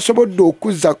ndoza twasobodde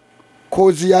okuzza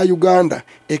cause ya Uganda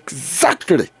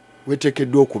exactly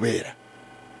wetekeddwa okubeera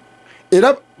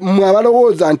era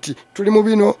mwabalowooza nti tuli mu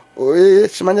bino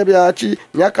simanya byaki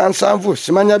myaka 7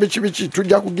 simanya biki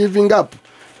tujja ku giving up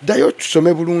dayo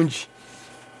tusome bulungi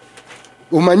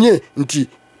omanye nti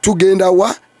tugenda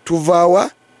wa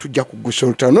tuvaawa tujja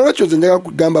kugusolta n'olwekyo nze njagala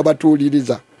kugamba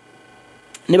batuuliriza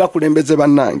ne bakulembeze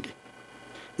bannange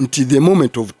nti the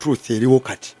moment of truth eriwo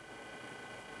kati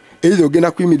ezo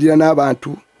ogenda kuyimirira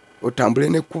n'abantu otambule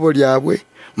n'ekkubo lyabwe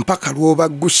mpaka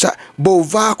lw'obaggusa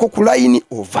b'ovaako ku layini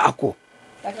ovaako.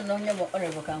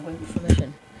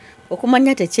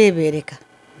 Okumanya tekyebeereka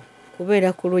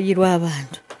kubeera ku luyi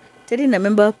lw'abantu terina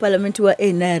member wa parliament wa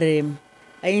NRM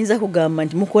ayinza kugamba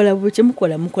nti mukola buki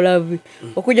mukola bubi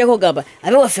okujjako gamba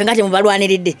abe waffe nga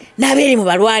temubalwaniridde n'abeeri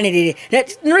mubalwanirire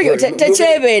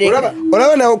tekyebeereka.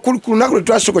 Olaba nawe ku lunaku lwe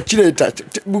twasooka kireeta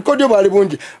bukodyo bwali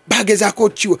bungi bagezaako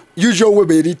kiwa usual we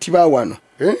beeriti ba wano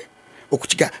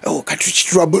okukiga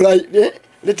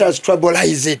let us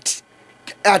troublize it.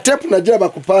 Atepu najiraba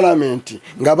ku parliament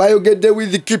nga bayogedde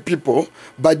with the key people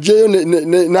bajeyo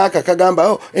n'aka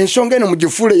kagamba ensonga eno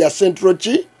mugifule ya central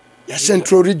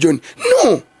region.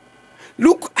 No,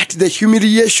 look at the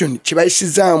humiliation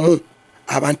kibayisizaamu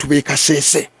abantu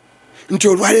beekaseese nti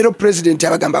olwaleero president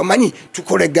abagamba manyi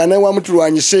tukolegana wamu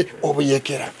tulwanyise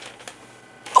obuyekera.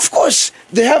 Of course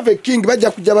they have a king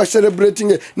bajja kujja ba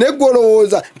celebrating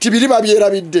negolowooza nti biri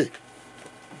babyerabidde.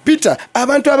 Peter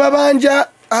abantu ababanja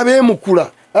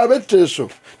abemukula abeteso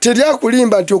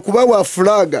teryakulimba nti okuba wa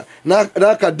flaga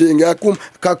n'akadenge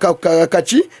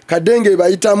kaki kadenge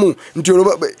bayitamu nti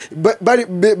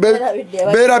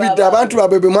beerabidde abantu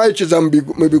babwe bemwayokeza mu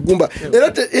bigumba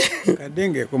era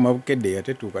kadenge ku mabukedde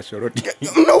yatetuuka soroti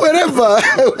no wherever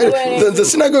nze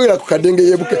sinagogera ku kadenge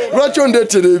yebuke lwaki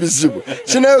ondeetera ebizibu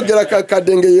sinayogera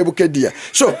kadenge yebukedya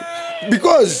so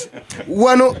because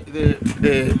one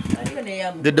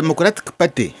the Democratic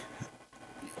Party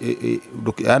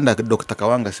Dr.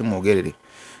 Kawanga simwogerere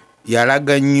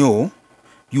yalaga nnyo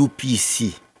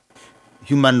UPC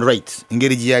human rights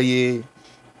engeri gyali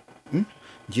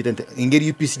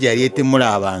engeri UPC gyali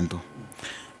etemula abantu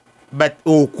but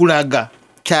okulaga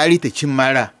kyali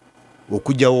tekimala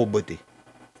okujjawo obote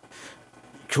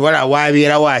kiwala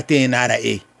wabeerawo ate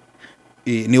NRA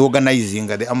ne organizing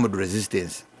the armed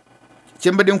resistance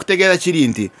kyembadde nkutegeeza kiri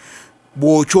nti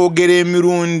bw'okyogera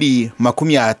emirundi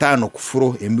 50 ku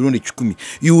furo emirundi 10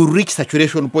 you reach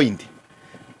saturation point.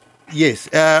 Yes,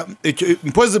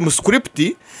 mpozi mu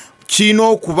script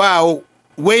kino okubaawo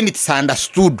when it's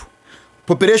understood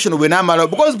population bwenamala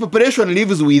because population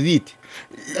lives with it.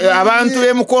 Abantu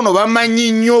emukono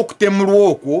bamanyi nnyo okutemulwa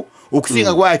okwo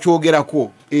okusinga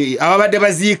gwakyogerako ababadde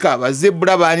baziika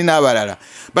bazebula baani n'abalala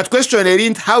but question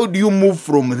isn't how do you move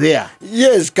from there.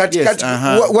 Yes, kati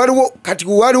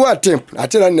waliwo attempt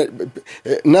ate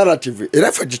narrative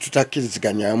era ffe gye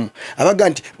tutakkiriziganyaamu abaga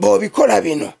nti bw'obikola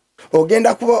bino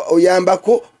ogenda kuba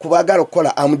oyambako kubagala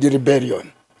okukola armed rebellion.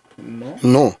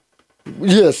 No.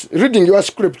 Yes, reading your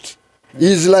script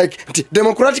is like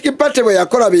Democratic Party bwe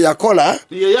yakola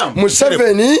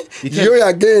Museveni yo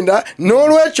yagenda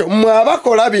n'olwekyo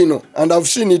mwabakola bino, and I've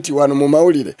seen it wano mu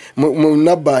mawulire mu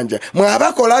Nabbanja,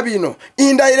 mwabakola bino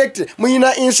indirect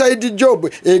muyina inside job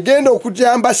egenda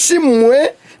okujamba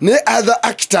simwe ne other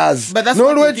actors.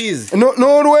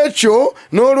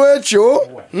 N'olwekyo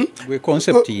we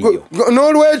concept hiyo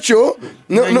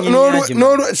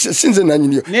sinze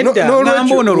nanyinyo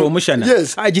n'olwekyo omushana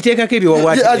agiteekako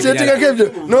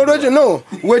no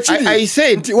wekiri I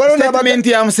said statement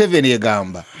ya Museveni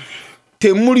egamba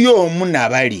temuli omu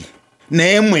nabali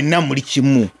naye mwenna muli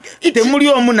kimu, temuli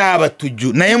omu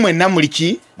n'abatujju naye mwenna muli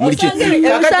ki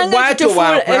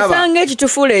esanga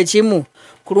ekitufuula ekimu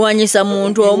kulwanyisa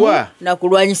muntu omu na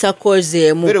kulwanyisa kozi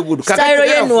emu. Style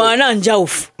yenwana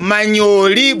njawufu.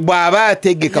 Manyoli bw'aba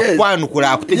ategeka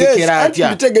kwanukula akutegekera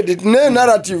atya. Ne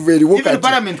narrative eri wakati. Even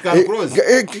parliament can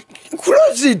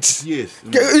close it. Yes.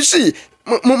 You see,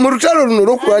 mu rutalo luno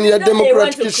lw'okulwanira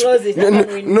democratic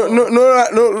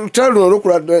rutalo luno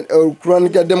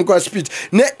lw'okulwanira democratic speech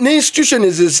ne institution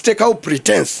ezitekawo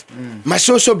pretense must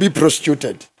also be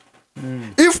prostituted.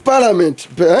 If parliament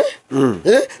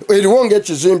eriwonga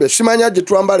ekizimbe simanya gye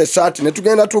twambala esaati ne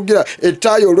tugenda tugira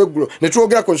ettaayi olweggulo ne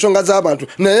twogera ku nsonga z'abantu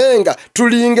naye nga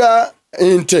tulinga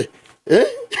ente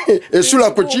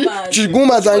esula ku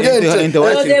kiguma zange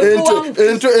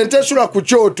ente esula ku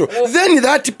kyoto, then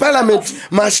that parliament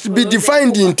must be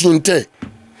defined nti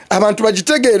abantu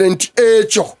bagitegeere nti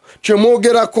ekyo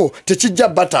kyemwogerako tekijja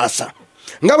bataasa.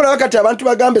 Ngabula wakati abantu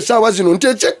bagambe sawa zino nti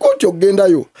ekyekooti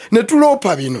ogendayo ne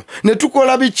tuloopa bino ne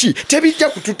tukola biki tebijja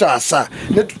kututaasa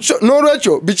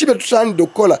n'olwekyo biki bye tusaanidde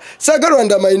okukola. Saagala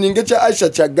wandamayininga ekya Aisha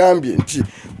kyagambye nti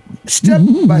step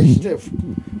by step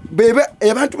bebe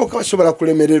abantu bokka basobola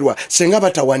kulemererwa senga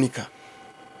batawanika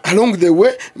along the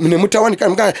way ne mutawanika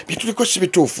mga bituliko si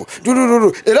bituufu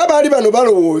era baali bano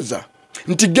balowooza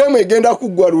nti gemu egenda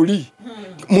kuggwa luli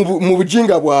mu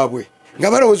bujinga bwabwe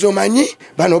nga balowooza omanyi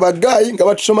bano bagaayi nga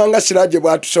batusoma nga Siraaje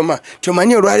bwatusoma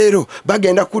tomanyi olwaleero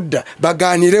bagenda kudda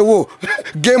bagaanirewo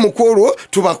gemu kwolwo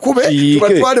tubakube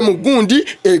tubatwale mu gundi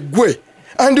egwe.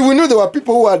 And we know there were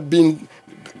people who had been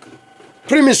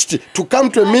premised to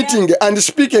come to a meeting and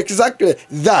speak exactly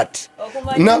that.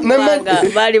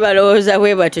 Bali balowooza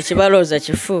bwe batyo kibalowooza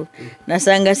kifu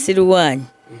nasanga Sirwanyi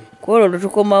kwolwo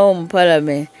lutukomawo mu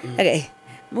parliament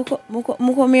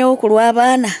mukomyewo ku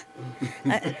lw'abaana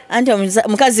anti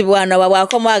mukazi bwana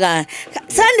bwakoma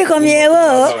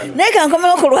sandikomyewo naye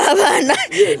kankomewo ku lw'abaana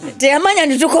teyamanya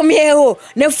nti tukomyewo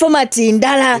ne format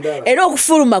ndala era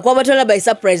okufuluma kwabatwala by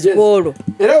surprise kwolwo.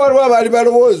 Era waliwo abaali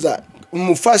balowooza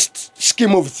mu first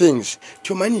scheme of things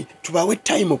tumanyi tubawe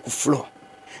time okuflow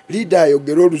leader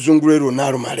ayogera oluzungu lwero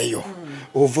naalumaleyo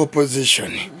of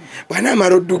opposition bwana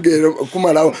amala oddugero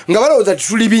okumalawo nga balowooza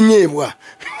tituli binyeebwa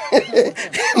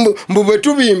mbu bwe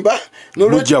tubimba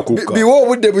biwa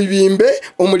obudde bibimbe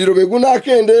omuliro bwe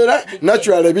gunaakendeera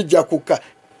naturally bijja kukka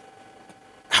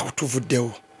awo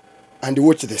tuvuddewo and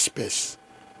watch the space.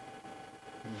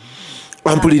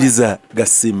 Ampuliriza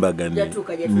Gasimbagane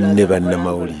ne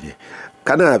bannamawulire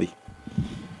Kanaabi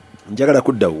njagala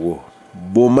kuddawo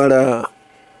bw'omala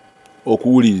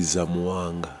okuwuliriza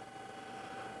muwanga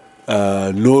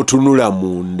n'otunula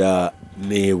munda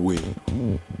neewe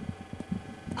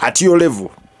at your level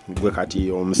gwe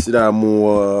kati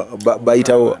omusiraamu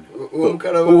bayitawo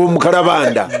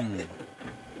omukalabanda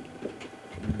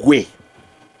gwe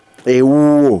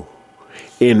ewuwo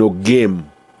eno game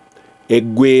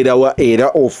eggwerawa era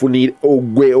ofunire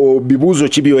ogwe bibuuzo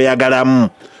kibi oyagalamu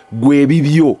gwe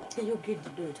bibyo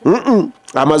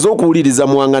amaze okuwuliriza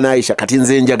muwanga n'Aisha kati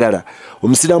nze njagala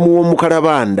omusiraamu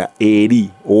w'omukalabanda eri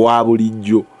owa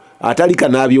bulijjo atali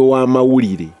Kanaabi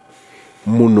ow'amawulire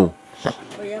muno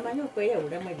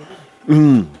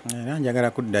era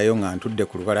njagala kuddayo nga ntudde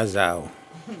ku lubalaza awo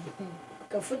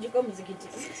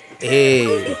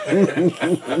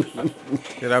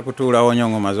era kutuulawo nnyo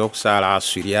ng'omaze okusaala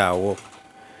aswiri awo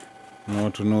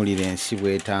n'otunuulira ensi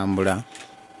bw'etambula.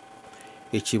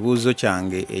 Ekibuuzo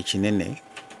kyange ekinene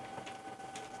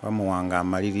bamuwanga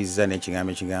amaliriza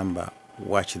n'ekigambo ekigamba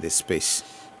watch the space.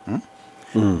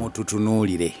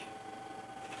 Mututunuulire.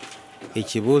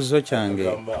 Ekibuuzo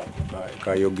kyange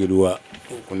kayogerwa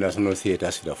ku National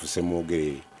Theatre sirafuse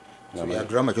mwogerere ya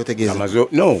drama kyotegeeza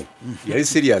no yali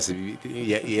serious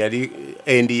yali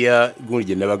endi ya gundi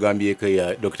gye nabagambyeko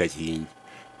ya Dr. Kiyingi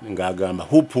ng'agamba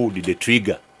who pulled the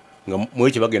trigger nga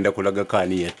mwekye bagenda kulaga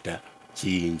kaani yatta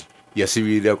Kiyingi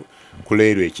yasibirira ku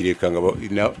leero ekireka nga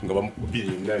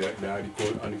bamukubira n'aliko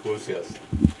unconscious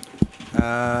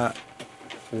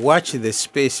watch the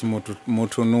space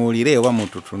mutunuulire oba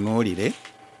mututunuulire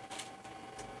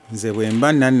nze bwe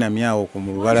mba nannamyawo ku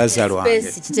lubalaza lwange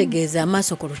kitegeeza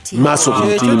amaaso ku lutimbe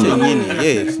ekyo kyennyini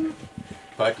yes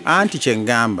anti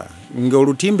kyengamba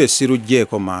ng'olutimbe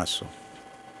sirugjeeko maaso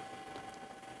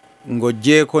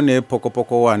ng'ogjeeko ne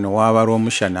pokopoko wano waabala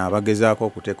omushana abagezaako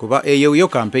okutekuba eyo yo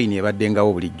kampeyini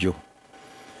ebaddengawo bulijjo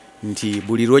nti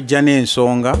buli lwojja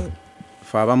n'ensonga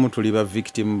fe abamu tuli ba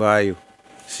victim baayo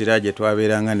Siraje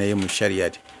twabeeranga naye mu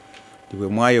Shariat bwe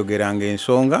mwayogeranga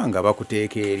ensonga nga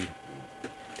bakuteeka eri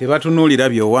tebatunuulira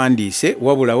by'owandiise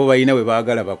wabula bo balina bwe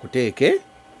baagala bakuteeke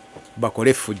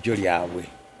bakole effujjo lyabwe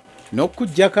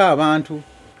n'okuggyako abantu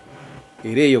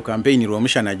era eyo kampeyini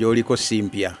lw'omushana gy'oliko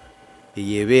simpya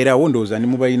eyeebeerawo ndowooza ne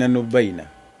mubalina n'obayina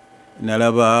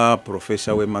nalaba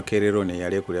profesa we Makerero ne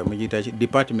yalekulira mugiyita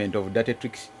Department of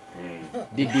Datatrix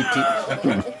DDT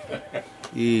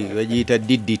bagiyita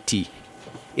DDT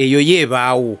eyo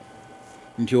yeebaawo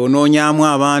nti onoonyaamu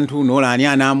abantu n'olaani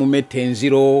anaamumetta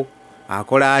enziro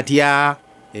akola atya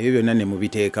ebyo byonna ne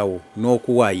mubiteekawo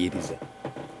n'okuwaayiriza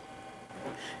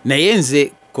naye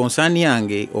nze konsaani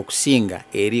yange okusinga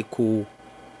eri ku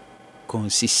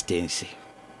consistency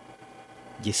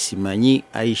gye simanyi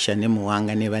Aisha ne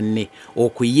Muwanga ne banne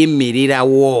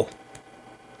okuyimirirawo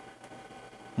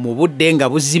mu budde nga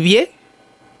buzibye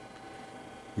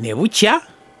ne bukya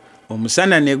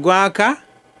omusana ne gwaka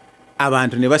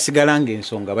abantu ne basigala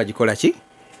ng'ensonga bagikola ki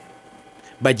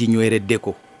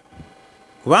baginywereddeko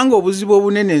kubanga obuzibu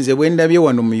obunene nze bwe ndabye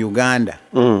wano mu Uganda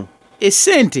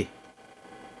essente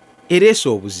ereese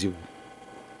obuzibu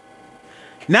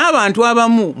n'abantu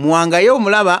abamu Muwangayo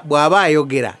omulaba bw'aba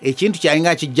ayogera ekintu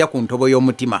kyalinga kijja ku ntobo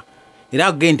y'omutima era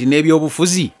agge nti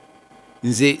n'ebyobufuzi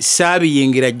nze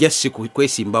saabiyingira jjasi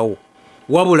kwesimbawo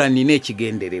wabula nina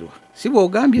ekigendererwa si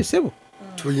bw'ogambye sebo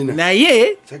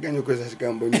naye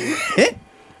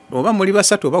oba muli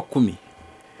basatu oba 10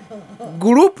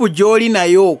 gurupu gy'oli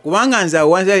nayo kubanga nze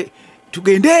awanza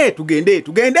tugende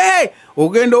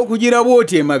ogenda okugira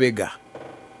bw'oti emabega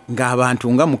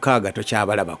ng'abantu nga 6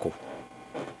 tokyabalabako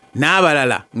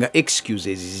n'abalala nga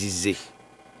excuses zize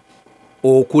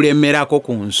okulemerako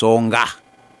ku nsonga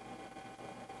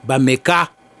bameka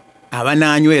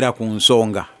abanaanywera ku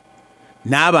nsonga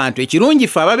n'abantu ekirungi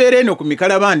ffe ababeera eno ku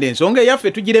mikalabanda ensonga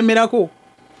eyaffe tugiremerako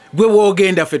gwe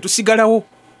woogenda ffe tusigalawo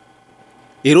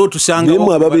era otusanga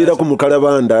nemu ababeera ku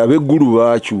mukalabanda abeggulu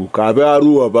baakyuka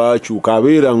abaaluwa baakyuka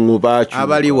abeerango baakyuka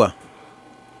abaliwa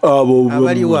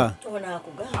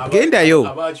gendayo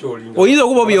oyinza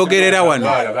okuba obyogerera wano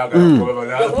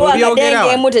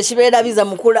obyogera tekibeera biza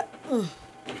mukula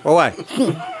owa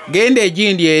genda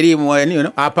egindi eri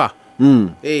apa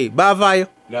baavaayo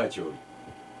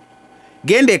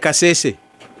genda ekasese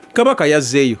kabaka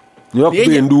yazzeeyo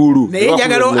nebakuba enduulu naye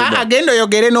njagala agenda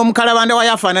oyogere n'omukalabanda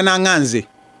wayo afaanana nga nze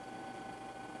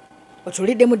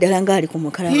otuliddemu ddala ng'ali ku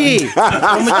mukalabanda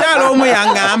omukyalo omu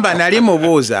yaŋŋamba nali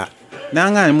mubuuza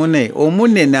nanga munne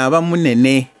omunene aba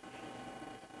munene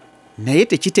naye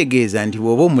tekitegeeza nti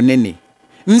bw'oba omunene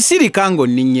nsirika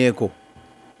ng'onninyeeko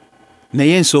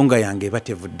naye ensonga yange eba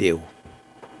tevuddeewo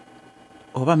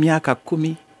oba myaka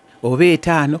 10 oba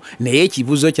 5 naye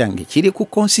ekibuzo kyange kiri ku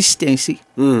consistency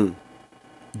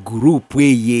gurupu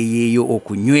eyeeyo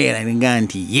okunywera nga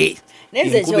nti ye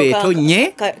enkuba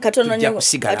etonye tujja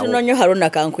kusigalawo katono nnyo Haruna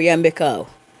kankuyambeko awo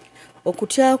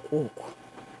okutyako okwo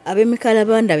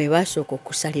ab'emikalabanda be basooka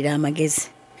okusalira amagezi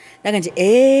naga nti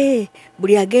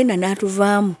buli agenda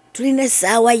n'atuvaamu tulina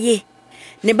essaawa ye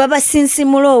ne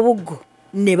babasinsimula obuggo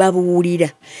ne babuwulira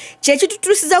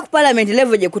kyekitutuusiza ku palamenti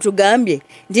level gye kutugambye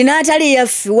nti n'atali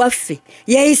yaffe waffe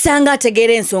yayisanga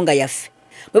ategeera ensonga yaffe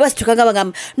bwe basitukanga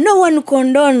bagamba no one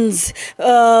condones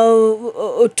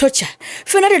torture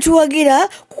ffena tetuwagira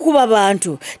kukuba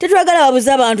bantu tetwagala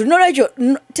babuza abantu nolwekyo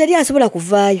teri asobola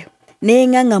kuvaayo naye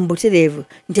nganga mbutereevu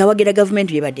nti awagira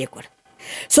gavumenti byebadde ekola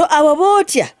so abo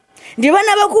bootya ndi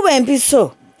bana bakuba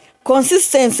empiso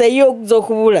consistency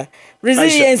ey'okubula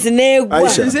resilience negwa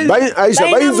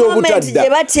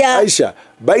Aisha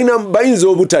bayinza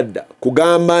obutadda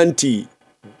kugamba nti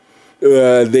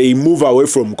they move away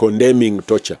from condemning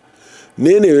torture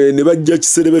nene ne bajja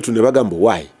kiserebetu ne bagamba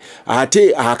why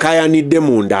ate akayanidde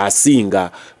munda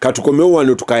asinga katukomewo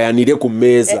wano tukayanire ku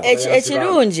mmeeza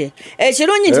ekirungi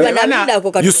nti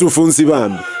banabindako Yusufu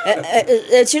Nsibambi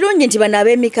ekirungi nti bano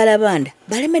ab'emikalabanda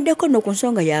balemeddeko no ku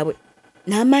nsonga yaabwe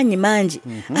n'amaanyi mangi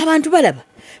abantu balaba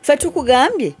ffe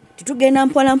tukugambye titugenda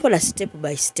mpola step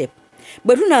by step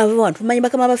bwe tunaava wano tumanyi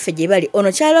bakama baffe gye bali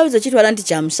ono kyalowooza kitwala nti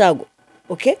kya musaago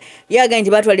okay yaga nti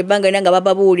batwala ebbanga lina nga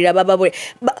bababuulira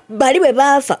bali bwe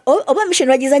baafa oba mission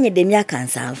bagizanyidde emyaka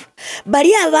 7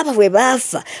 bali abaafa bwe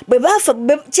baafa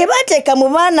kye baateeka mu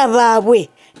baana baabwe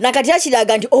nakati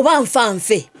akiraga nti oba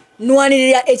nfanfe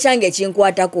nwanirira ekyange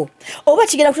ekinkwatako oba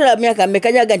kigenda kutwala myaka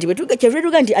mmekanyaga nti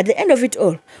kyetuga nti at the end of it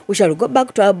all we shall go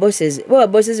back to our bosses baba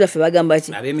bosses baffe bagamba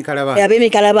ki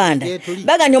ab'emikalabanda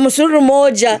baga nti omusululu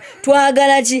moja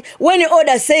twagala ki when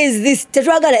order says this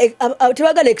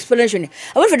tetwagala explanation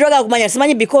abaffe twagala kumanya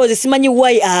simanyi because simanyi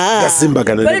why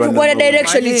Gasimbagane tukwala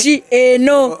direction ki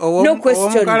no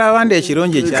question omukalabanda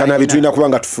ekirungi kana bitulina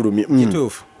kubanga tufulumye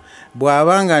kituufu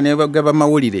bw'abanga ne bagaba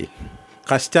mawulire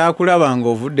kasita akulaba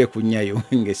ng'ovudde ku nnyayo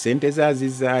ng'essente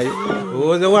zaazizaayo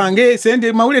owooza wange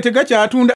sente mawulire tegakyatunda